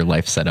medicine that your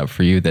life set up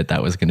for you,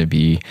 that was going to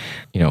be,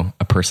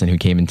 a person who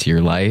came into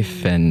your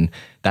life. And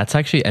that's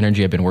actually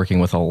energy I've been working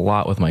with a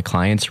lot with my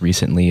clients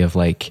recently of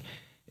like,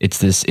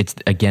 it's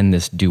again,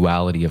 this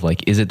duality of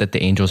like, is it that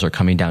the angels are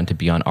coming down to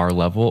be on our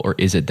level, or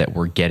is it that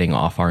we're getting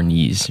off our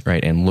knees,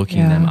 right? And looking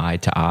them eye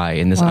to eye,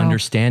 and this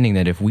understanding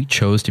that if we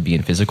chose to be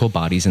in physical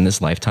bodies in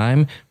this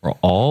lifetime, where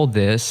all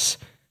this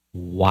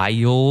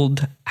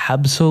wild,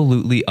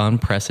 absolutely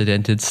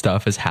unprecedented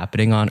stuff is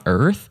happening on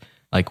Earth,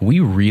 like we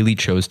really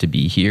chose to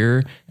be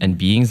here, and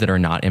beings that are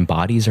not in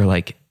bodies are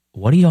like,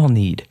 what do y'all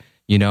need?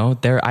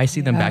 I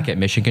see them back at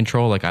Mission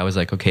Control. Like I was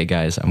like, okay,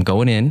 guys, I'm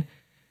going in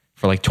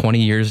for like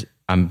 20 years.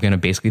 I'm going to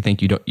basically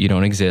think you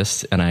don't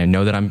exist. And I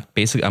know that I'm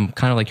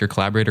kind of like your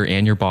collaborator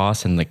and your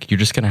boss. And like, you're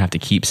just going to have to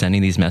keep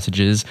sending these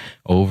messages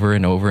over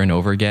and over and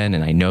over again.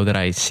 And I know that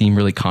I seem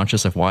really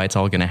conscious of why it's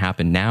all going to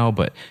happen now,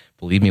 but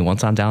believe me,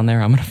 once I'm down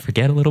there, I'm going to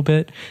forget a little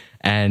bit.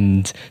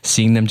 And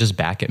seeing them just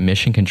back at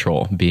Mission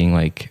Control being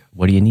like,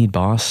 what do you need,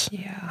 boss?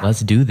 Yeah.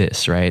 Let's do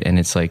this. Right. And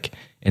it's like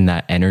in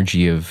that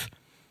energy of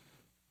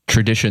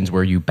traditions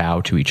where you bow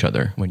to each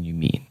other when you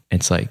meet.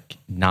 It's like,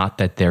 not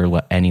that they're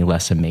any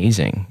less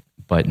amazing,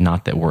 but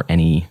not that we're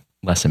any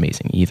less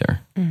amazing either.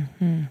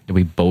 That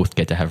we both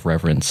get to have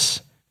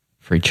reverence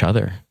for each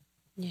other.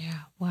 Yeah.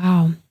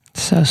 Wow.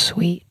 So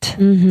sweet.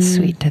 It's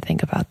sweet to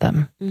think about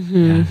them.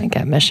 I think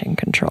at Mission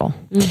Control.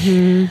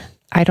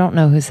 I don't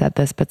know who said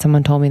this, but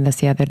someone told me this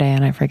the other day,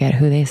 and I forget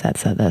who they said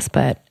this,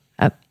 but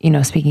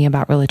speaking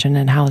about religion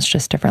and how it's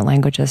just different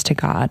languages to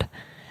God.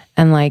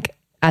 And like,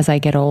 as I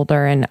get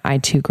older, and I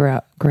too grew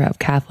up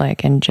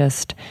Catholic, and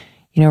just,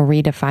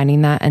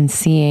 redefining that and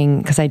seeing,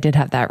 because I did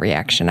have that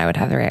reaction. I would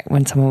have the reaction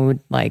when someone would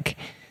like,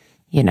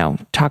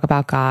 talk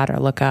about God or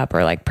look up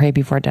or like pray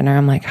before dinner.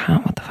 I'm like,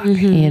 what the fuck?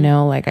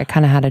 Like I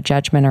kind of had a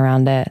judgment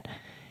around it.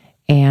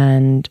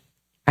 And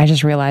I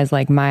just realized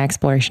like my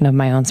exploration of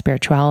my own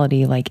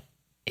spirituality, like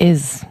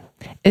is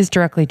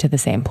directly to the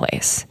same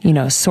place,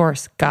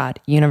 source, God,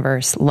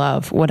 universe,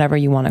 love, whatever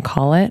you want to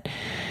call it.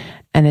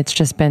 And it's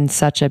just been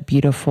such a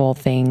beautiful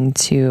thing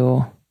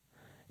to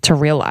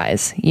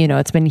realize,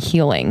 it's been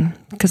healing,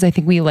 because I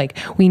think we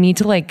need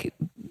to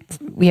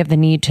we have the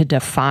need to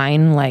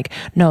define like,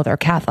 no, they're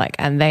Catholic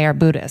and they are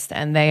Buddhist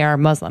and they are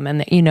Muslim,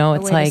 and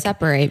it's like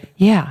separate.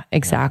 Yeah,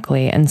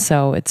 exactly. And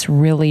so it's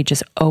really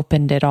just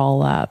opened it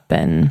all up,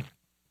 and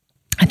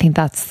I think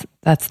that's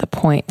the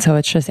point. So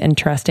it's just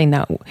interesting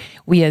that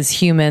we as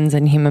humans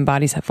and human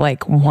bodies have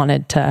like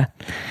wanted to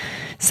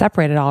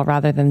separate it all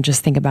rather than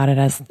just think about it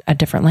as a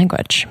different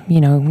language.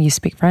 You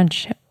speak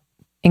French,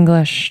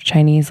 English,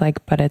 Chinese,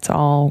 but it's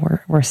all,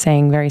 we're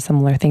saying very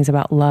similar things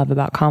about love,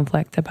 about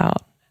conflict,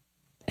 about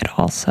it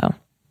also.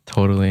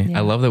 Totally. Yeah.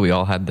 I love that we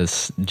all had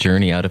this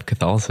journey out of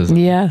Catholicism.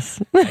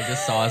 Yes. I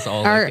just saw us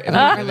all. Our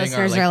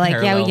listeners are like,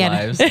 yeah, we get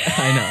lives. it.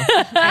 I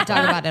know. I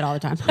talk about it all the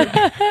time.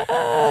 But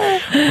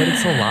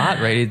it's a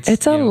lot, right?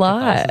 It's a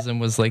lot. Catholicism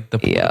was like the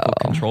political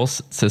control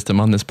system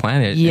on this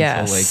planet.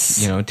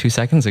 Yes. Until 2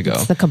 seconds ago.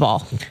 It's the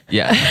cabal.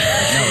 Yeah.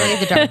 Really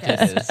the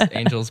darkest.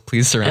 Angels,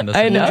 please surround us.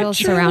 I know. Angels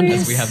surround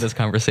us. We have this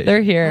conversation.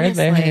 They're here. Honestly.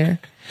 They're here.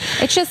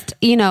 It's just,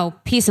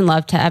 peace and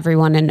love to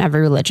everyone and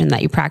every religion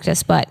that you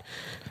practice. But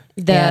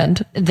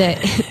and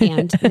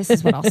this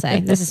is what I'll say.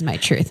 This is my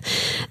truth.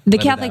 The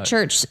Catholic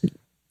Church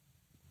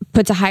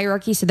puts a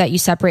hierarchy so that you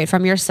separate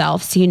from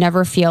yourself. So you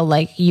never feel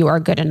like you are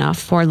good enough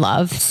for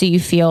love. So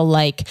you feel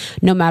like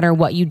no matter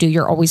what you do,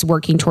 you're always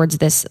working towards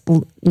this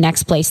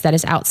next place that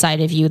is outside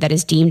of you, that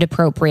is deemed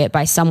appropriate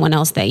by someone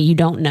else that you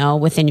don't know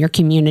within your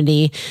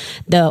community.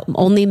 The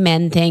only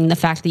men thing, the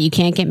fact that you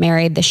can't get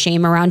married, the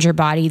shame around your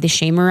body, the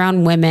shame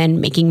around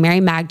women, making Mary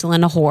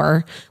Magdalene a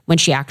whore when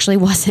she actually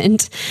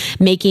wasn't,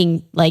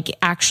 making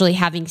actually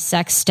having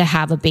sex to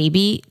have a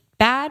baby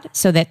bad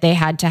so that they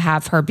had to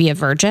have her be a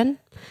virgin.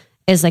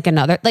 Is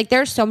another,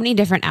 there's so many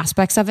different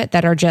aspects of it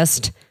that are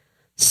just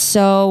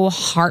so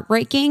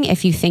heartbreaking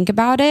if you think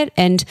about it.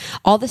 And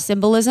all the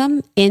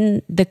symbolism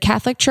in the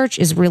Catholic Church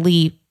is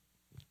really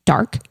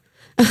dark.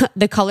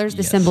 The colors,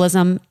 the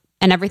symbolism,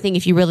 and everything.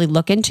 If you really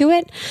look into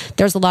it,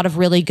 there's a lot of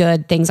really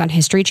good things on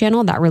History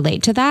Channel that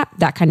relate to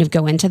that kind of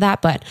go into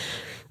that. But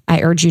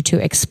I urge you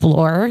to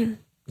explore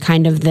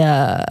kind of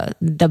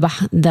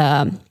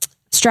the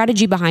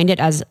strategy behind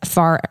it as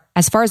far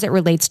as it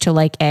relates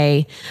to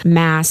a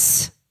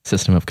mass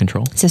system of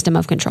control.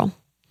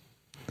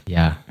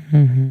 Yeah,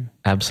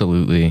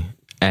 absolutely.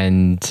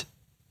 And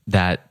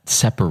that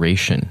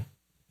separation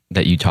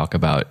that you talk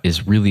about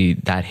is really,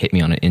 that hit me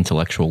on an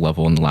intellectual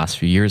level in the last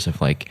few years of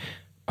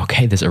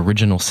okay, this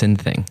original sin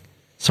thing.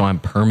 So I'm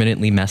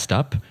permanently messed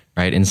up,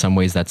 right? In some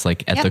ways that's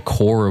at the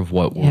core of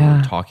what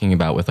we're talking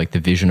about with the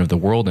vision of the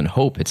world and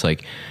hope. It's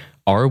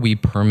are we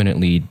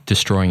permanently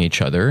destroying each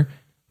other?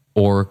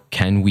 Or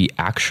can we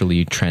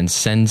actually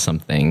transcend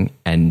something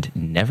and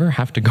never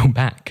have to go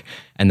back?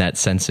 And that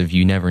sense of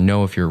you never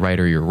know if you're right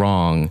or you're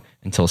wrong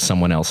until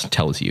someone else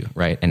tells you,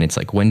 right? And it's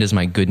when does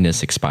my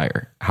goodness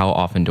expire? How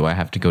often do I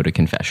have to go to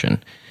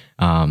confession?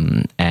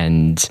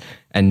 And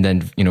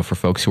then, for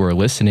folks who are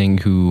listening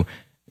who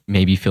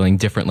may be feeling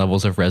different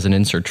levels of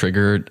resonance or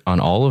triggered on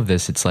all of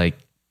this, it's like,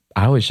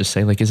 I always just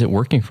say, like, is it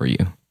working for you?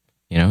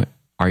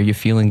 Are you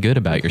feeling good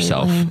about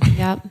yourself?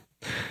 Yep.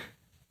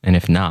 And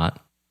if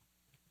not,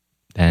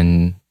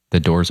 then the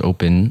door's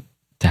open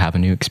to have a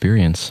new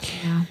experience.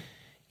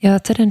 Yeah,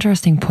 that's an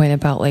interesting point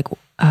about like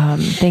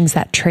things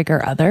that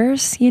trigger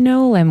others,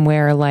 and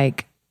where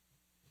like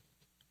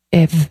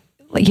if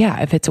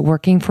it's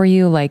working for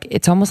you, like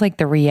it's almost like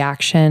the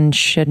reaction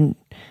shouldn't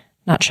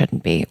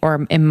be,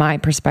 or in my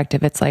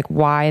perspective, it's like,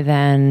 why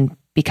then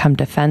become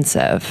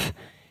defensive?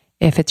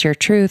 If it's your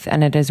truth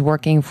and it is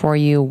working for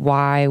you,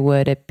 why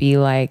would it be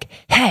like,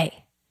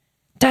 hey,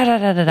 da da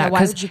da da da?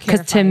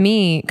 Because to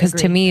me,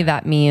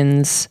 that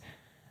means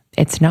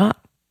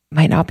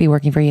might not be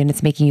working for you, and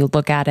it's making you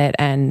look at it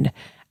and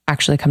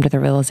actually come to the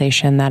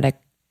realization that it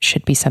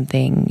should be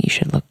something you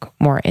should look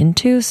more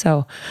into.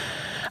 So,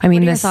 I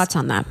mean, what are your thoughts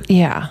on that?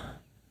 Yeah.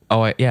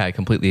 Oh, I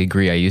completely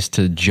agree. I used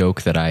to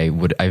joke that I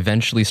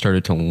eventually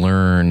started to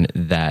learn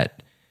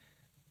that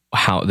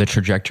how the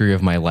trajectory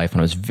of my life when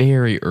I was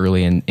very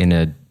early in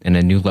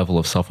a new level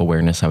of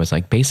self-awareness, I was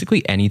like,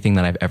 basically anything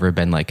that I've ever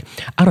been like,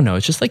 I don't know,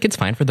 it's just like, it's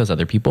fine for those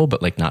other people,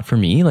 but like not for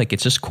me. Like,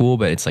 it's just cool,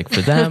 but it's like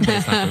for them, but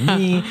it's not for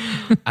me.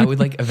 I would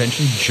like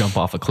eventually jump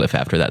off a cliff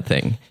after that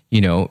thing,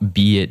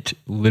 be it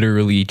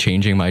literally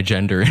changing my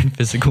gender and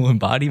physical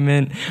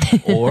embodiment,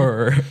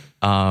 or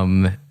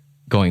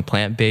going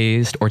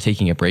plant-based, or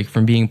taking a break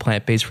from being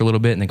plant-based for a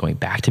little bit and then going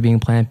back to being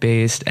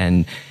plant-based,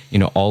 and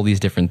all these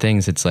different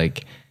things. It's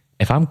like,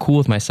 if I'm cool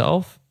with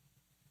myself,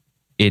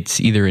 it's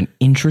either an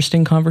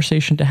interesting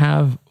conversation to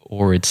have,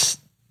 or it's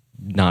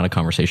not a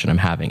conversation I'm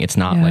having. It's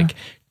not like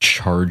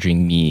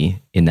charging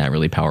me in that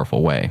really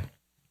powerful way.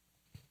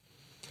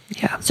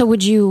 Yeah. So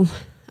would you,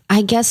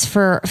 I guess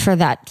for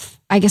that,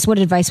 what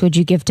advice would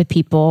you give to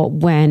people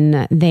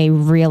when they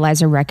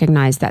realize or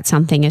recognize that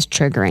something is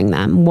triggering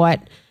them?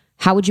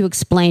 How would you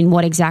explain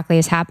what exactly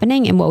is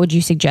happening, and what would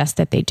you suggest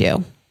that they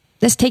do?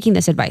 Taking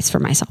this advice for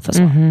myself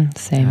as well. Mm-hmm.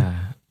 Same.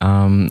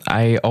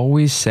 I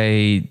always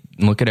say,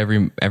 look at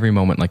every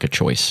moment like a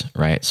choice,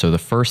 right? So the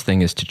first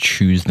thing is to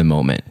choose the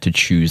moment, to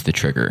choose the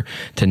trigger,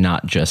 to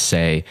not just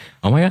say,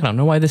 oh my God, I don't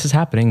know why this is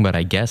happening, but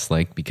I guess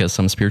like because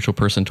some spiritual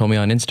person told me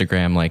on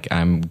Instagram, like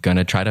I'm going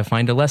to try to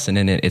find a lesson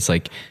in it. It's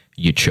like,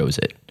 you chose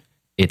it.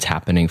 It's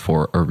happening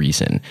for a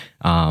reason.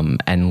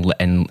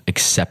 And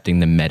accepting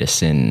the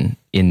medicine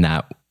in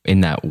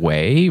that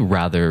way,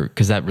 rather,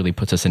 because that really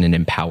puts us in an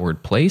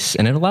empowered place,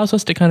 and it allows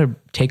us to kind of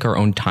take our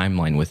own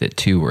timeline with it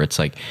too, where it's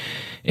like,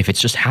 if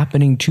it's just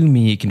happening to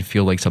me, it can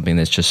feel like something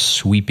that's just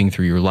sweeping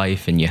through your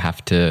life, and you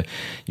have to,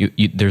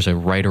 there's a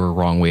right or a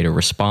wrong way to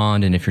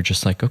respond. And if you're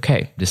just like,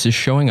 okay, this is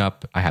showing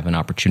up, I have an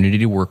opportunity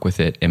to work with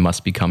it, it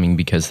must be coming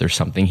because there's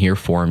something here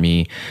for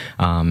me.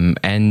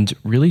 And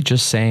really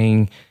just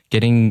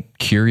getting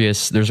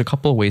curious, there's a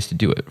couple of ways to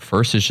do it.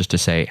 First is just to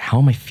say, how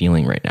am I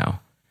feeling right now?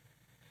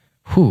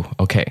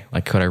 Okay.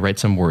 Like, could I write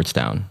some words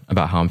down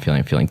about how I'm feeling?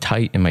 I'm feeling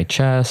tight in my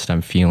chest.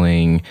 I'm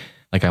feeling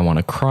like I want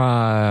to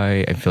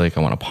cry. I feel like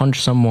I want to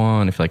punch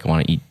someone. I feel like I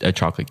want to eat a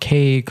chocolate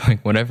cake,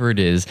 like whatever it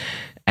is.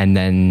 And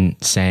then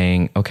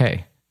saying,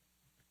 okay,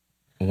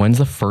 when's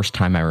the first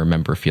time I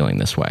remember feeling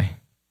this way?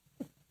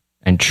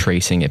 And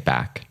tracing it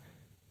back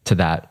to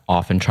that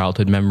often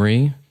childhood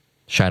memory.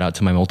 Shout out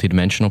to my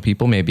multidimensional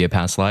people, maybe a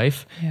past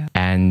life. Yeah.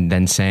 And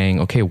then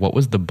saying, okay, what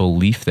was the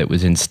belief that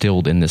was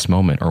instilled in this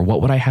moment? Or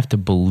what would I have to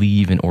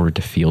believe in order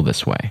to feel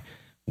this way?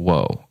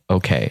 Whoa,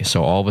 okay.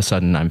 So all of a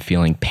sudden I'm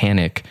feeling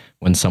panic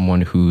when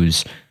someone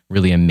who's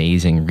really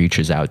amazing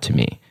reaches out to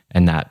me.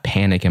 And that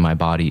panic in my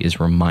body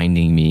is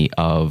reminding me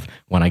of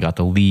when I got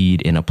the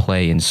lead in a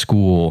play in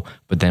school,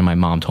 but then my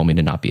mom told me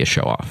to not be a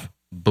show off.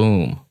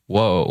 Boom.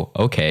 Whoa,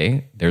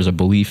 okay, there's a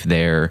belief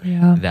there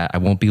that I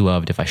won't be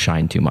loved if I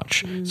shine too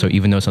much. So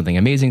even though something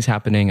amazing is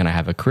happening and I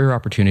have a career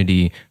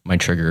opportunity, my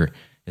trigger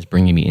is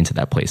bringing me into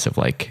that place of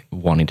like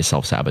wanting to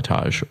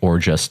self-sabotage, or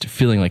just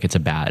feeling like it's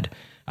a bad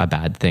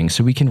thing.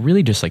 So we can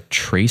really just like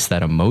trace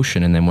that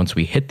emotion. And then once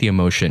we hit the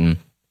emotion,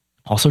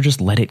 also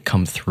just let it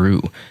come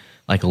through,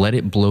 like let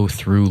it blow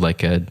through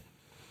like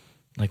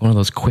one of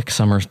those quick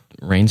summer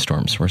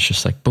rainstorms where it's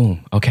just like,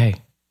 boom, okay,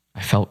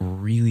 I felt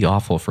really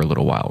awful for a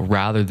little while,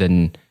 rather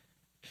than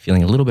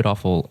feeling a little bit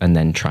awful and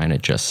then trying to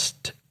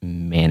just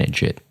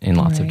manage it in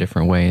lots of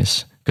different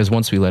ways. Because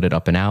once we let it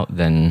up and out,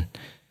 then it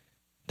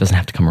doesn't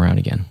have to come around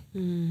again.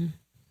 And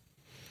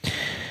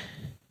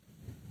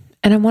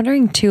I'm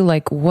wondering too,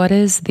 like, what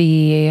is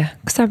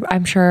because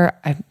I'm sure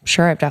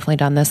I've definitely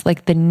done this,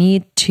 like the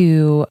need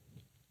to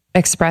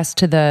express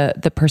to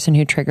the person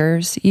who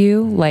triggers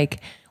you, like,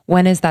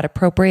 when is that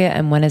appropriate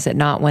and when is it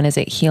not? When is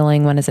it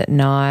healing? When is it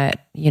not?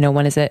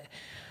 When is it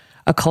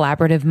a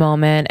collaborative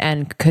moment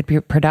and could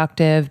be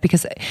productive?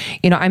 Because,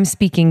 I'm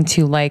speaking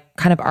to like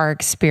kind of our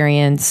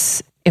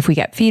experience. If we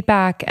get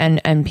feedback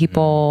and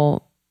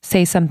people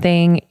say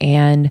something,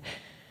 and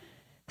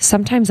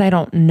sometimes I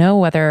don't know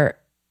whether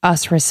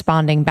us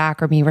responding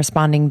back or me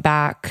responding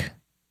back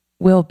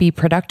will be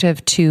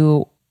productive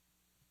to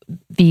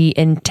the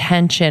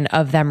intention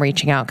of them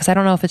reaching out? Because I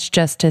don't know if it's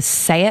just to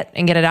say it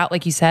and get it out,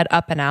 like you said,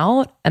 up and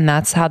out, and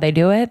that's how they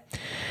do it.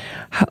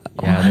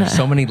 Yeah, there's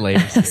so many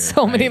layers here,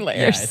 So many right?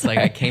 layers. Yeah, it's like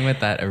I came at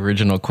that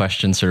original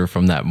question sort of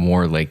from that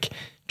more like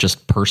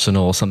just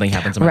personal, something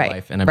happens in my Right,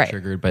 life and I'm right.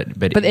 triggered, but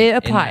But it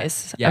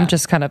applies. I'm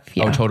just kind of,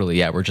 Oh, totally.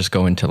 Yeah. We're just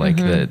going to like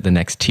the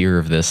next tier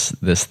of this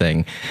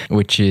thing,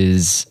 which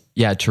is,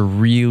 to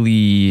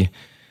really,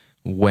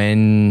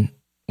 when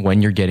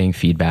you're getting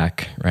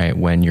feedback, right?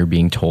 When you're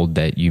being told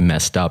that you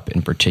messed up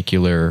in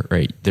particular,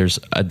 right? There's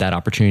that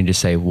opportunity to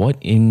say, what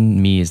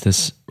in me is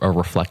this a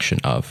reflection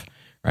of,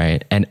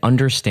 right? And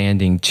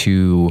understanding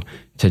to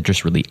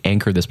just really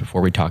anchor this before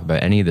we talk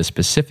about any of the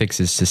specifics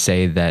is to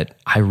say that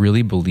I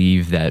really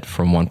believe that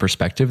from one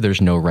perspective,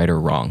 there's no right or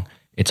wrong.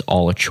 It's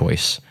all a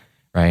choice,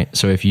 right?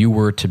 So if you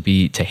were to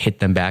hit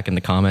them back in the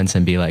comments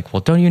and be like,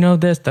 well, don't you know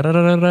this, da, da,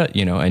 da, da,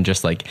 da, and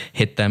just like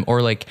hit them,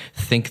 or like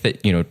think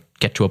that,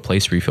 get to a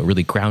place where you feel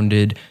really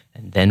grounded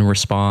and then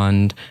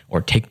respond,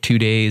 or take 2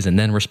 days and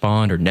then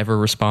respond, or never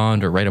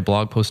respond, or write a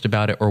blog post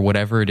about it, or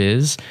whatever it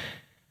is.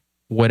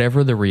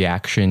 Whatever the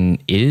reaction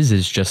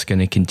is just going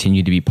to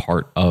continue to be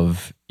part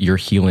of your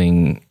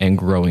healing and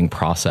growing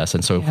process.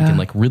 And so if we can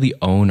like really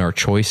own our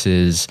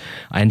choices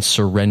and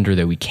surrender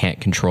that we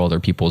can't control other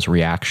people's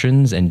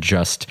reactions and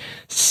just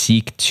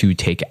seek to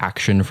take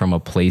action from a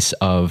place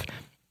of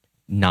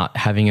not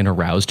having an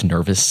aroused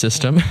nervous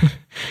system,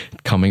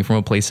 coming from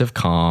a place of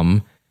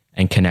calm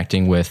and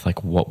connecting with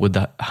like, what would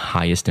the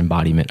highest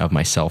embodiment of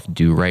myself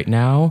do right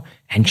now?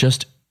 And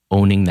just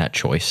owning that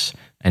choice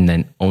and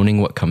then owning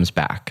what comes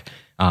back.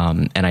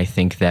 And I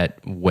think that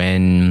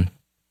in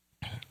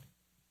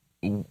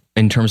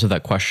terms of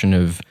that question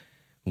of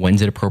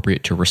when's it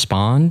appropriate to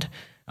respond,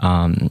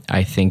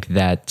 I think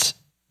that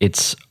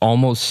it's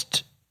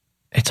almost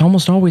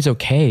always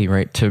okay,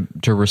 right,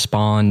 to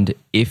respond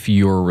if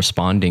you're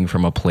responding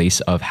from a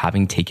place of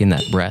having taken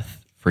that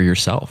breath for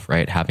yourself,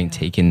 right? Having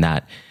taken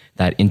that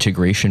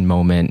integration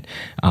moment,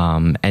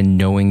 and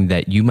knowing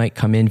that you might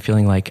come in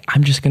feeling like,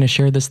 I'm just going to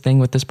share this thing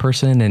with this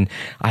person and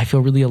I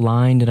feel really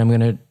aligned and I'm going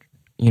to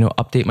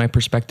update my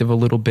perspective a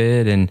little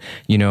bit. And,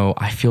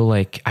 I feel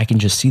like I can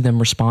just see them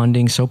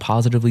responding so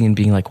positively and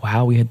being like,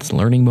 wow, we had this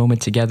learning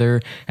moment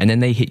together. And then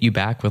they hit you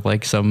back with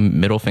like some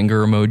middle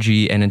finger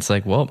emoji. And it's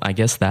like, well, I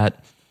guess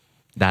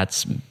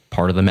that's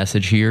part of the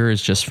message here,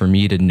 is just for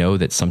me to know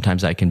that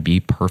sometimes I can be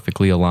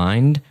perfectly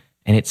aligned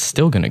and it's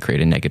still going to create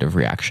a negative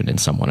reaction in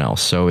someone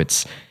else. So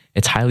it's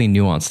highly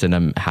nuanced, and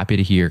I'm happy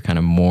to hear kind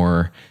of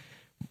more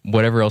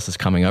whatever else is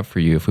coming up for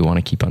you if we want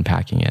to keep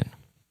unpacking it.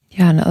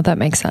 Yeah, no, that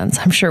makes sense.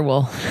 I'm sure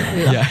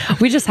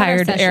we just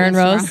hired Aaron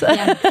Rose.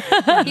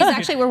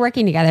 We're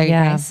working together, you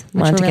guys.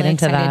 Which Wanted we're to really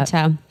get into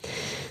excited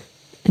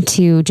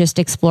to just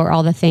explore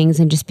all the things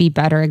and just be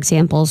better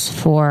examples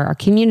for our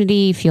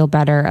community, feel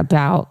better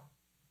about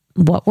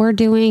what we're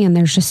doing. And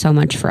there's just so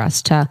much for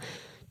us to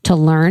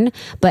learn.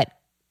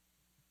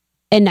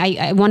 And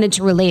I wanted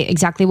to relate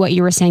exactly what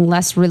you were saying,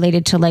 less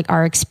related to like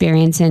our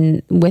experience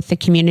with the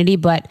community,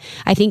 but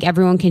I think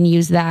everyone can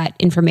use that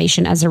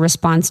information as a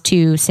response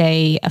to,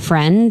 say, a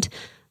friend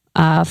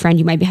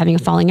you might be having a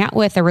falling out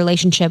with, a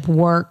relationship,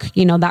 work,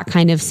 that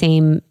kind of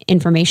same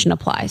information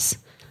applies.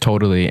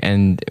 Totally.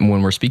 And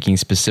when we're speaking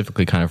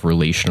specifically kind of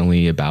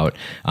relationally about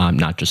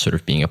not just sort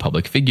of being a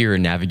public figure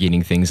and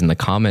navigating things in the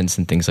comments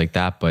and things like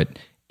that, but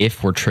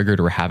if we're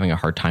triggered or having a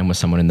hard time with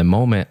someone in the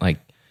moment, like,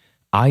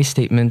 I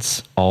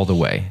statements all the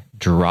way.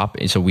 Drop.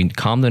 So we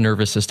calm the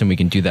nervous system. We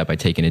can do that by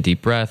taking a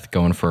deep breath,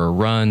 going for a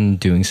run,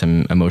 doing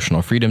some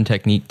emotional freedom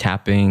technique,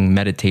 tapping,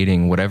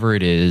 meditating, whatever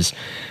it is.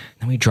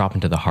 Then we drop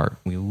into the heart.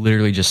 We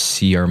literally just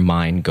see our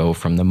mind go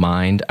from the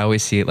mind. I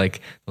always see it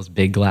like those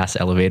big glass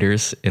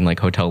elevators in like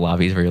hotel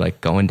lobbies where you're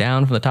like going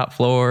down from the top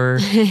floor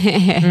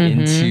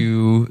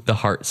into the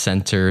heart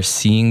center,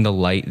 seeing the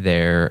light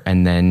there,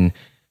 and then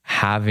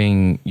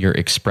having your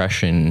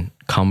expression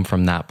come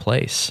from that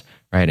place,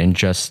 right? And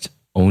just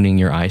owning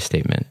your I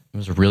statement. It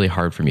was really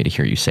hard for me to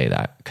hear you say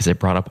that because it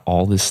brought up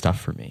all this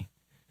stuff for me.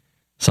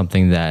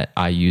 Something that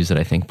I use that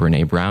I think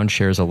Brene Brown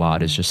shares a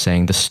lot is just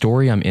saying the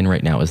story I'm in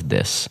right now is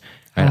this.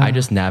 Right? I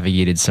just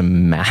navigated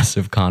some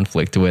massive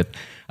conflict with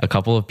a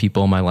couple of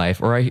people in my life,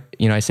 or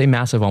I say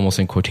massive almost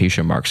in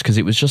quotation marks because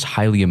it was just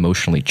highly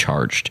emotionally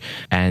charged.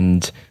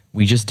 And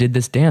we just did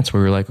this dance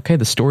where we were like, okay,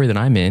 the story that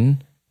I'm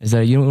in is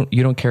that you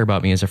don't care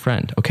about me as a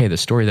friend. Okay, the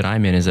story that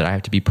I'm in is that I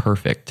have to be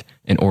perfect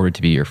in order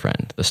to be your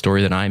friend. The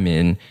story that I'm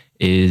in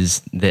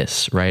is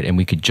this, right? And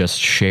we could just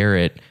share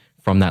it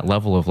from that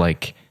level of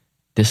like,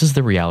 this is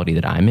the reality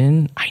that I'm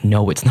in. I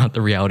know it's not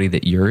the reality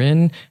that you're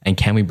in. And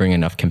can we bring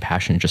enough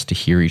compassion just to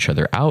hear each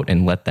other out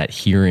and let that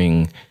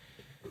hearing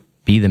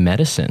be the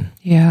medicine?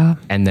 Yeah.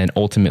 And then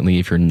ultimately,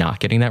 if you're not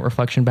getting that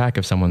reflection back,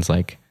 if someone's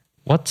like,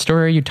 what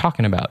story are you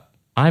talking about?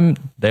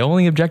 The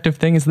only objective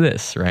thing is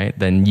this, right?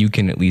 Then you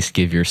can at least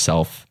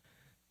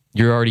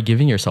you're already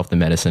giving yourself the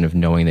medicine of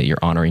knowing that you're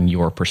honoring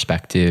your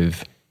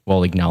perspective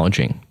while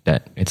acknowledging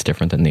that it's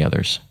different than the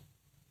others.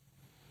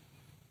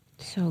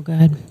 So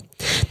good.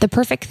 The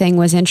perfect thing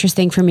was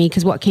interesting for me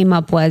because what came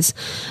up was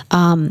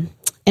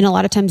and a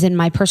lot of times in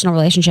my personal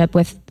relationship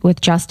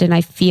with Justin,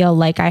 I feel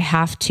like I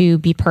have to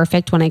be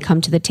perfect when I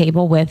come to the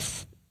table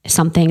with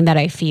something that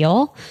I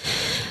feel.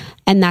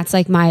 And that's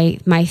like my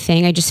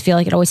thing. I just feel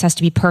like it always has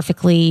to be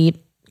perfectly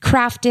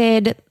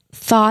crafted,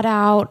 thought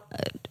out,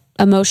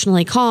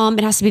 emotionally calm.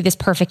 It has to be this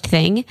perfect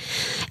thing.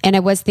 And I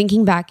was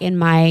thinking back in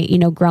my,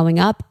 growing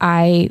up,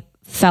 I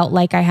felt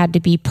like I had to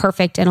be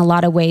perfect in a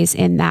lot of ways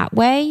in that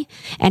way,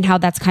 and how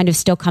that's kind of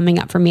still coming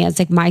up for me as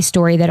like my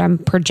story that I'm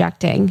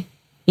projecting,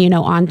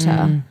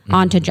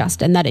 onto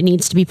Justin, that it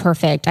needs to be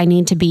perfect. I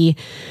need to be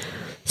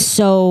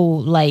so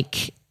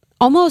like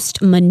almost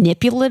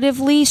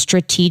manipulatively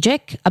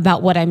strategic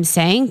about what I'm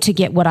saying to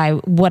get what I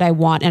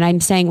want. And I'm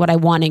saying what I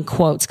want in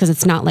quotes, because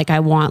it's not like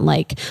I want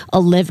like a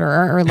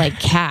liver or like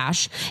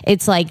cash.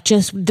 It's like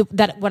just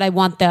that what I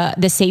want,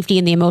 the safety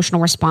and the emotional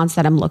response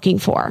that I'm looking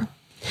for.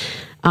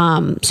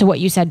 So what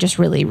you said just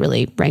really,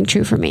 really rang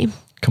true for me.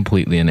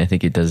 Completely. And I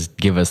think it does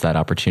give us that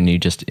opportunity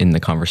just in the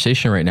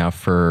conversation right now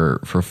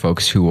for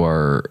folks who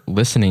are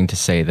listening to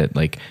say that,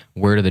 like,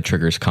 where do the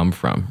triggers come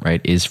from,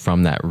 right? Is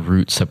from that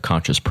root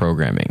subconscious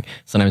programming.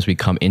 Sometimes we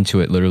come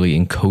into it literally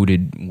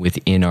encoded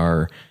within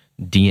our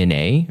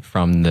DNA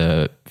from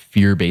the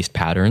fear-based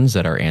patterns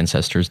that our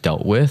ancestors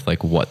dealt with,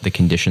 like what the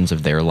conditions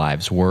of their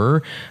lives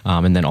were.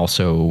 And then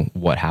also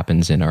what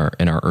happens in our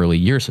early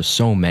years.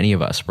 So many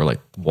of us were like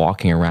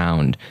walking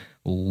around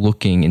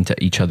looking into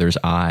each other's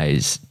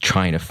eyes,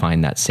 trying to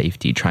find that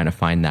safety, trying to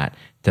find that,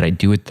 did I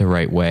do it the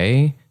right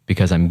way?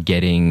 Because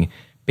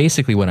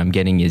basically what I'm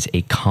getting is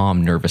a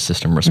calm nervous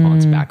system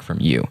response back from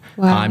you.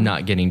 Wow. I'm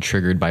not getting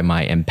triggered by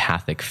my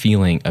empathic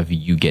feeling of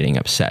you getting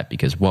upset,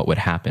 because what would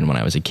happen when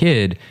I was a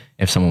kid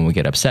if someone would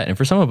get upset? And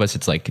for some of us,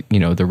 it's like,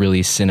 the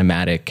really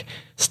cinematic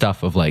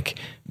stuff of like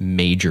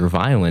major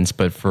violence.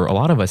 But for a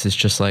lot of us, it's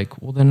just like,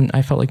 well, then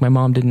I felt like my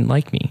mom didn't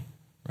like me,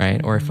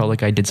 right? Or I felt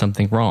like I did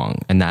something wrong.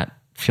 And that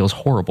feels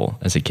horrible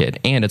as a kid.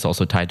 And it's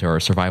also tied to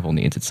our survival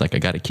needs. It's like, I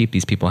got to keep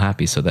these people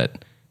happy so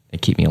that they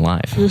keep me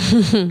alive.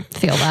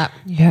 Feel that.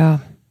 Yeah.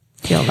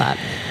 Feel that.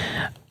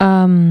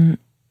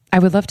 I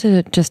would love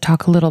to just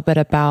talk a little bit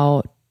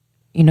about,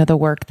 the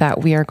work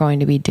that we are going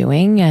to be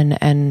doing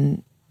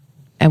and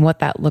what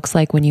that looks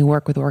like when you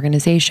work with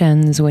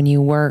organizations, when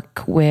you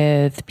work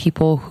with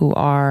people who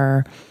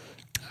are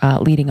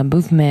leading a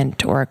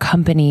movement or a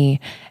company,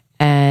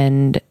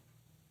 and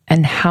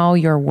how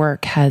your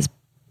work has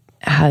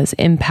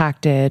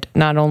impacted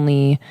not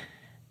only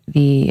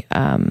the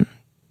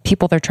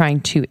people they're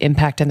trying to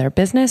impact in their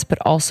business, but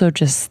also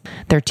just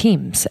their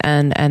teams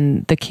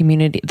and the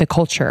community, the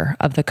culture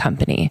of the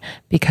company.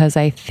 Because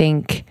I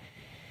think,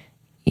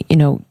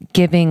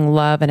 giving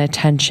love and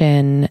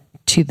attention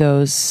to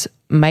those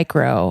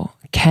micro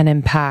can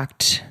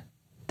impact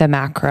the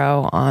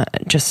macro on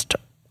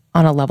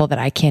a level that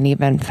I can't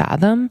even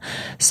fathom.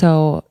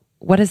 So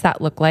what does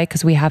that look like?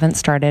 Because we haven't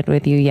started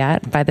with you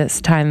yet. By this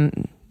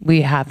time,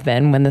 we have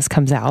been when this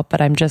comes out, but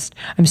I'm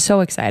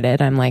so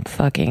excited. I'm like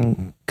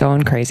fucking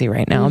going crazy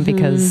right now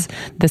because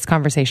this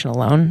conversation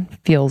alone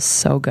feels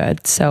so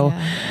good. So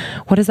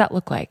what does that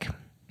look like?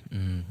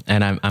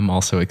 And I'm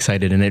also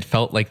excited, and it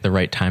felt like the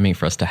right timing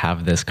for us to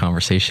have this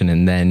conversation.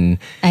 And then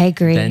I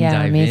agree. Then Yeah,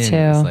 dive me in. too.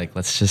 It's like,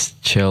 let's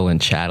just chill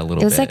and chat a little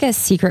bit. It was like a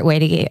secret way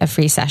to get a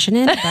free session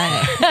in, but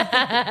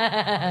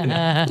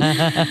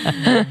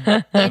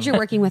and you're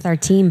working with our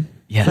team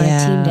for a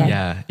team day.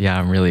 Yeah.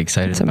 I'm really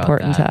excited It's about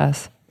important that. to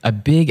us. A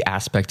big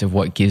aspect of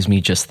what gives me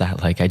just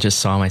that, like, I just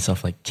saw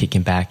myself like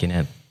kicking back in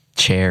a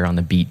chair on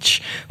the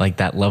beach, like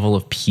that level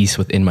of peace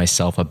within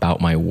myself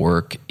about my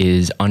work,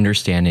 is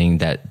understanding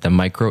that the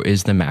micro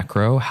is the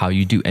macro. How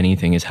you do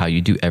anything is how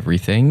you do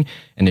everything.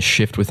 And a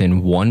shift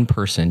within one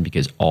person,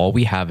 because all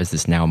we have is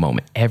this now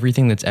moment.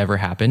 Everything that's ever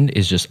happened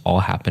is just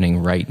all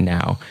happening right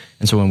now.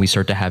 And so when we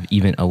start to have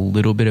even a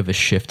little bit of a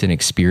shift in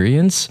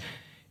experience,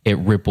 it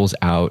ripples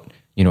out,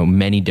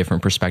 many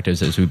different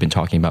perspectives, as we've been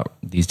talking about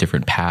these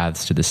different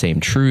paths to the same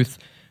truth.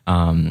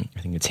 I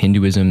think it's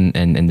Hinduism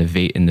and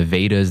the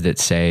Vedas that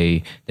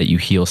say that you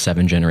heal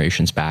 7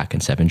 generations back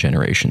and 7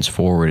 generations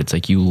forward. It's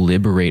like you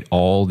liberate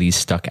all these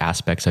stuck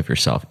aspects of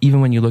yourself.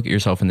 Even when you look at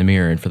yourself in the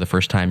mirror and for the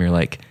first time, you're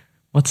like,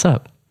 what's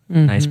up?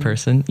 Nice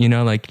person.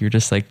 Like you're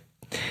just like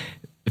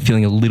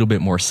feeling a little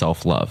bit more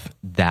self-love.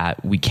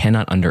 That we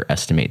cannot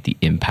underestimate the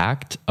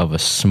impact of a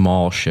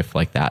small shift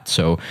like that.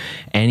 So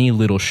any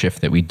little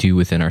shift that we do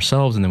within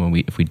ourselves, and then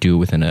if we do it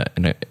within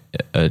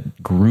a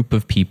group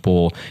of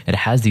people, it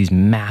has these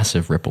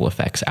massive ripple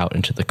effects out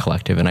into the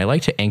collective. And I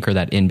like to anchor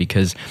that in,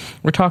 because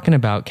we're talking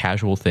about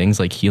casual things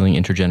like healing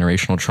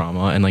intergenerational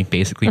trauma and like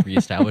basically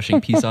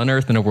reestablishing peace on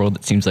earth in a world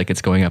that seems like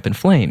it's going up in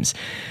flames.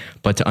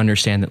 But to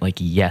understand that, like,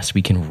 yes,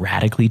 we can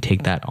radically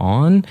take that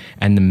on,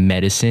 and the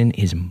medicine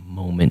is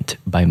moment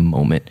by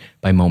moment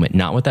by moment.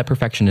 Not with that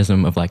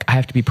perfectionism of like, I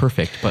have to be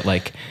perfect, but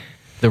like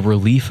the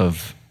relief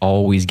of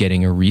always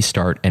getting a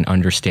restart and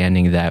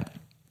understanding that,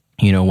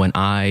 when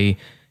I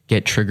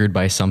get triggered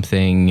by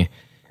something,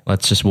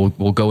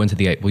 we'll go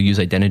into we'll use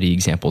identity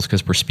examples,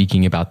 because we're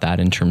speaking about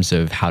that in terms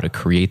of how to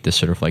create this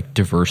sort of like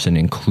diverse and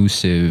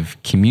inclusive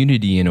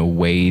community in a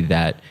way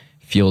that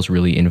feels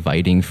really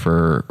inviting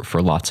for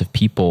lots of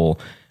people.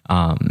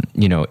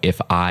 You know,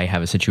 if I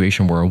have a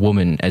situation where a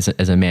woman, as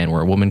a man,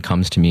 where a woman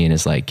comes to me and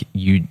is like,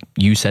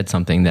 you said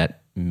something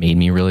that made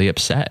me really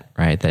upset,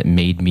 right? That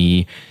made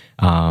me,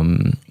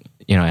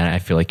 you know, and I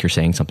feel like you're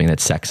saying something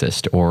that's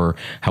sexist, or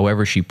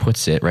however she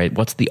puts it, right?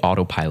 What's the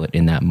autopilot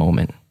in that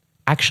moment?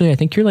 Actually, I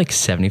think you're like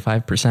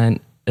 75%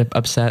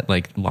 upset,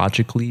 like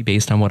logically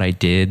based on what I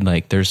did.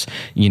 Like there's,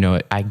 you know,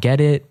 I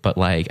get it, but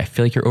like, I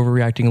feel like you're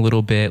overreacting a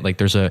little bit. Like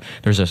there's a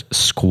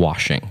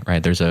squashing,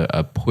 right? There's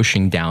a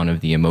pushing down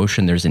of the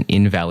emotion. There's an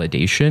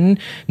invalidation,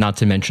 not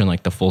to mention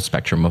like the full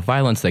spectrum of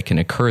violence that can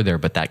occur there,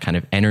 but that kind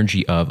of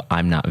energy of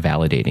I'm not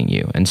validating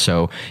you. And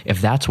so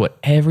if that's what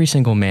every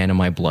single man in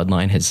my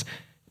bloodline has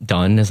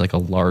done as like a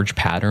large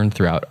pattern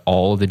throughout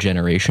all of the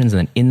generations, and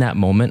then in that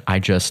moment, I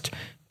just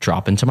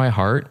drop into my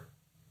heart.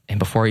 And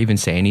before I even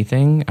say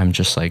anything, I'm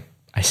just like,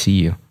 I see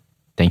you.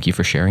 Thank you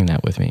for sharing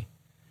that with me.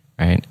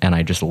 Right. And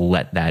I just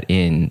let that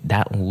in.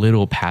 That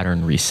little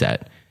pattern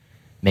reset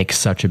makes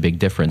such a big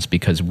difference,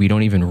 because we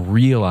don't even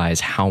realize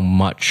how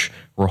much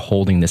we're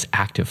holding this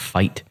active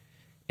fight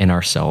in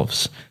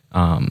ourselves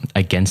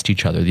against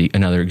each other.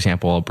 Another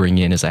example I'll bring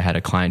in is I had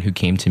a client who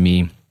came to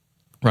me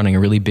running a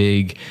really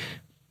big,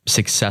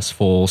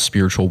 successful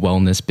spiritual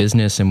wellness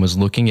business and was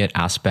looking at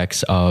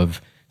aspects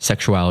of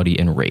sexuality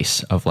and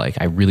race, of like,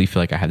 I really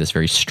feel like I have this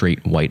very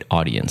straight white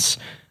audience.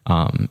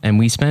 And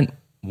we spent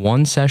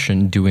one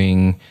session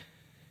doing,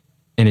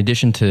 in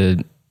addition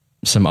to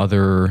some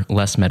other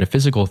less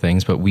metaphysical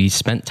things, but we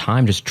spent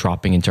time just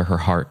dropping into her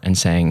heart and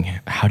saying,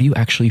 how do you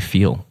actually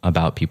feel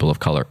about people of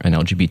color and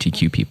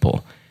LGBTQ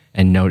people?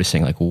 And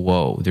noticing like,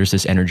 whoa, there's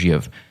this energy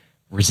of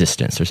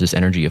resistance. There's this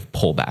energy of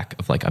pullback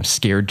of like, I'm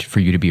scared for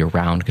you to be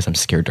around because I'm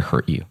scared to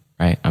hurt you.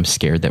 Right? I'm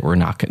scared that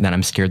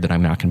I'm scared that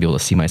I'm not going to be able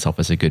to see myself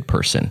as a good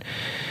person.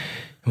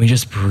 And we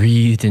just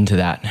breathed into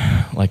that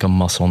like a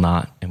muscle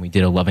knot, and we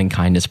did a loving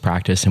kindness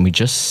practice, and we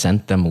just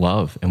sent them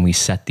love, and we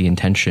set the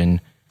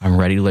intention. I'm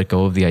ready to let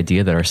go of the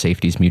idea that our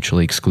safety is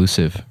mutually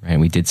exclusive. Right?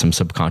 And we did some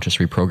subconscious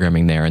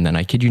reprogramming there. And then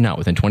I kid you not,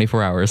 within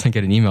 24 hours, I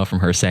get an email from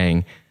her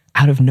saying,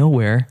 out of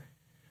nowhere,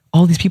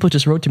 all these people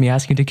just wrote to me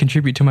asking to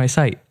contribute to my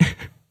site.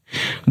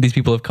 These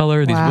people of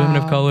color, these women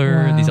of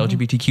color, these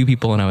LGBTQ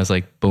people. And I was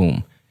like,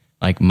 boom.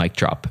 Like mic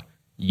drop.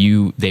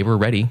 They were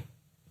ready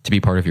to be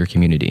part of your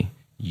community.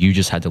 You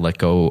just had to let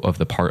go of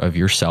the part of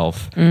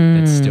yourself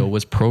that still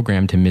was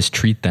programmed to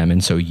mistreat them.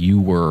 And so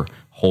you were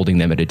holding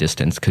them at a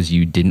distance because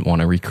you didn't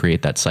want to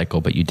recreate that cycle,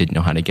 but you didn't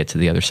know how to get to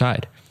the other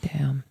side.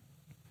 Damn.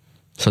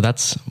 So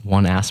that's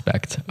one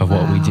aspect of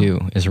what we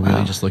do, is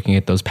really just looking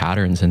at those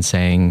patterns and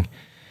saying,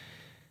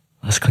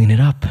 let's clean it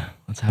up.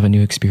 Let's have a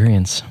new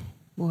experience.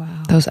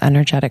 Wow. Those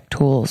energetic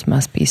tools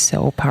must be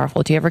so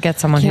powerful. Do you ever get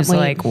someone who's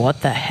like,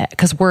 what the heck?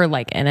 Because we're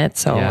like in it,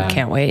 so I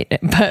can't wait.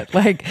 But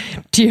like,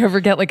 do you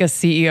ever get like a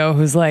CEO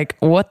who's like,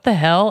 what the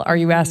hell are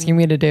you asking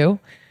me to do?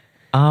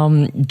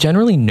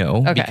 Generally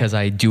no, because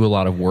I do a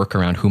lot of work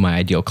around who my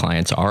ideal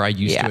clients are. I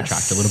used to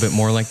attract a little bit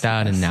more like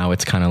that. And now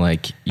it's kind of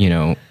like, you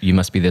know, you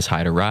must be this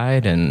high to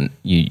ride, and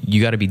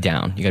you got to be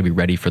down. You got to be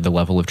ready for the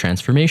level of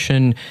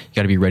transformation. You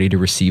got to be ready to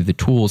receive the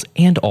tools.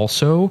 And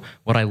also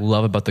what I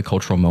love about the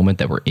cultural moment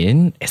that we're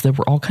in is that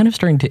we're all kind of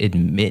starting to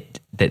admit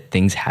that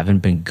things haven't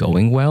been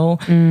going well.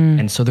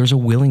 And so there's a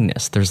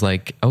willingness. There's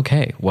like,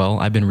 okay, well,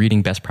 I've been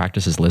reading best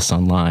practices lists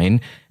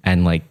online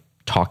and like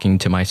talking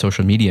to my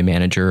social media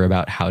manager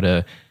about how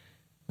to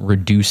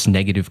reduce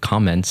negative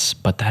comments,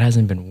 but that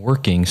hasn't been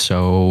working.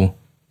 So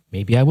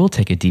maybe I will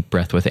take a deep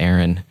breath with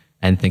Aaron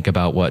and think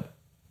about what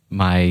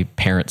my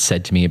parents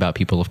said to me about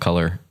people of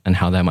color and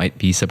how that might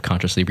be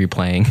subconsciously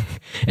replaying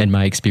in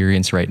my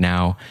experience right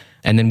now.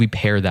 And then we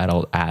pair that,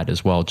 I'll add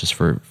as well, just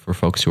for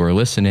folks who are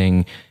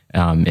listening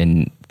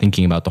and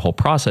thinking about the whole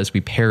process,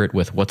 we pair it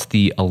with what's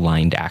the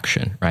aligned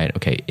action, right?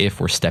 Okay, if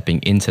we're stepping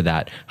into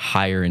that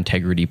higher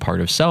integrity part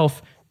of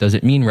self, does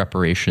it mean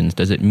reparations?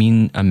 Does it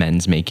mean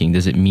amends making?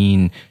 Does it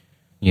mean,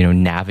 you know,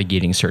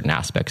 navigating certain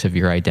aspects of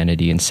your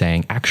identity and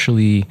saying,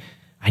 actually,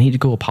 I need to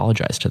go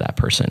apologize to that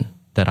person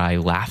that I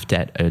laughed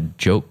at a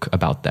joke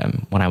about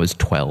them when I was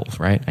 12,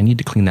 right? I need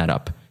to clean that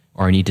up,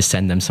 or I need to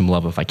send them some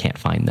love if I can't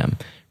find them,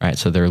 right?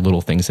 So there are little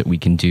things that we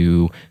can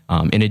do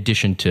in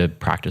addition to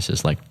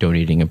practices like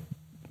donating an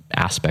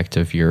aspect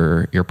of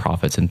your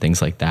profits and things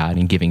like that,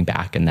 and giving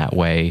back in that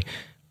way.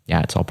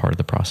 Yeah, it's all part of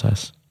the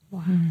process.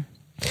 Wow.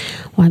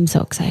 Well, I'm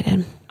so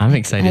excited. I'm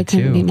excited I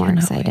couldn't too. be more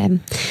excited.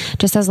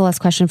 Just as a last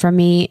question from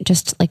me,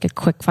 just like a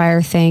quick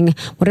fire thing.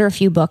 What are a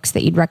few books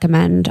that you'd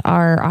recommend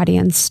our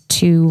audience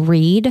to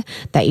read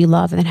that you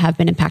love and that have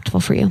been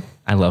impactful for you?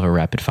 I love a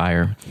rapid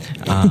fire.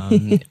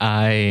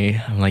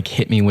 I'm like,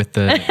 hit me with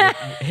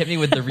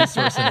the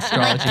resource and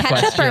astrology Ketchup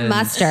questions. or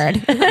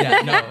mustard?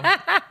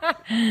 Yeah,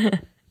 no.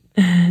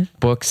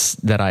 Books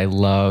that I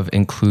love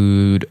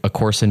include A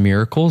Course in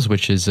Miracles,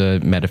 which is a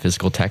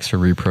metaphysical text for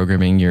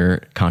reprogramming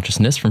your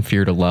consciousness from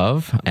fear to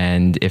love.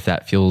 And if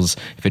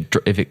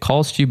it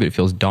calls to you, but it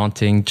feels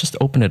daunting, just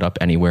open it up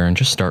anywhere and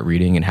just start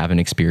reading and have an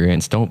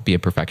experience. Don't be a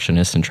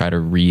perfectionist and try to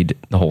read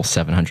the whole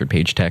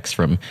 700-page text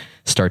from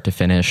start to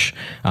finish.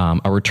 A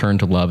Return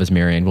to Love is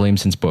Marianne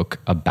Williamson's book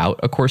about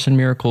A Course in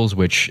Miracles,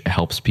 which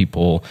helps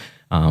people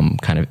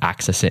kind of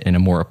access it in a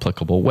more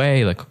applicable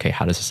way. Like, okay,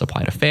 how does this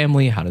apply to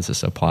family? How does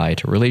this apply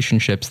to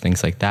relationships?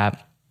 Things like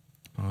that.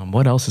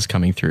 What else is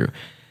coming through?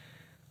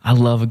 I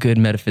love a good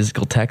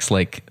metaphysical text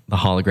like The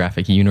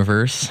Holographic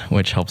Universe,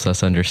 which helps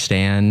us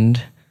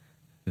understand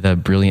the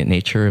brilliant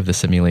nature of the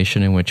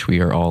simulation in which we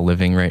are all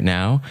living right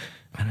now.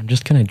 And I'm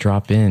just going to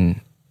drop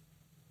in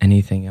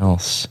anything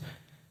else.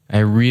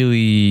 I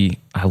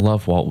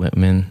love Walt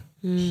Whitman.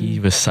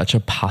 He was such a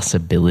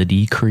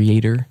possibility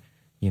creator.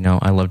 You know,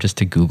 I love just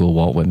to Google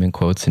Walt Whitman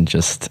quotes and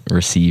just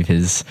receive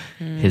his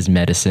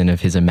medicine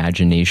of his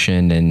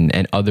imagination,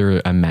 and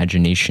other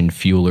imagination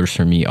fuelers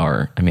for me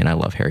are, I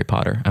love Harry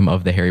Potter. I'm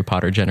of the Harry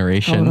Potter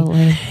generation.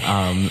 Totally.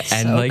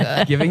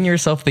 And giving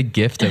yourself the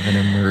gift of an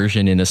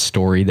immersion in a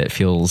story that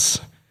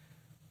feels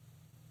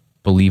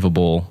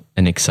believable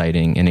and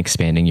exciting and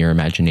expanding your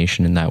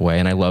imagination in that way.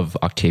 And I love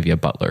Octavia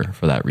Butler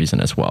for that reason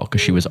as well,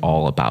 because she was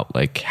all about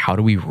like, how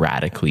do we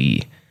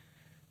radically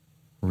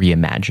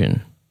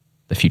reimagine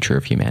the future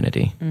of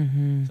humanity?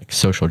 Like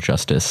social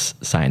justice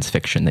science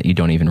fiction that you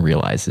don't even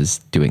realize is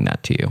doing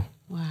that to you.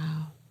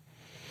 Wow.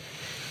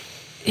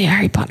 Yeah,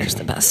 Harry Potter's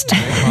the best.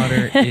 Harry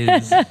Potter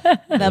is the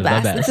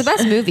best. It's the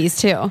best movies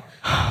too.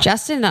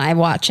 Justin and I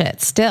watch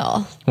it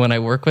still. When I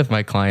work with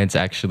my clients,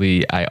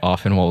 actually, I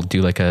often will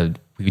do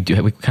we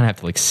kind of have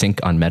to like sync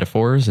on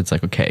metaphors. It's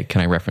like, okay,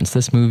 can I reference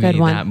this movie,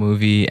 that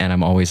movie? And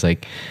I'm always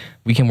like,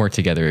 we can work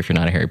together if you're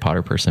not a Harry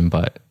Potter person,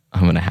 but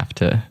I'm going to have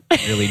to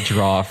really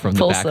draw from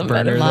the back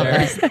burner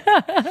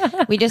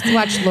there. We just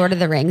watched Lord of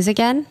the Rings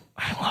again.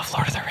 I love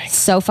Lord of the Rings.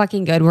 So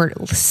fucking good. We're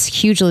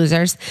huge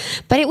losers.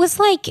 But it was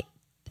like,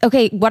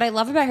 okay, what I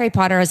love about Harry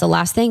Potter as the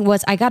last thing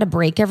was I got a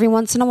break every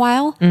once in a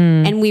while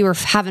and we were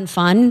having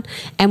fun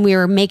and we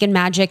were making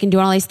magic and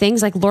doing all these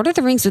things. Like Lord of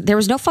the Rings, there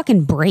was no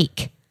fucking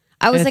break.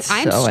 I was like,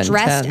 I'm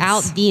stressed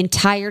out the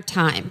entire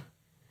time.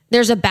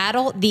 There's a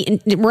battle.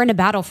 We're in a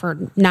battle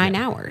for 9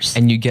 hours.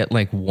 And you get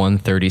like 1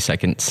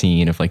 30-second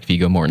scene of like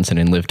Viggo Mortensen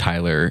and Liv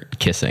Tyler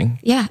kissing.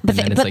 Yeah, but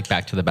then it's like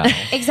back to the battle.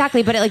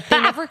 Exactly, but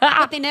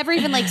they never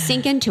even like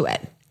sink into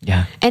it.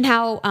 Yeah. And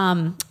how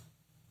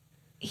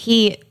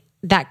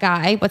that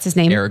guy, what's his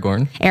name?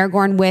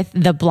 Aragorn with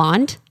the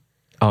blonde.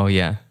 Oh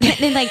yeah. They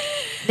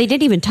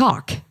didn't even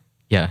talk.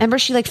 Yeah. Remember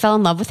she like fell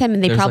in love with him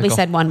and they probably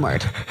said one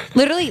word.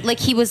 Literally, like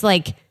he was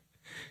like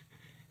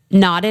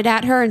nodded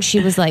at her and she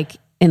was like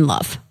in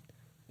love.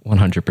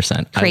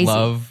 100%. Crazy.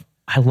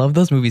 I love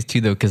those movies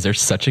too, though, because they're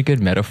such a good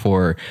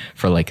metaphor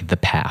for like the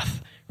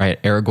path, right?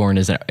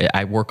 Aragorn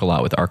I work a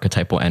lot with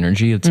archetypal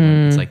energy. It's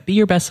like, be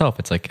your best self.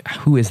 It's like,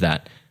 who is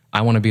that? I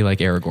want to be like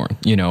Aragorn.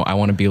 You know, I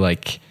want to be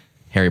like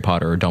Harry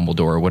Potter or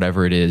Dumbledore or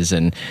whatever it is.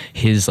 And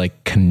his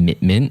like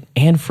commitment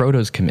and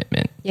Frodo's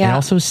commitment. Yeah. And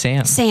also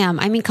Sam.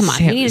 I mean, come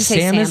on. You need to say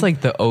Sam. Sam is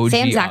like the OG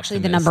Sam's actually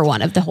the number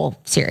one of the whole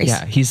series.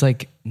 Yeah. He's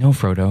like, no,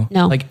 Frodo.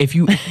 No. Like if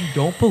you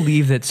don't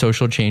believe that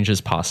social change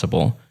is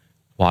possible,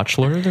 watch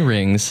Lord of the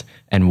Rings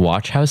and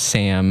watch how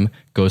Sam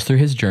goes through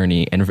his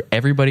journey. And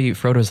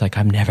Frodo's like,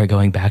 I'm never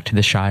going back to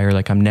the Shire.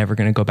 Like, I'm never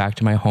going to go back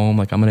to my home.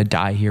 Like, I'm going to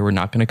die here. We're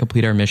not going to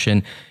complete our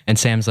mission. And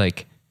Sam's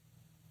like,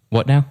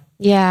 what now?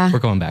 Yeah. We're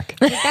going back.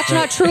 That's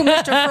not true,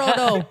 Mr.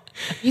 Frodo.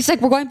 He's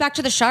like, we're going back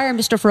to the Shire,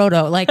 Mr.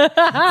 Frodo. Like,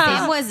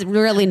 Sam was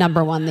really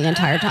number one the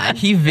entire time.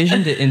 He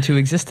visioned it into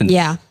existence.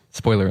 Yeah.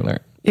 Spoiler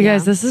alert. You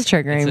guys, this is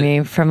triggering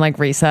me from like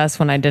recess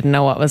when I didn't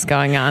know what was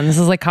going on. This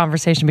is like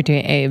conversation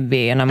between A and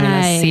B, and I'm going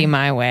to see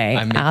my way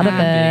out of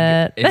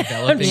it.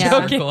 Enveloping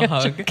circle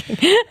hug.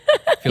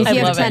 If you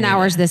have 10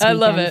 hours this weekend,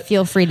 love it.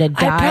 Feel free to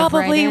dive I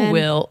probably right in.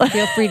 will.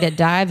 Feel free to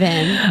dive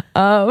in.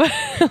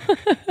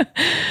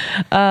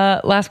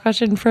 Last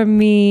question from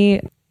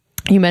me.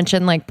 You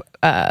mentioned like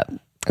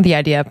the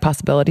idea of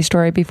possibility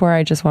story before.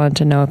 I just wanted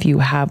to know if you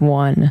have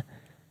one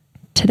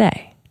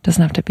today.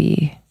 Doesn't have to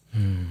be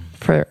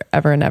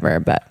forever and ever,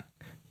 but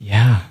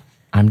yeah,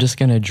 I'm just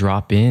going to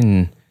drop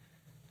in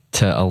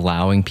to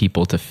allowing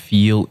people to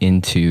feel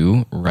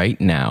into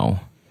right now.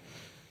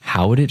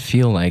 How would it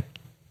feel like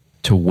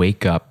to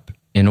wake up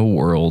in a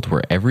world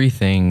where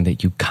everything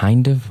that you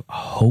kind of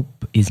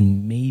hope is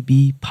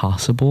maybe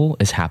possible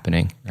is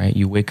happening, right?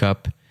 You wake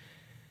up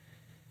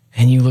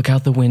and you look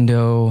out the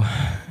window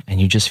and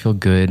you just feel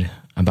good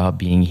about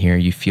being here.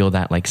 You feel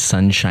that like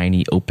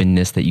sunshiny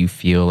openness that you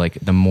feel like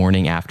the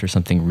morning after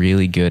something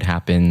really good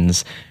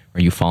happens, or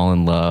you fall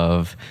in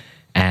love,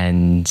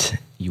 and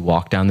you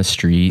walk down the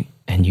street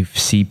and you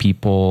see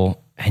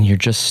people and you're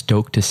just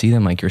stoked to see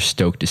them. Like you're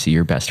stoked to see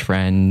your best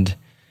friend,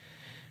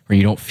 or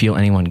you don't feel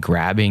anyone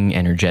grabbing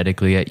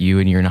energetically at you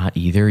and you're not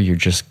either. You're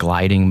just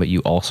gliding, but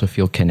you also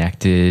feel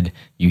connected.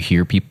 You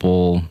hear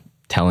people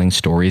telling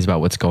stories about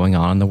what's going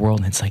on in the world.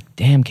 And it's like,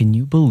 damn, can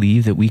you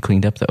believe that we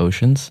cleaned up the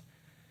oceans?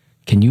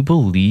 Can you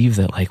believe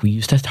that like we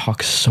used to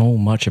talk so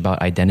much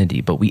about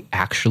identity, but we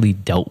actually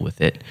dealt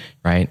with it,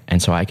 right?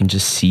 And so I can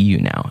just see you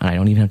now, and I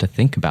don't even have to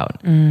think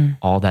about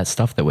all that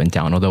stuff that went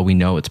down, although we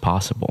know it's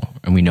possible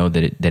and we know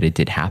that it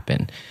did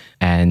happen.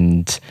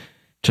 And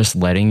just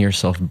letting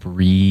yourself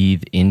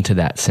breathe into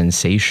that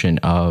sensation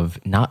of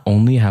not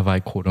only have I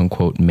quote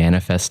unquote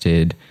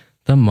manifested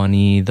the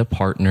money, the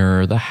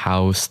partner, the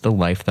house, the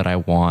life that I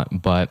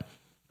want, but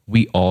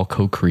we all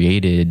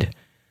co-created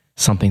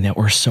something that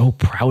we're so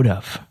proud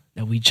of,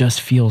 that we just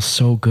feel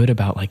so good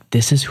about. Like,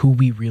 this is who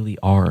we really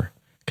are.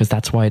 Because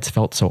that's why it's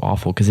felt so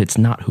awful, because it's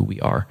not who we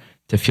are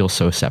to feel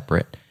so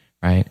separate,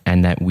 right?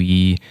 And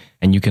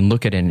and you can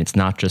look at it and it's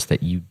not just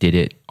that you did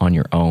it on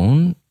your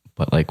own,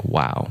 but like,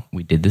 wow,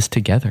 we did this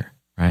together,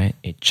 right?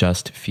 It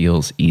just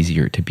feels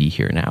easier to be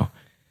here now.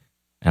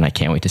 And I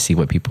can't wait to see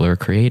what people are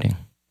creating.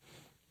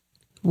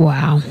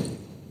 Wow.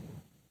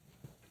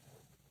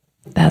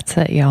 That's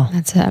it, y'all.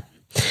 That's it.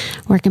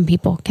 Where can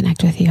people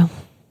connect with you?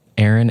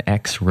 Aaron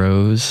X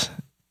Rose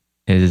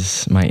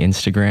is my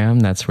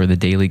Instagram. That's where the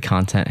daily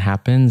content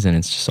happens. And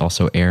it's just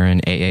also Aaron,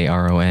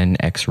 AARON,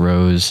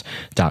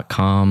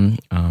 xrose.com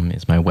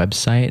is my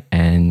website.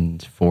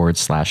 And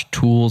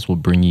 /tools will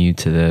bring you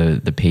to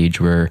the page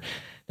where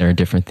there are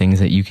different things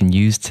that you can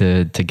use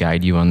to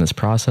guide you on this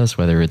process,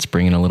 whether it's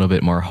bringing a little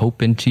bit more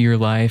hope into your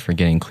life or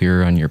getting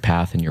clearer on your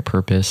path and your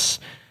purpose,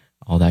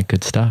 all that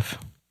good stuff.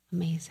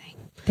 Amazing.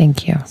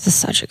 Thank you. This is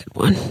such a good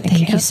one.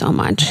 Thank you so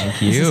much.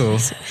 Thank you.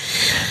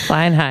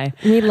 Flying high.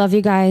 We love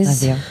you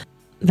guys Love you.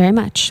 very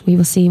much. We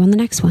will see you on the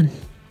next one.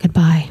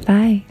 Goodbye.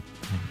 Bye.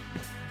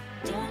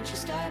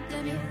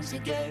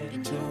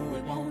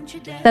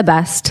 The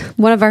best.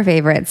 One of our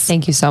favorites.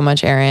 Thank you so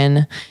much,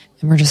 Erin.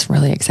 And we're just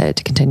really excited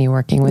to continue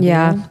working with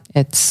Yeah. you.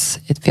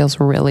 It feels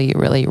really,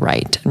 really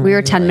right. And We were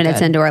really, 10 really minutes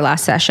good. into our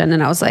last session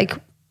and I was like,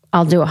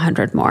 I'll do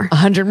 100 more.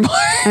 100 more.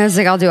 I was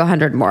like, I'll do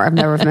 100 more. I've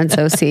never been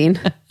so seen.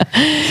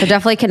 So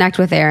definitely connect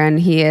with Aaron.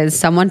 He is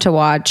someone to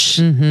watch.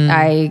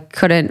 I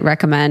couldn't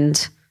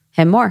recommend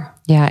him more.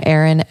 Yeah,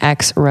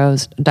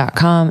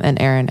 AaronXRose.com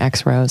and Aaron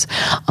X Rose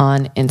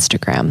on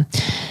Instagram.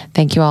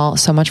 Thank you all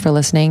so much for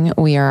listening.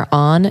 We are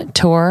on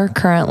tour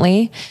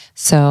currently,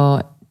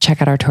 so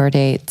check out our tour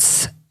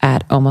dates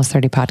at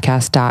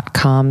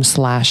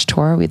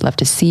almost30podcast.com/tour. We'd love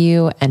to see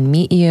you and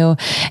meet you.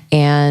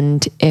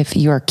 And if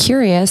you're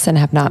curious and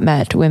have not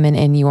met women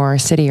in your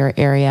city or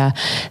area,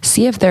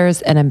 see if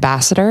there's an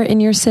ambassador in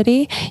your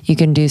city. You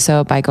can do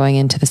so by going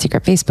into the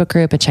secret Facebook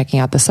group and checking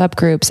out the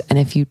subgroups. And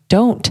if you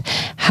don't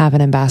have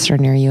an ambassador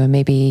near you and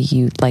maybe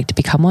you'd like to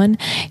become one,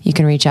 you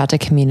can reach out to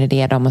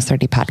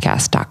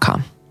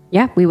community@almost30podcast.com.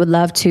 Yeah, we would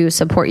love to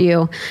support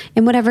you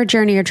in whatever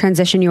journey or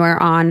transition you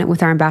are on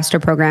with our ambassador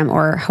program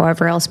or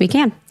however else we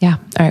can. Yeah.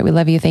 All right. We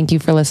love you. Thank you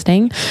for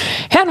listening.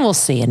 And we'll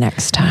see you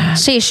next time.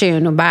 See you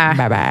soon. Bye.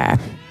 Bye-bye.